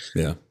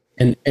 Yeah.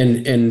 And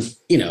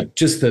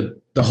just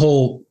the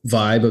whole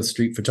vibe of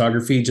street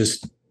photography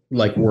just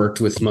like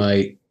worked with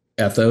my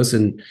ethos.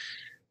 And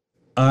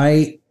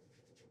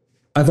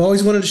I've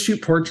always wanted to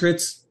shoot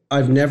portraits.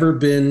 I've never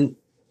been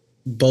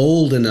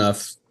bold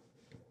enough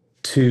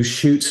to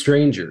shoot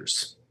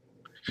strangers.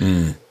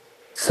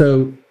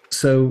 So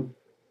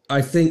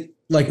I think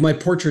like my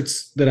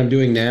portraits that I'm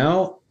doing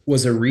now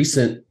was a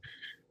recent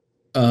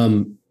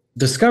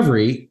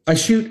discovery. I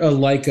shoot a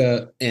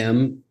Leica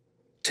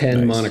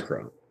M10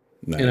 monochrome.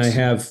 Nice. And I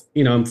have,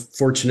 I'm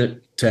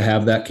fortunate to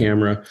have that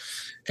camera.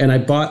 And I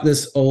bought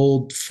this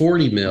old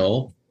 40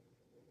 mil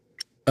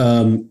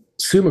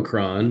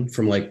Summicron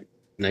from like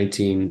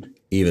 1980s.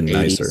 Even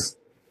nicer.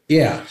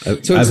 Yeah.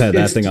 I've had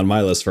that thing on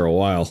my list for a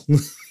while.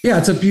 Yeah,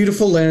 it's a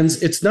beautiful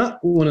lens. It's not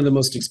one of the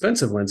most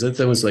expensive lenses.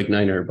 That was like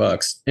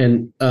 $900.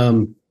 And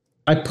I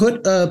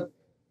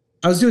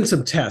was doing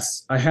some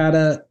tests. I had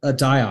a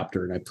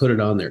diopter and I put it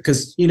on there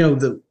because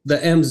the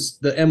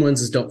M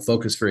lenses don't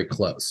focus very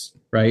close,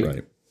 right?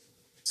 Right.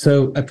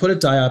 So I put a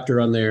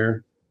diopter on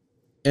there,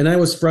 and I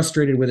was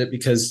frustrated with it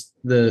because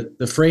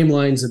the frame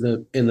lines in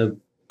the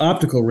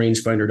optical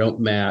rangefinder don't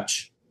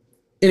match.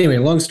 Anyway,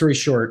 long story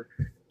short,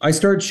 I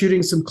started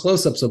shooting some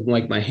close-ups of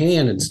like my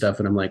hand and stuff,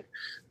 and I'm like,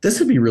 this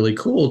would be really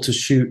cool to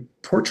shoot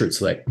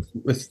portraits like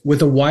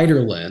with a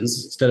wider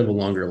lens instead of a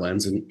longer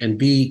lens and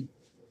be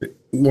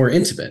more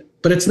intimate.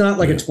 But it's not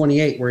like a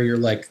 28 where you're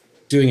like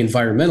doing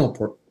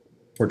environmental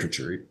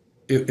portraiture.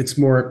 It's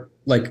more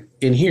like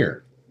in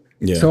here.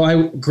 Yeah. So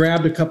I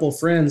grabbed a couple of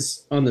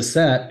friends on the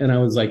set and I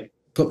was like,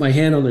 put my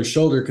hand on their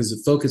shoulder because the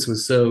focus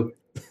was so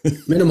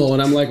minimal.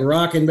 And I'm like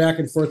rocking back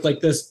and forth like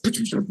this, and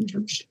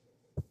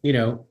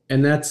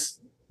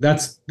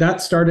that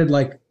started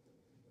like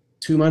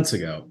 2 months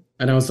ago.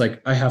 And I was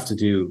like, I have to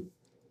do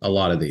a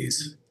lot of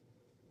these.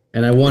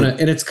 And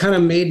and it's kind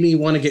of made me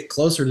want to get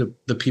closer to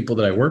the people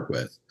that I work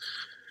with.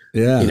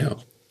 Yeah.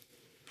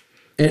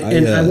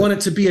 And I want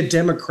it to be a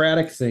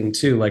democratic thing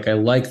too. Like I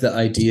like the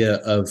idea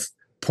of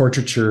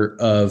portraiture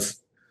of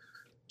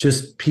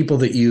just people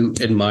that you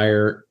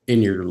admire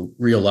in your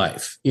real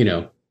life,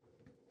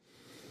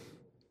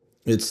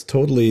 It's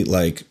totally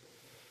like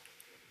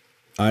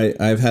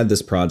I've had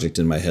this project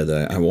in my head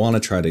that I want to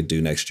try to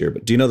do next year.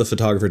 But do you know the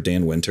photographer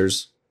Dan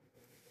Winters?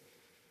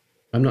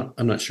 I'm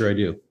not sure I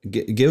do.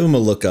 Give him a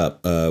look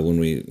up when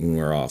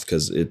we're off,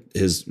 because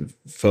his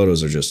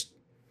photos are just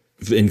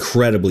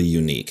incredibly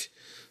unique,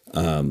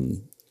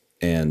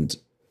 and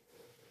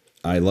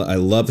I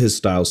love his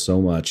style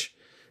so much.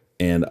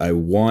 And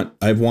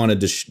I've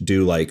wanted to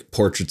do like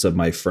portraits of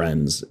my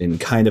friends in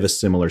kind of a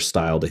similar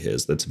style to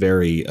his. That's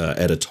very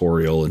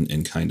editorial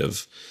and kind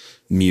of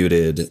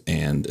muted.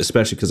 And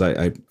especially because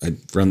I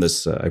run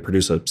this, I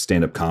produce a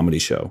stand-up comedy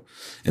show.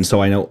 And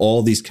so I know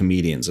all these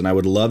comedians, and I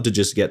would love to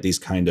just get these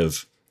kind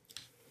of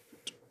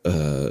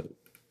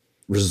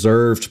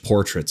reserved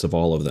portraits of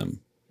all of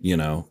them.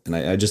 And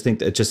I just think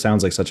that it just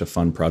sounds like such a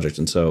fun project.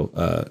 And so,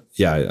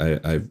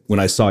 I when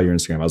I saw your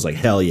Instagram, I was like,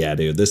 hell yeah,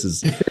 dude, this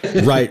is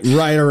right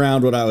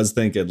around what I was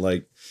thinking.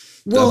 Like,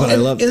 well, but I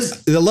love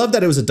that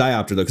it was a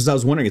diopter though, because I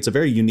was wondering, it's a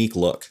very unique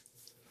look.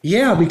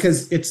 Yeah,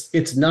 because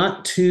it's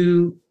not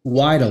too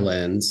wide a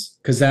lens,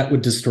 because that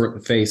would distort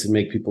the face and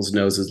make people's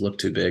noses look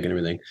too big and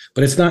everything.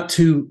 But it's not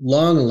too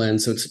long a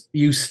lens, so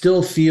you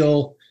still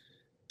feel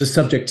the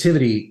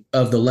subjectivity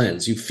of the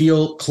lens. You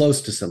feel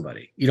close to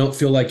somebody. You don't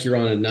feel like you're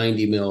on a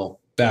 90 mil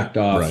backed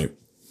off. Right.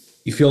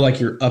 You feel like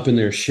you're up in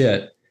their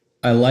shit.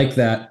 I like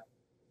that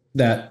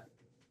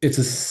it's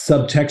a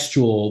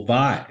subtextual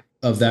vibe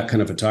of that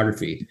kind of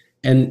photography.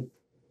 And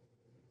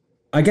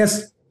I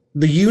guess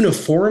the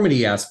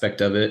uniformity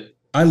aspect of it,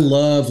 I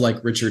love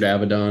like Richard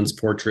Avedon's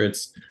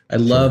portraits. I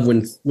love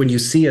when you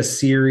see a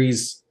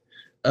series.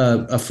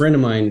 A friend of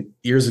mine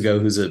years ago,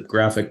 who's a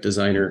graphic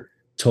designer,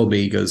 told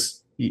me, he goes,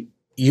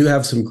 you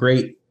have some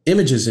great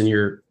images in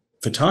your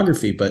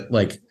photography, but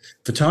like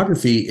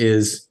photography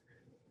is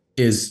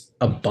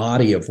a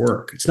body of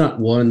work. It's not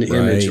one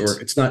image, or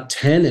it's not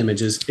 10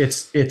 images.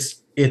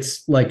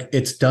 It's like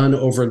it's done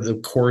over the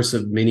course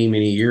of many,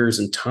 many years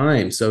and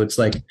time. So it's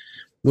like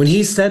when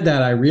he said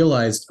that, I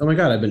realized, oh my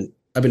God, I've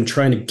been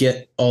trying to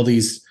get all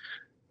these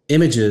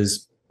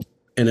images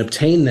and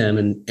obtain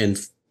them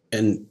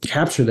and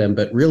capture them,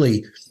 but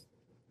really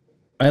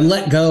I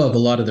let go of a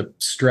lot of the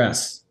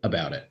stress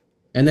about it.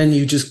 And then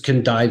you just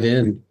can dive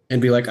in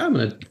and be like, I'm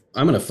gonna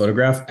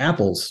photograph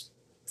apples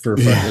for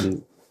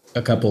fucking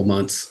a couple of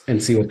months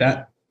and see what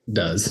that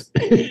does.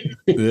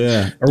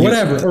 Yeah. or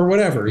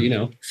whatever,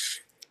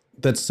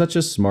 That's such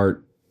a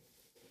smart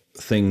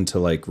thing to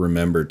like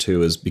remember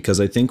too, is because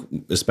I think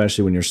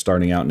especially when you're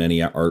starting out in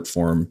any art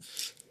form,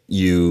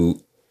 you're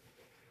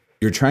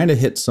trying to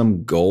hit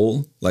some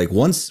goal. Like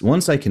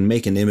once I can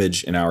make an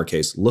image, in our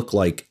case, look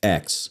like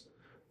X,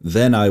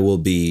 then I will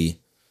be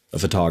a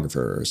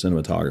photographer or a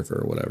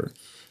cinematographer or whatever.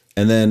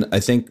 And then I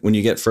think when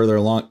you get further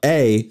along,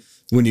 A,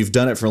 when you've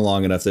done it for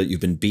long enough that you've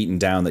been beaten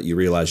down that you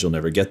realize you'll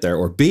never get there,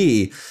 or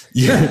B,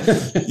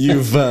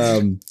 you've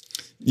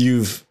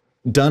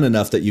done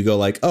enough that you go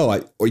like,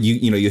 oh,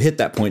 you hit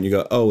that point and you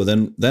go, oh,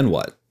 then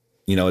what?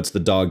 You know, it's the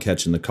dog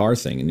catching the car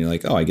thing. And you're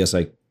like, oh, I guess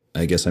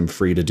I'm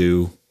free to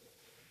do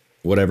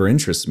whatever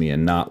interests me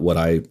and not what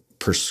I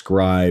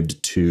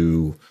prescribed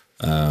to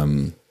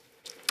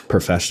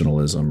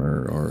professionalism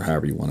or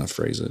however you want to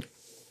phrase it.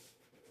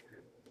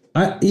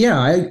 I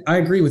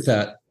agree with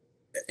that.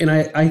 And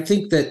I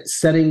think that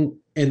setting,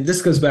 and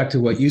this goes back to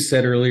what you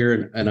said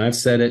earlier, and I've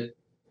said it,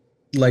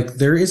 like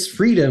there is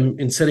freedom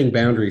in setting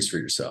boundaries for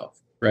yourself,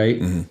 right?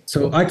 Mm-hmm.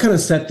 So I kind of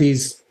set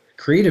these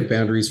creative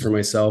boundaries for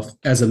myself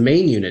as a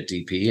main unit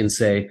DP and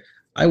say,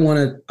 I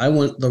want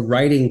the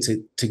writing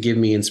to give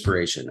me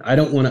inspiration. I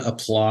don't want to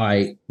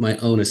apply my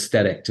own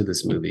aesthetic to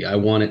this movie. I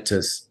want it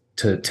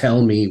to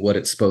tell me what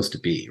it's supposed to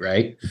be,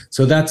 right?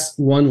 So that's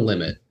one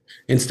limit.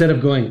 Instead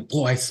of going,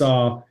 I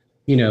saw,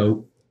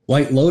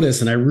 White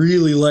Lotus, and I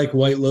really like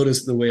White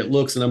Lotus the way it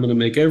looks, and I'm going to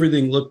make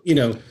everything look,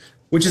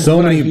 which is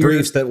so many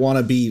briefs that want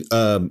to be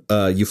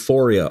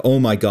Euphoria. Oh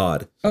my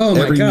God. Oh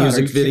my Every God.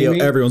 music video,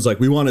 everyone's like,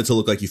 we want it to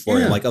look like Euphoria.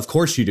 Yeah. I'm like, of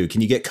course you do.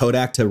 Can you get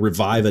Kodak to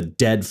revive a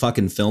dead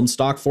fucking film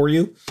stock for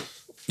you?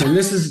 And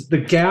this is the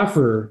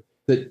gaffer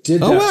that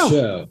did that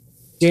show,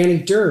 Danny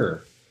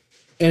Durr.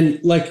 And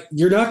like,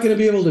 you're not going to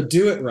be able to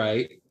do it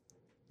right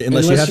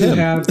unless you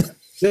have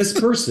this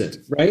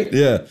person, right?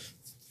 Yeah.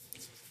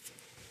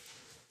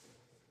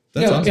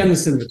 That's awesome. And the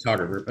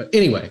cinematographer. But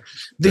anyway,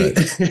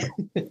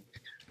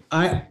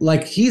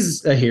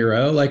 he's a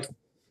hero. Like,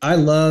 I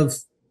love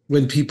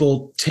when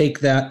people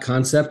take that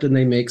concept and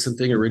they make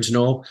something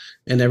original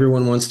and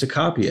everyone wants to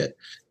copy it.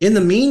 In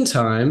the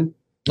meantime,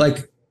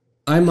 like,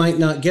 I might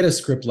not get a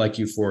script like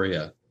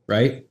Euphoria,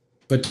 right?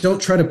 But don't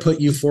try to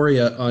put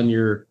Euphoria on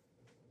your,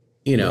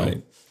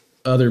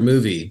 other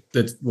movie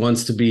that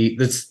wants to be,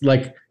 that's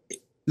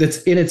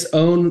in its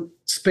own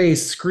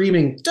space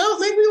screaming, don't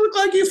make me look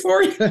like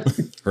Euphoria.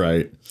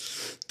 Right.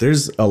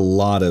 There's a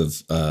lot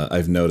of,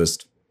 I've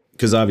noticed,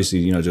 because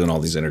obviously, doing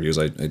all these interviews,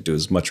 I do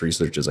as much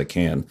research as I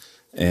can.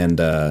 And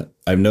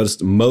I've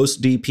noticed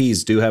most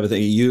DPs do have a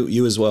thing,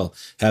 you as well,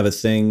 have a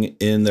thing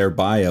in their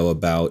bio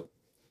about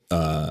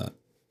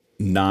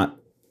not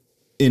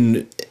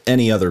in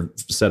any other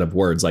set of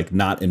words, like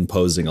not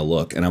imposing a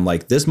look. And I'm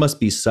like, this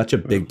must be such a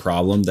big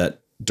problem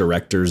that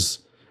directors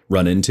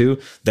run into,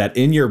 that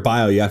in your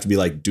bio, you have to be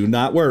like, do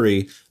not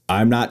worry,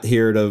 I'm not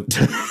here to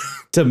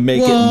to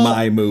make it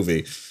my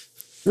movie.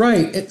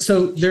 Right. And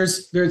so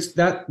there's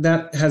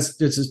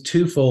a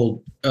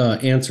twofold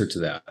answer to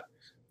that.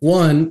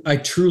 One, I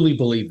truly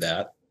believe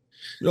that.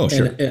 Oh,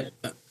 sure.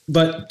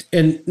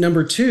 And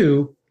number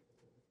two,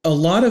 a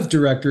lot of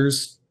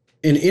directors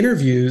in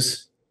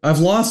interviews, I've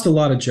lost a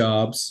lot of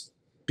jobs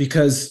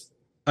because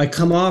I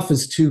come off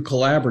as too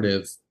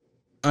collaborative.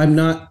 I'm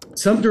not.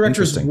 Some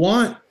directors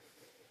want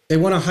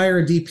to hire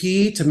a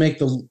DP to make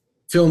the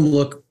film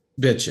look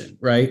bitchin',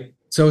 right?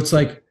 So it's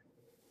like,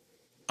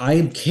 I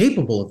am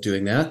capable of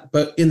doing that,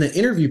 but in the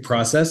interview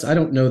process, I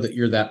don't know that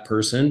you're that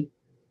person.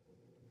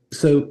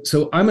 So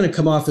I'm going to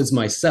come off as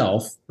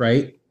myself,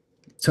 right?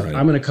 So right.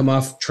 I'm going to come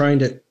off trying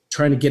to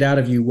get out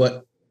of you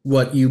what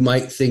you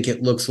might think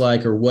it looks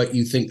like, or what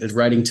you think the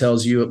writing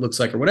tells you it looks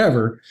like, or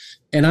whatever.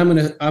 And I'm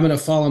going to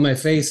fall on my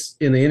face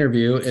in the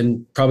interview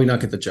and probably not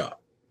get the job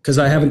because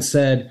I haven't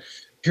said,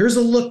 here's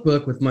a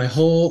lookbook with my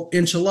whole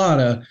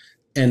enchilada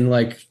and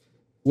like,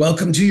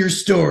 welcome to your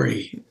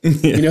story.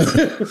 Yeah.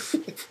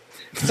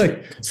 It's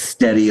like,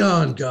 steady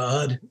on,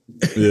 God.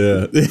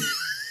 Yeah.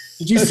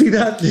 Did you see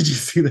that?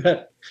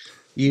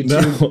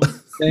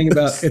 YouTube thing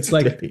about, it's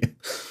like,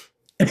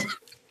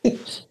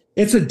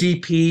 it's a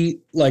DP,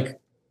 like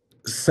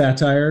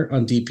satire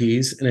on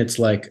DPs. And it's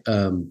like,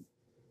 one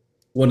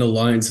of the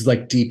lines is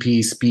like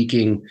DP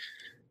speaking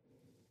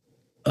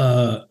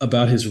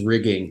about his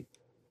rigging,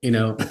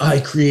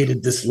 I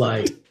created this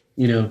light,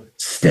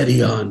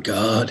 steady on,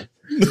 God.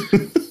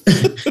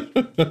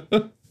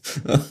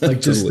 Like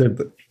just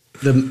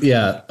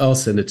I'll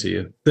send it to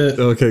you.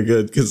 Okay,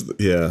 good. Because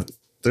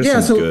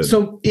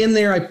so in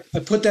there, I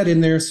put that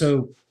in there.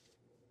 So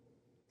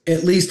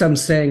at least I'm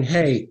saying,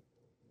 hey,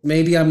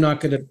 maybe I'm not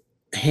going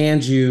to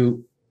hand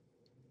you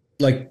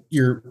like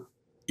your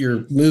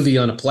movie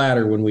on a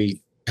platter when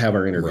we have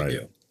our interview.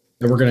 Right.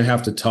 And we're going to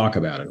have to talk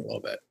about it a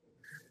little bit.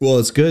 Well,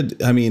 it's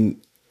good. I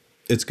mean,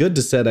 it's good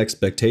to set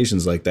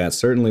expectations like that.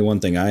 Certainly one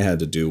thing I had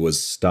to do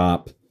was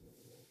stop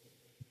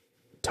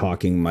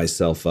talking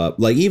myself up.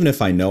 Like, even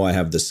if I know I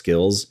have the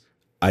skills,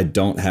 I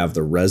don't have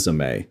the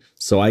resume.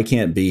 So I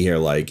can't be here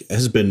like,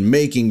 has been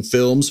making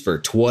films for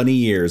 20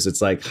 years.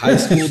 It's like high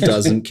school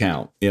doesn't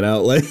count,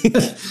 like.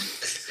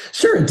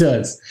 Sure it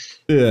does.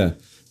 Yeah.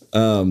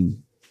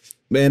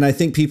 And I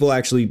think people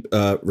actually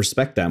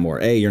respect that more.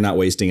 A, you're not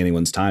wasting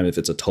anyone's time if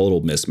it's a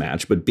total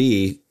mismatch. But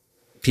B,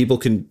 people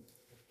can,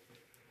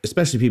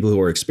 especially people who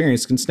are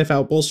experienced, can sniff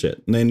out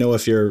bullshit. And they know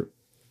if you're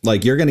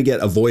like, you're going to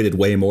get avoided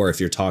way more if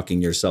you're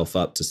talking yourself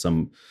up to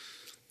some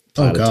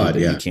platitude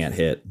that you can't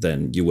hit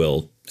than you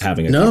will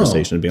having a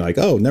conversation and being like,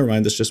 oh, never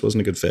mind, this just wasn't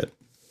a good fit.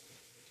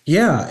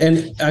 Yeah.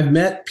 And I've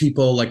met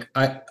people like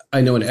I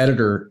know an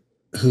editor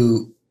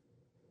a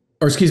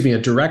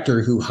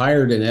director who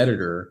hired an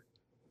editor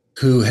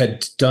who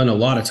had done a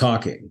lot of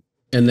talking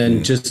and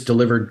then just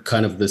delivered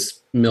kind of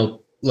this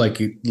milk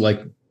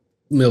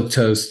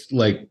toast,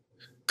 like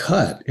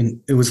cut. And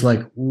it was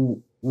like,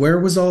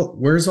 where's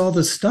all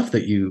the stuff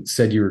that you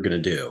said you were going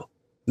to do?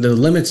 The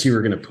limits you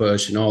were going to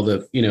push and all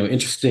the,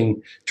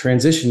 interesting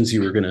transitions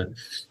you were going to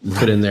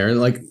put in there. And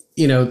like,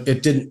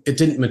 it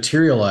didn't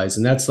materialize.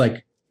 And that's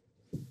like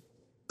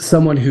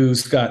someone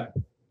who's got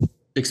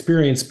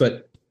experience,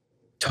 but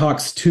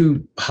talks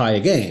too high a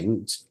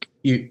game.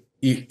 You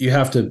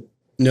have to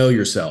know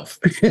yourself.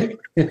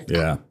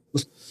 Yeah.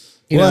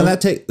 Well,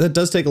 that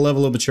does take a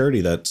level of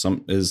maturity that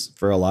is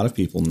for a lot of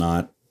people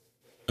not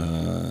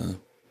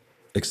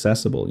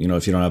accessible.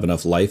 If you don't have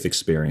enough life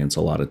experience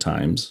a lot of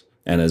times.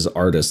 And as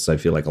artists, I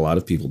feel like a lot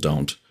of people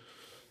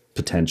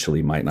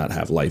might not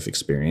have life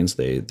experience.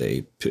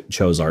 They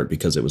chose art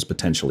because it was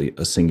potentially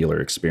a singular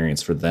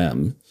experience for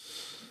them.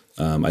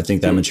 I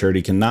think that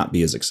maturity cannot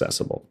be as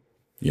accessible,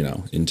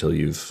 until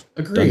you've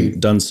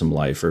done some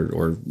life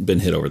or been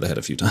hit over the head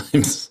a few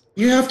times.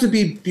 You have to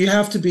be in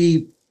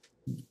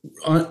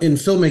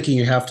filmmaking.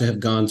 You have to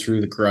have gone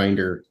through the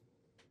grinder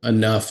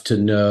enough to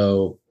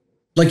know,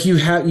 like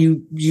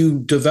you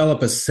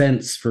develop a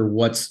sense for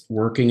what's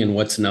working and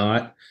what's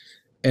not.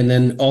 And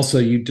then also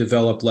you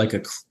develop like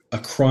a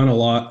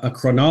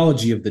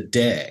chronology of the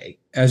day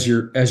as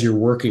you're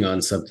working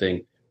on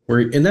something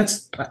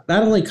that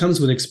only comes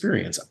with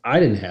experience. I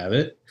didn't have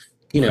it,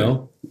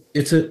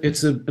 it's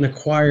an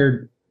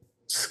acquired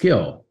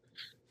skill,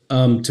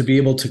 to be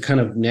able to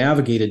kind of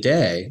navigate a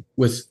day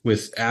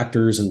with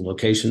actors and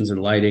locations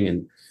and lighting.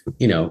 And,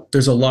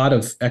 there's a lot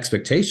of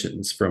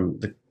expectations for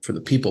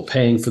the people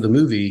paying for the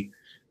movie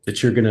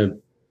that you're going to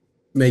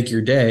make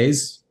your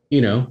days,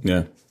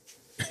 Yeah.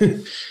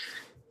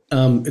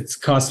 It's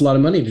cost a lot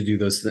of money to do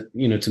those,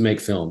 to make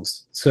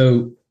films.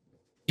 So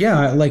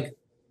yeah, like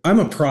I'm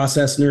a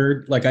process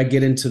nerd. Like I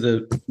get into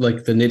the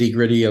nitty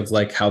gritty of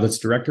like how this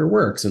director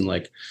works and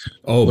like,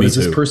 how does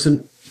this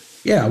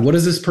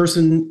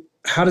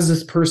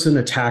person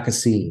attack a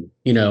scene?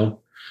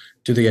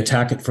 Do they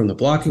attack it from the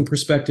blocking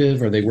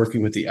perspective? Are they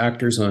working with the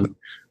actors on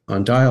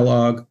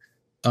dialogue?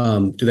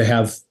 Do they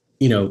have,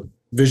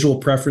 visual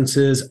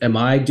preferences? Am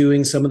I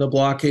doing some of the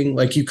blocking?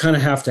 Like you kind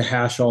of have to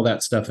hash all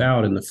that stuff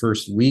out in the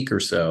first week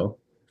or so.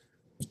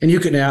 And you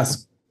can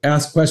ask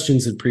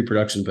questions in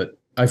pre-production, but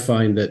I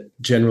find that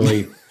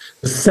generally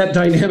the set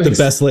dynamics,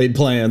 the best laid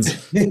plans.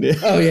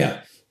 Oh yeah.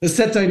 The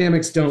set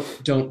dynamics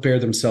don't bear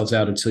themselves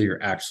out until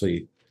you're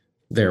actually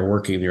there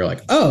working. And you're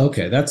like, oh,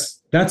 okay, that's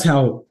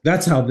how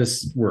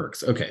this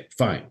works. Okay,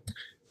 fine.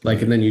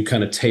 Like, and then you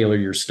kind of tailor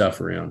your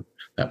stuff around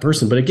that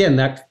person. But again,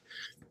 that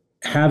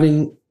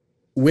having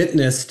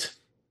witnessed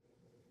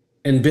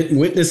and been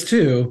witness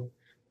to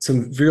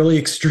some really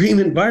extreme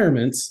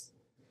environments,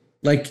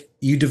 like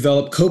you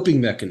develop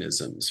coping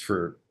mechanisms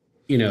for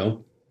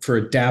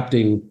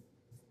adapting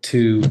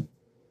to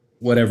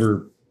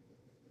whatever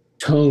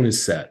tone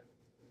is set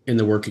in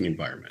the working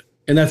environment.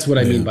 And that's what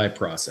I mean by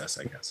process,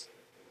 I guess.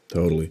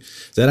 Totally.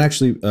 That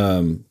actually,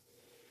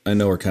 I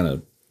know we're kind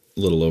of a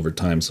little over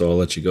time, so I'll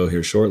let you go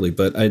here shortly,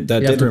 but that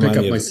did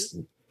remind me of...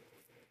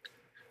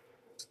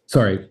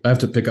 Sorry, I have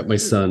to pick up my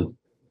son.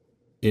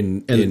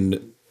 No,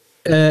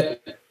 at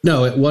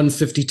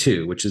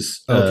 1:52, which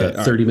is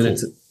 30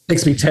 minutes. Cool. It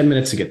takes me 10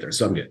 minutes to get there,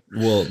 so I'm good.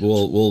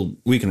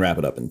 We can wrap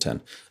it up in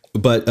 10.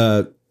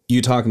 But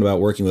you talking about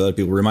working with other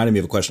people reminded me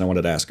of a question I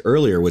wanted to ask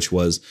earlier, which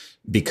was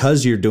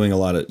because you've done a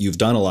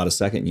lot of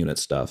second unit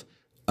stuff,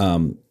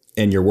 and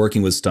you're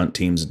working with stunt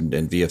teams and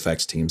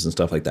VFX teams and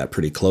stuff like that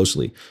pretty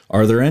closely.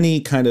 Are there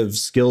any kind of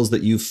skills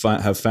that you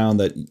have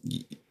found that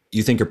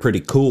you think are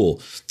pretty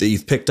cool that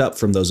you've picked up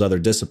from those other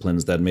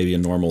disciplines that maybe a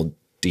normal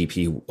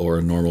DP or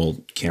a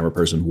normal camera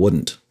person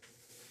wouldn't?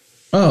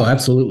 Oh,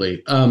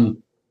 absolutely.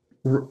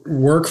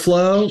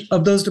 Workflow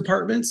of those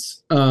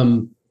departments,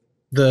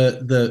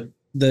 the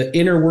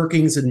inner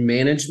workings and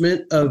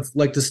management of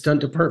like the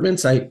stunt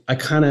departments. I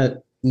kind of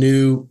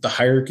knew the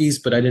hierarchies,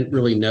 but I didn't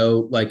really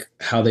know like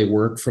how they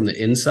work from the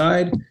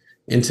inside.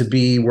 And to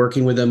be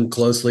working with them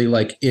closely,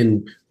 like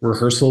in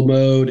rehearsal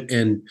mode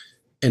and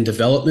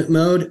development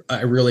mode,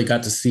 I really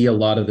got to see a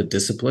lot of the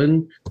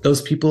discipline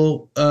those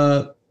people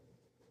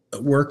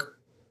work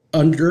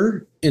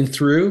under and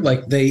through.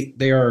 Like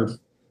they are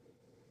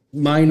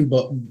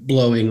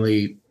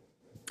mind-blowingly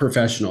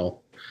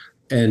professional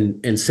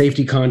and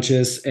safety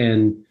conscious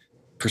and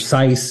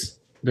precise.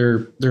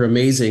 They're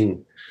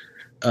amazing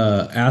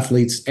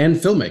athletes and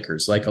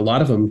filmmakers. Like a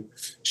lot of them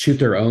shoot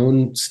their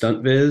own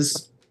stunt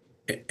viz,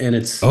 and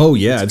it's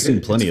I've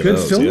seen plenty of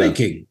those. Good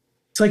filmmaking. Yeah.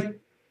 It's like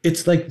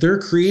it's like they're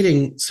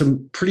creating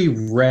some pretty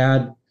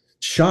rad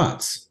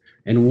shots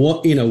and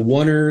what,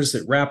 oneers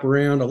that wrap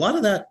around. A lot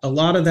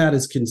of that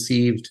is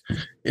conceived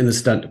in the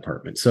stunt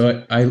department.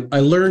 So I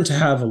learned to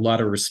have a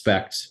lot of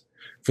respect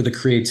for the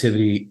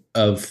creativity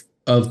of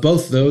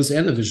both those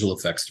and the visual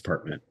effects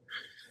department.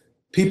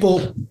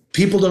 People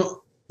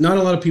don't, not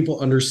a lot of people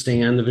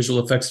understand the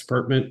visual effects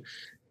department.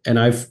 And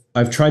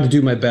I've tried to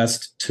do my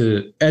best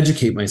to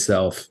educate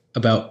myself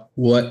about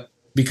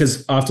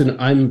because often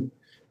I'm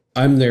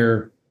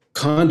their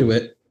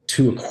conduit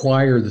to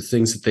acquire the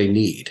things that they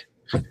need.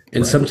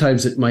 And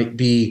sometimes it might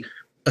be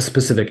a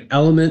specific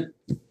element,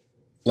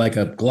 like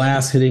a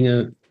glass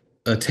hitting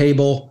a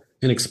table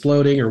and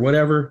exploding or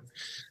whatever,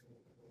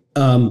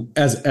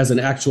 as an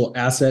actual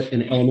asset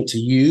and element to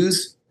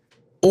use.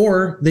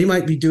 Or they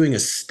might be doing a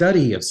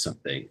study of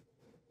something,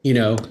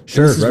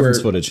 Sure,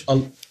 reference footage.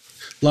 A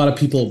lot of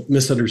people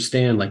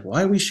misunderstand, like,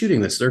 why are we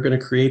shooting this? They're going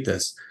to create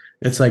this.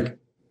 It's like,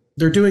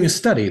 they're doing a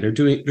study.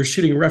 They're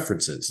shooting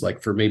references,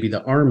 like for maybe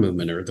the arm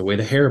movement or the way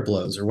the hair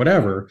blows or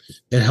whatever.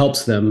 It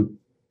helps them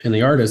and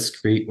the artists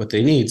create what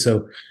they need.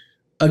 So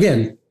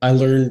again, I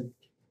learned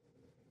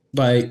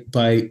by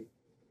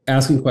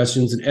asking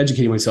questions and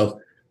educating myself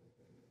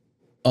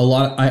a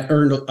lot.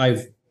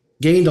 I've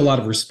gained a lot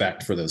of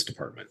respect for those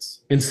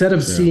departments instead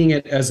of seeing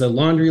it as a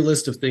laundry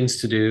list of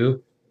things to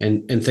do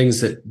and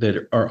things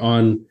that are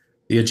on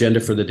the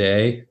agenda for the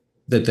day,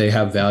 that they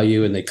have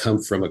value and they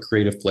come from a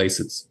creative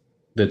place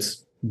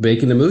that's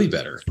making the movie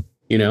better,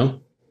 Yeah.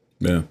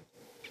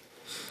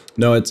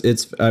 No,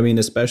 it's, I mean,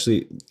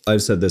 especially,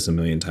 I've said this a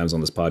million times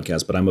on this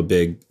podcast, but I'm a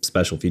big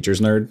special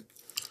features nerd.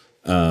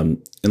 And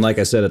like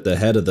I said, at the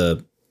head of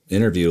the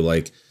interview,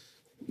 like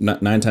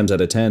 9 times out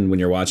of 10, when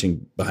you're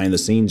watching behind the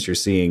scenes, you're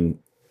seeing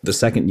the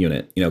second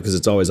unit, because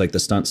it's always like the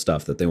stunt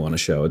stuff that they want to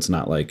show. It's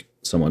not like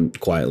someone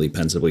quietly,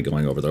 pensively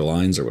going over their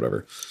lines or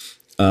whatever.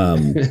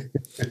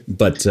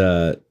 But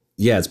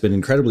yeah, it's been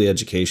incredibly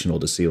educational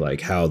to see like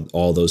how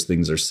all those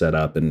things are set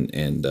up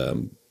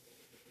and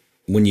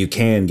when you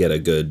can get a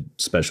good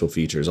special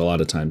features, a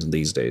lot of times in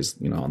these days,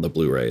 on the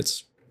Blu-ray,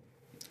 it's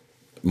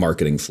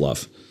marketing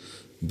fluff.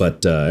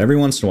 But every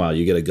once in a while,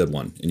 you get a good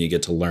one, and you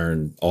get to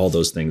learn all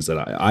those things that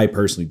I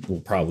personally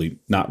will probably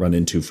not run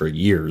into for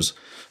years.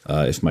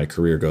 If my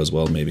career goes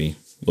well, maybe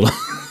a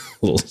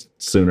little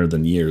sooner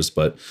than years.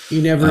 But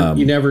you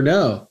never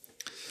know.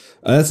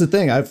 That's the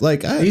thing.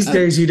 These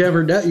days you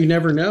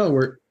never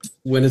know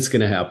when it's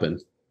going to happen.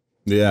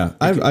 Yeah,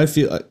 I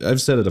feel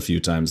I've said it a few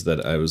times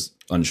that I was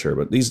unsure,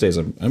 but these days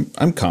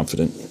I'm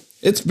confident.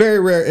 It's very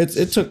rare.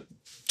 It took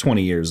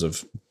 20 years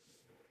of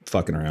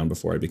fucking around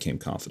before I became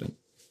confident,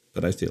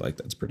 but I feel like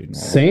that's pretty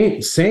normal.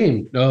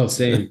 Same. No,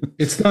 same.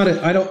 It's not.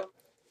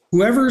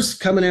 Whoever's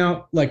coming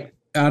out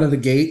of the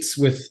gates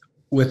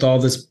with all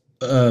this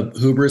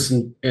hubris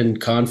and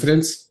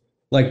confidence,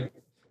 like,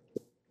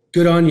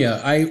 good on you.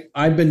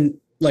 I've been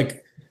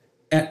like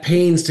at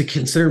pains to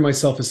consider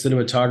myself a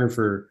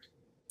cinematographer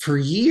for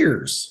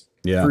years.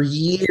 Yeah. For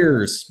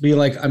years. Be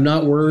like, I'm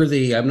not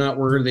worthy.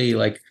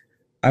 Like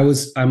I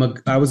was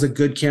a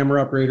good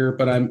camera operator,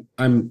 but I'm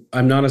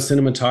not a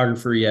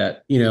cinematographer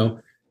yet.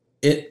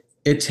 It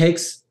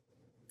takes,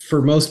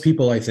 for most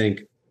people, I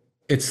think,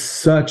 it's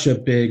such a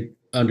big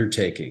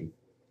undertaking.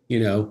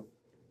 It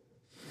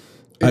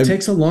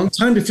takes a long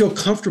time to feel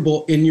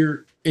comfortable in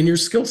your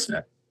skill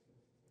set.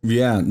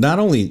 Yeah, not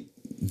only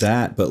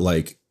that, but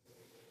like,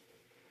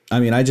 I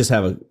mean, I just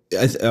have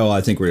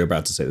I think we're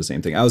about to say the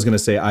same thing. I was going to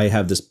say I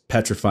have this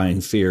petrifying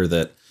fear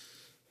that,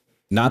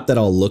 not that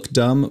I'll look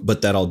dumb,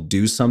 but that I'll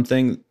do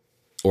something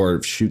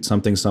or shoot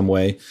something some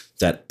way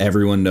that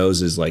everyone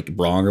knows is like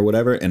wrong or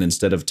whatever. And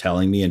instead of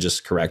telling me and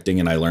just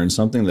correcting and I learn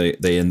something,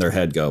 they in their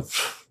head go,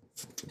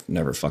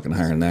 never fucking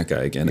hiring that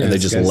guy again. And they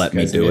just let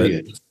me do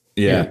it.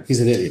 Yeah, he's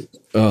an idiot.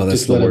 Oh,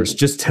 that's the worst.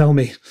 Just tell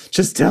me.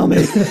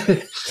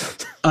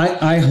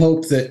 I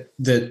hope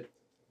that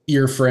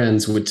your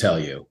friends would tell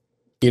you,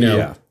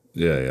 Yeah.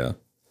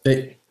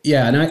 And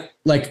I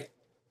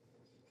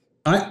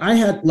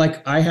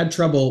had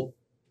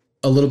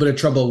a little bit of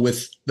trouble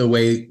with the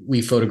way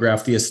we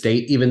photographed the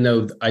estate, even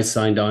though I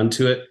signed on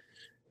to it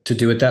to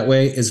do it that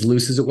way, as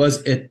loose as it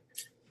was.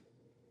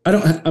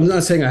 I'm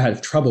not saying I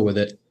had trouble with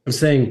it. I'm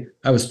saying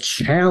I was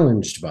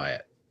challenged by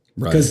it.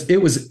 Because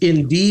it was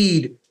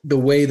indeed the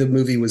way the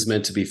movie was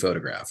meant to be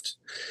photographed.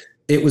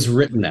 It was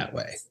written that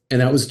way. And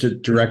that was the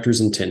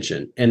director's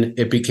intention. And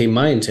it became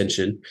my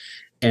intention.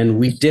 And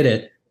we did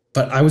it.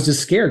 But I was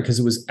just scared because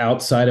it was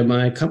outside of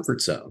my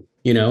comfort zone,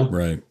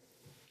 Right.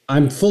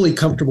 I'm fully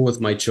comfortable with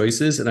my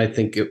choices. And I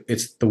think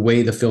it's the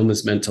way the film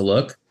is meant to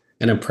look.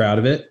 And I'm proud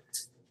of it.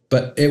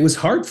 But it was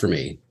hard for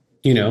me,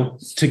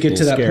 to get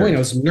to that point. I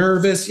was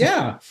nervous.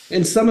 Yeah.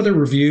 And some of the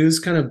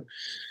reviews I don't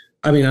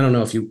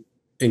know if you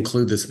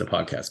include this in the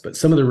podcast, but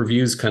some of the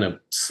reviews kind of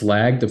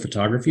slag the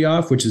photography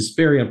off, which is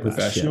very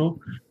unprofessional,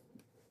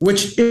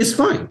 which is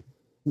fine.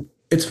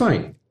 It's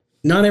fine.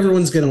 Not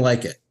everyone's going to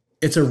like it.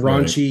 It's a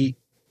raunchy,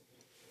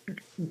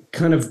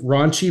 kind of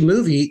raunchy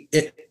movie.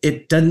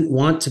 It doesn't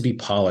want to be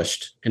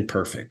polished and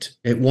perfect.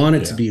 It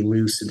wanted to be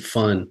loose and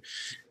fun.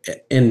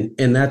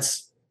 and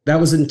that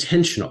was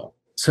intentional.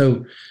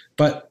 So,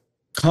 but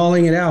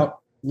calling it out,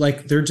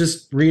 like they're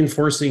just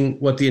reinforcing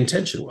what the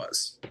intention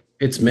was.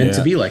 It's meant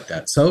to be like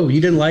that. So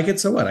you didn't like it,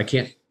 so what? I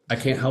can't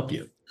help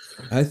you.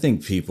 I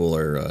think people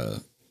are,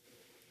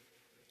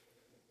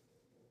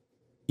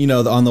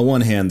 on the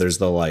one hand, there's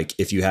the like,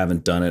 if you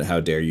haven't done it,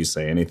 how dare you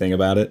say anything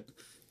about it?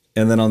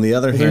 And then on the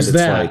other hand, it's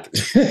like,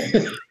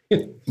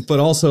 but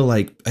also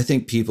like, I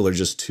think people are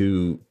just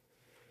too,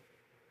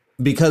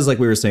 because like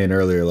we were saying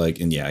earlier, like,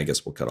 and I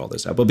guess we'll cut all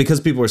this out, but because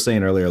people were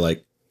saying earlier,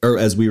 like, or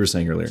as we were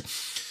saying earlier,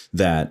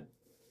 that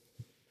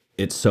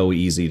it's so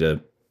easy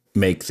to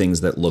make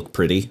things that look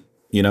pretty,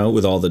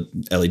 with all the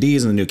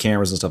LEDs and the new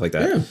cameras and stuff like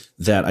that,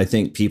 that I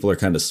think people are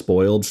kind of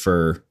spoiled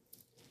for,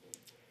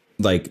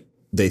 like,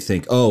 they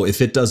think, oh,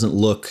 if it doesn't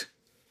look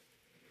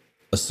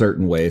a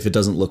certain way, if it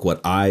doesn't look what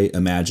I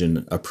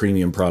imagine a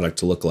premium product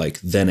to look like,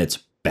 then it's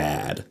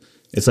bad.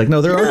 It's like,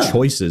 no, there are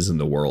choices in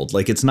the world.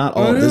 Like, it's not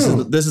all,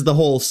 this is the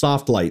whole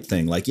soft light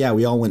thing. Like,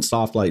 we all went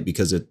soft light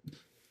because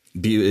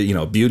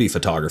beauty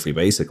photography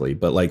basically,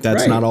 but like,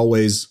 that's not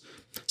always,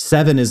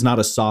 Seven is not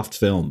a soft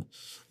film.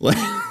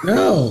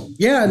 No.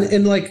 Yeah.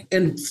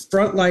 And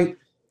front light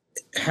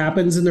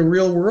happens in the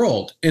real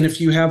world. And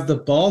if you have the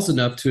balls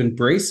enough to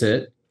embrace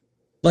it,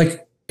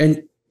 like,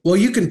 and well,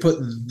 you can put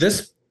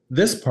this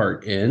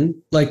part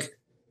in, like,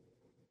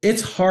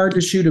 it's hard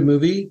to shoot a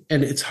movie,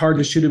 and it's hard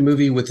to shoot a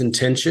movie with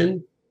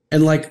intention.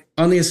 And like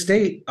on the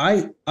estate,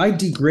 I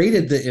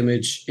degraded the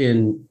image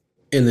in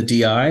the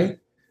DI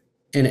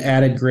and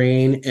added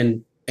grain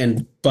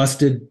and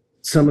busted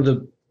some of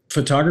the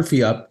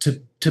photography up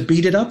to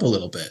beat it up a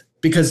little bit,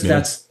 because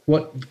that's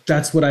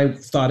what I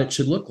thought it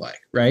should look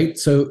like. Right.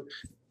 So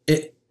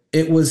it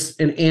was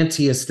an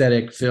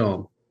anti-aesthetic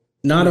film,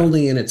 not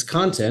only in its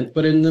content,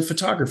 but in the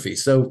photography.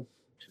 So,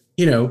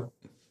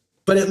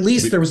 but at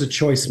least there was a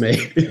choice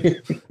made.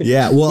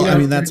 Well, I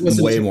mean, that's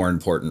way more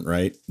important,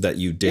 right? That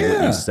you did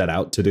what you set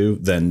out to do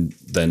than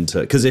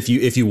to, because if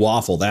you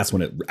waffle, that's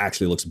when it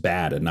actually looks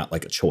bad and not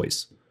like a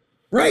choice.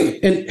 Right.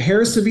 And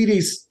Harris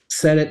Savides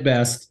said it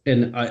best,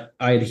 and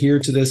I adhere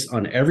to this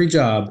on every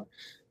job: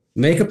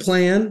 make a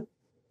plan,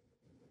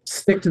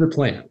 stick to the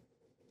plan.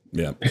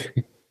 Yeah.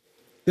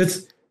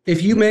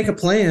 If you make a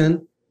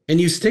plan and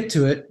you stick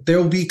to it, there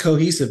will be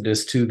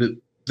cohesiveness to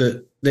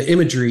the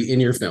imagery in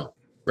your film,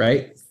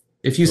 right?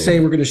 If you say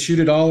we're going to shoot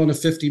it all on a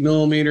 50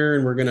 millimeter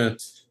and we're going to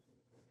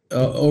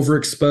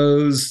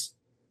overexpose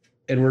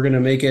and we're going to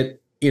make it,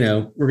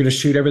 we're going to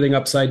shoot everything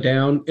upside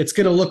down, it's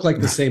going to look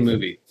like the same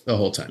movie the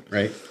whole time,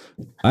 right?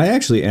 I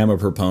actually am a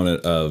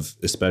proponent of,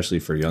 especially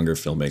for younger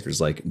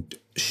filmmakers, like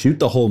shoot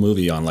the whole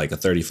movie on like a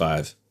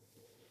 35,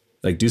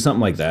 like do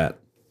something like that.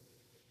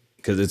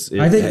 Because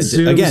I think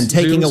again,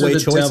 taking away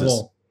choices.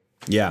 Devil.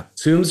 Yeah.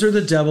 Zooms are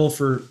the devil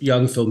for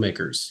young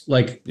filmmakers.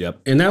 Like,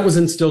 and that was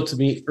instilled to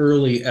me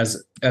early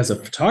as a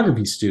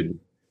photography student.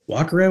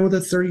 Walk around with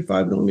a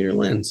 35 millimeter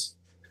lens.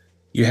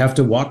 You have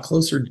to walk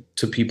closer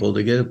to people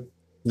to get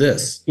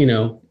this, you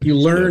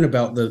learn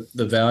about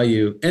the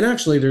value. And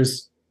actually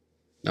there's,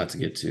 not to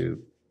get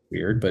too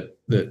weird, but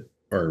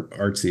or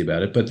artsy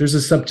about it, but there's a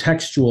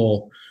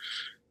subtextual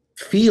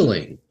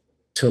feeling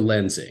to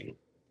lensing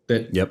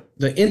that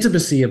the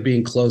intimacy of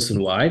being close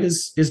and wide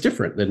is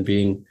different than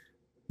being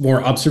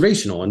more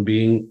observational and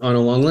being on a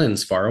long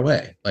lens far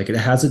away. Like, it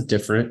has a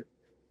different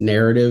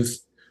narrative.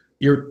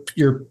 You're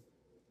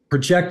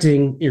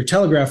projecting, you're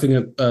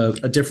telegraphing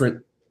a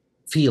different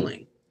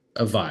feeling,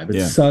 a vibe.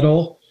 It's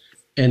subtle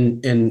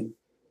and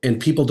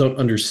people don't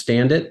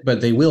understand it, but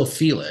they will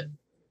feel it.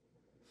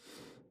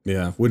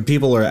 Yeah. When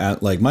people are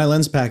at like, my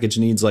lens package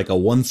needs like a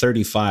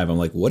 135, I'm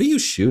like, what are you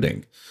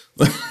shooting?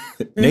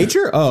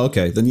 Nature? Oh,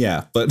 okay. Then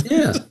but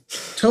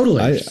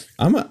totally.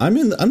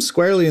 I'm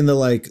squarely in the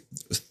like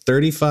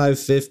 35,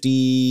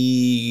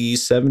 50,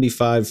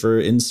 75 for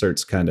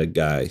inserts kind of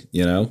guy,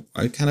 I'm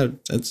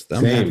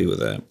happy with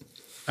that.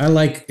 I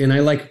like,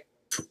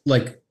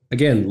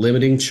 again,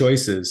 limiting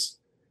choices,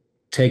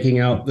 taking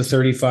out the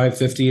 35,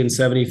 50 and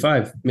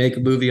 75, make a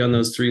movie on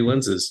those three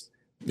lenses.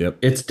 Yep.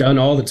 It's done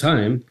all the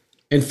time.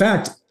 In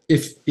fact,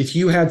 if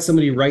you had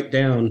somebody write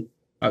down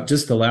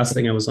just the last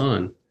thing I was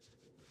on,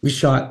 we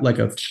shot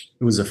it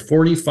was a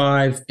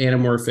 45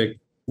 anamorphic,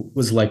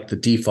 was like the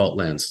default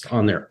lens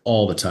on there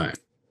all the time.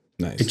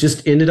 Nice. It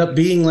just ended up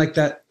being like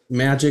that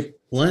magic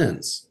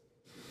lens.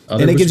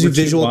 And it gives you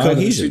visual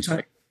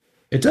cohesion.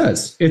 It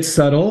does. It's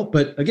subtle,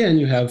 but again,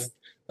 you have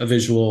a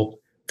visual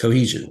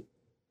cohesion.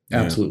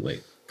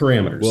 Absolutely.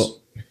 Parameters.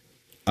 Well,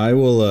 I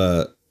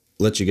will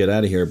let you get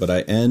out of here, but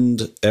I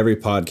end every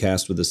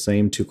podcast with the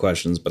same two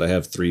questions, but I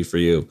have three for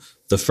you.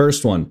 The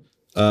first one,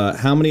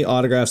 how many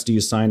autographs do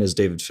you sign as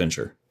David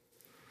Fincher?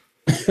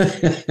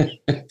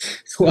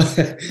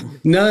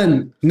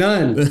 None.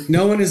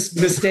 No one is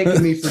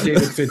mistaken me for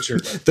David Fincher.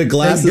 The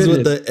glasses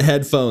with the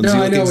headphones. You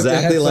look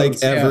exactly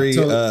like every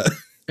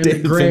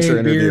David Fincher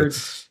interview. Beard.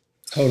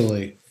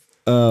 Totally.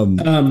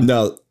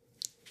 No,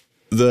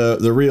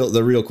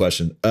 the real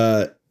question.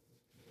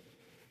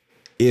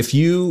 If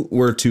you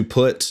were to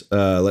put,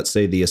 let's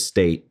say, the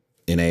estate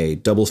in a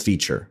double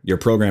feature. You're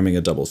programming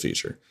a double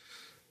feature.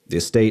 The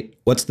Estate.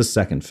 What's the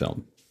second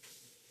film?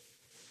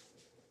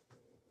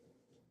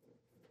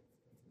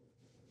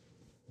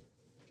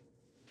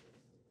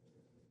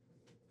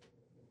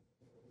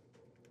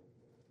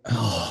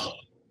 Oh,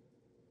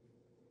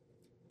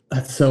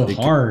 that's so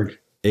hard.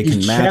 It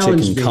can match.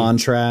 It can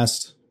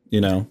contrast.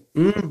 You know.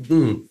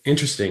 Mm-hmm.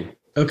 Interesting.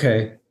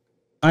 Okay.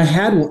 I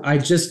had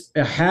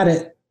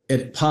it.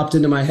 It popped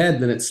into my head,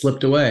 then it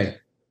slipped away.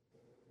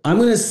 I'm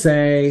going to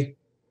say,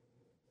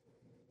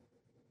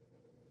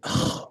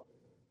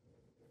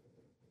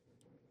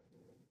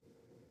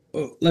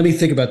 let me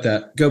think about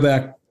that. Go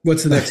back.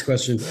 What's the next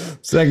question?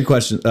 Second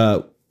question.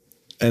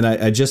 And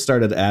I just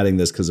started adding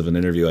this because of an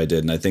interview I did,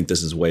 and I think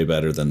this is way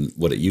better than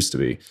what it used to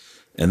be.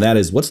 And that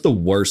is, what's the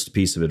worst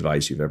piece of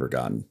advice you've ever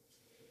gotten?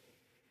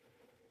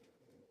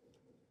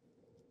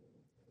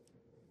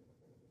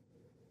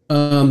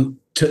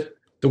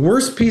 The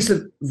worst piece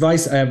of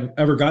advice I have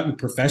ever gotten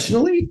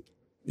professionally,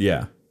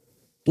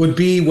 would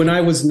be when I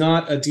was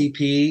not a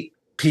DP.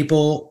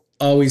 People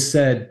always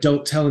said,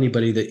 "Don't tell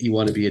anybody that you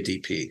want to be a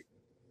DP."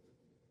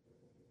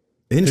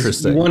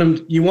 Interesting.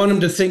 You want them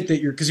to think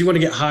that because you want to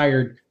get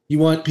hired. You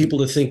want people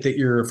to think that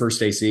you're a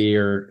first AC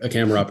or a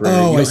camera operator.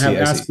 You don't have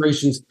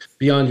aspirations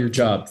beyond your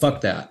job. Fuck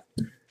that.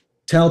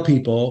 Tell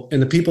people,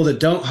 and the people that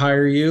don't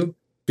hire you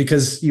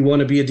because you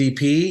want to be a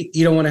DP,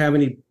 you don't want to have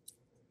anything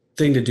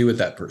to do with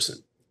that person.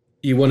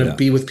 You want to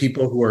be with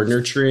people who are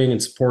nurturing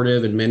and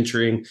supportive and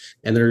mentoring,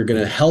 and they're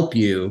going to help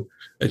you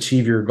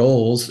achieve your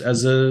goals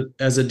as a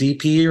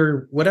DP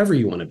or whatever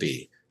you want to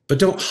be. But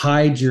don't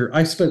hide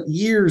I spent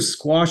years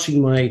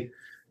squashing my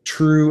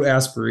true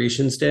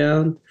aspirations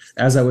down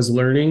as I was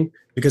learning,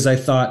 because I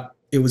thought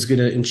it was going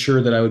to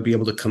ensure that I would be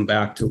able to come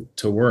back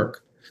to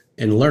work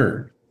and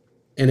learn.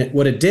 And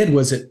what it did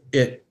was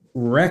it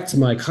wrecked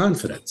my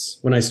confidence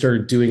when I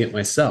started doing it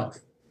myself.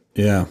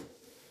 Yeah.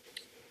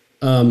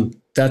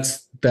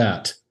 That's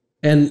that.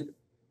 And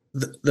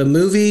the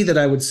movie that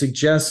I would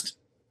suggest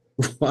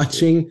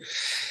watching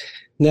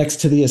next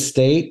to The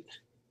Estate.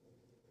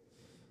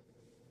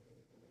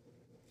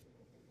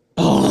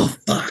 Oh,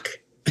 fuck.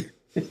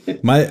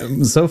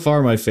 So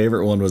far, my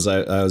favorite one was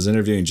I was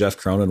interviewing Jeff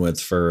Cronin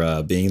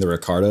for Being the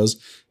Ricardos.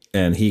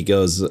 And he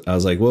goes, I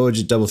was like, what would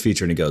you double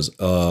feature? And he goes,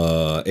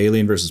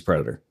 Alien versus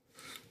Predator.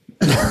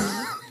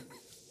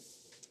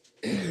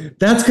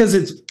 That's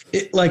because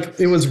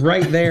it was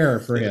right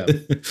there for him.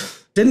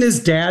 Didn't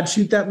his dad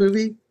shoot that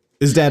movie?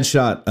 His dad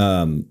shot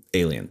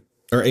Alien.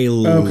 Or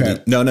Alien.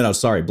 Okay. No.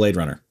 Sorry, Blade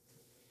Runner.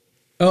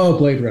 Oh,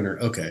 Blade Runner.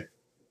 Okay.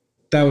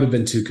 That would have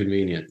been too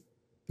convenient.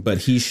 But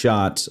he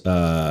shot...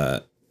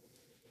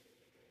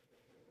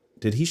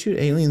 did he shoot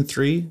Alien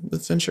 3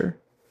 with Fincher?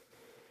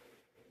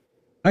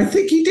 I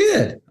think he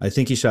did. I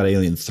think he shot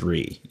Alien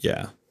 3,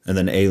 yeah. And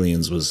then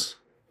Aliens was...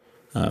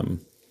 action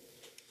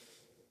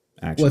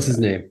What's his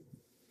name?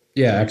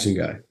 Yeah, action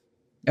guy.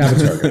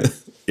 Avatar guy.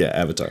 Yeah,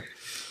 Avatar.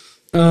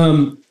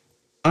 I'm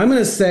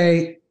gonna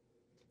say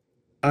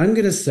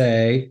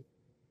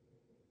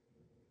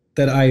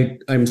that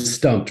I'm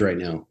stumped right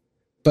now.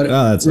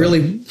 But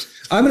really,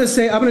 I'm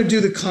gonna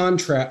do the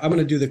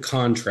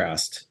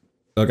contrast.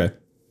 Okay.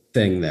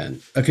 Thing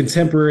then. A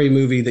contemporary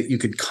movie that you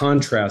could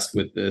contrast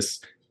with this,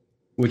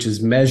 which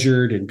is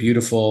measured and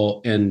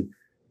beautiful and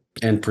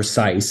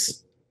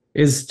precise,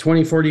 is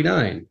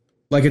 2049.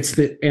 Like, it's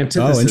the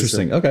antithesis. Oh,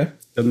 interesting. Okay.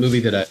 The movie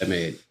that I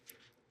made.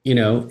 You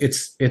know,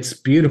 it's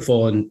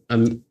beautiful and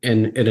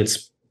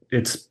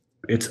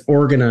it's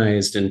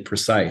organized and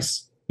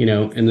precise, you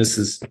know, and this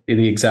is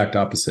the exact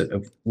opposite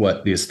of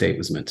what The Estate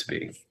was meant to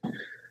be.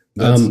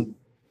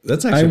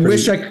 That's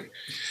actually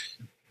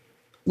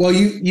well,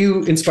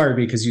 you inspired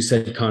me because you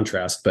said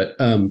contrast, but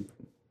a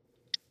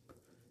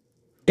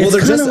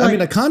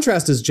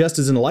contrast is just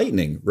as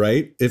enlightening,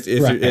 right?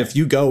 If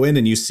you go in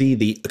and you see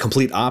the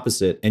complete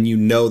opposite and you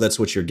know that's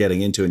what you're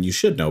getting into, and you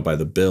should know by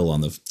the bill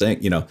on the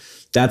thing, you know,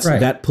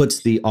 that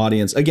puts the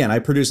audience. Again, I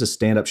produce a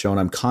stand-up show and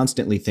I'm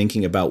constantly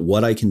thinking about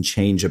what I can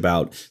change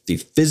about the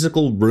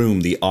physical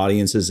room the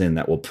audience is in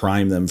that will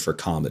prime them for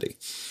comedy.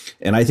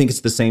 And I think it's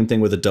the same thing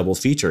with a double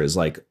feature, is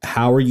like,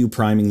 how are you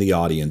priming the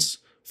audience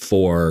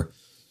for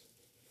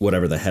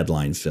whatever the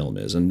headline film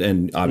is?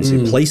 And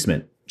obviously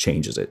placement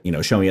changes it. You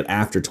know, showing it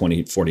after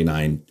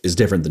 2049 is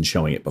different than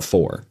showing it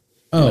before.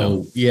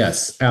 Oh,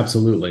 yes,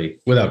 absolutely.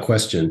 Without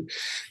question.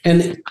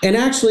 And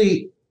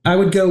actually, I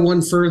would go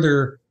one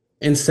further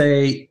and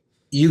say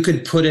you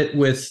could put it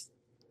with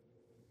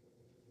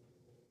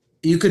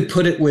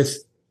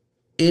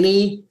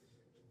any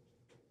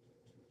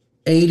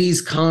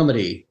 80s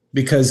comedy,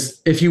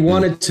 because if you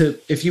wanted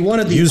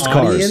the used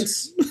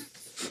audience,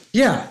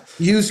 yeah,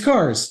 Used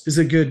Cars is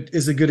a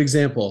good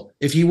example.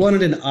 If you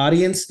wanted an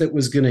audience that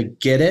was going to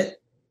get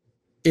it,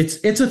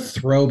 it's a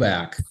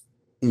throwback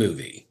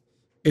movie.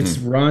 It's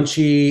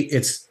raunchy.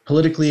 It's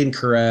politically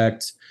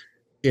incorrect.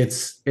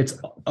 It's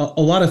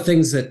a lot of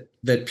things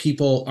that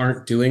people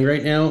aren't doing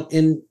right now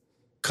in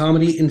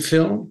comedy and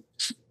film.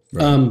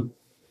 Right.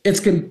 It's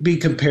can be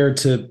compared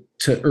to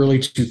to early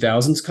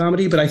 2000s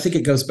comedy, but I think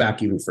it goes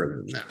back even further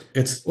than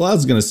that. Well, I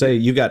was going to say,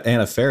 you got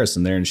Anna Faris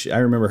in there, and I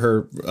remember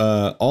her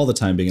all the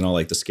time being in all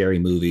like the scary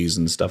movies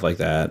and stuff like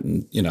that.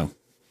 And,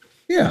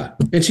 Yeah.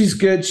 And she's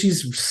good.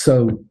 She's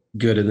so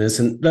good in this.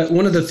 And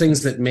one of the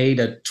things that made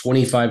a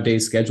 25-day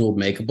schedule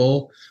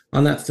makeable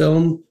on that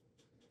film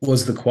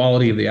was the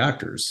quality of the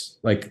actors.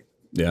 Like,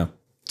 yeah,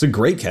 it's a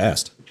great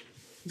cast.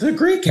 It's a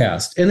great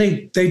cast, and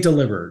they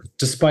deliver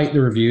despite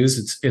the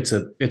reviews. It's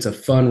a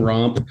fun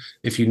romp.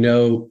 If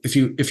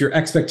your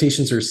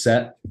expectations are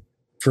set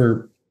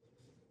for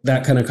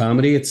that kind of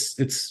comedy,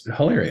 it's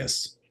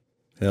hilarious.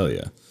 Hell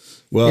yeah.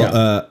 Well,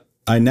 yeah.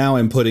 I now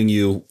am putting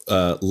you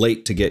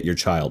late to get your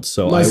child.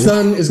 So my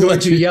son is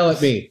going to yell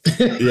at me.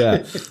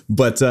 Yeah.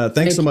 But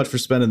thanks so much for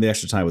spending the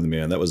extra time with me,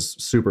 man. That was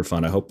super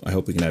fun. I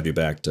hope we can have you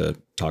back to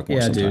talk more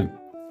sometime. Dude.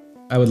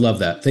 I would love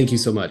that. Thank you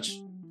so much.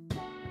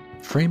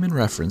 Frame and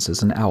Reference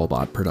is an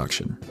Owlbot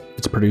production.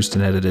 It's produced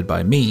and edited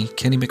by me,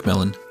 Kenny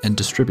McMillan, and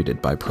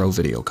distributed by Pro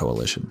Video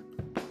Coalition.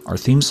 Our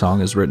theme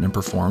song is written and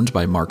performed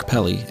by Mark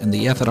Pelly, and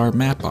the F at our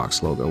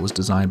Matbox logo was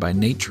designed by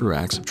Nate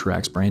Truax of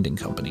Truax Branding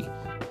Company.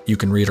 You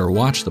can read or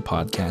watch the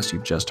podcast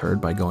you've just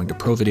heard by going to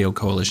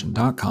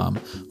provideocoalition.com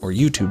or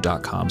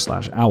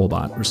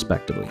youtube.com/owlbot,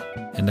 respectively.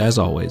 And as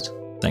always,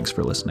 thanks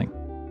for listening.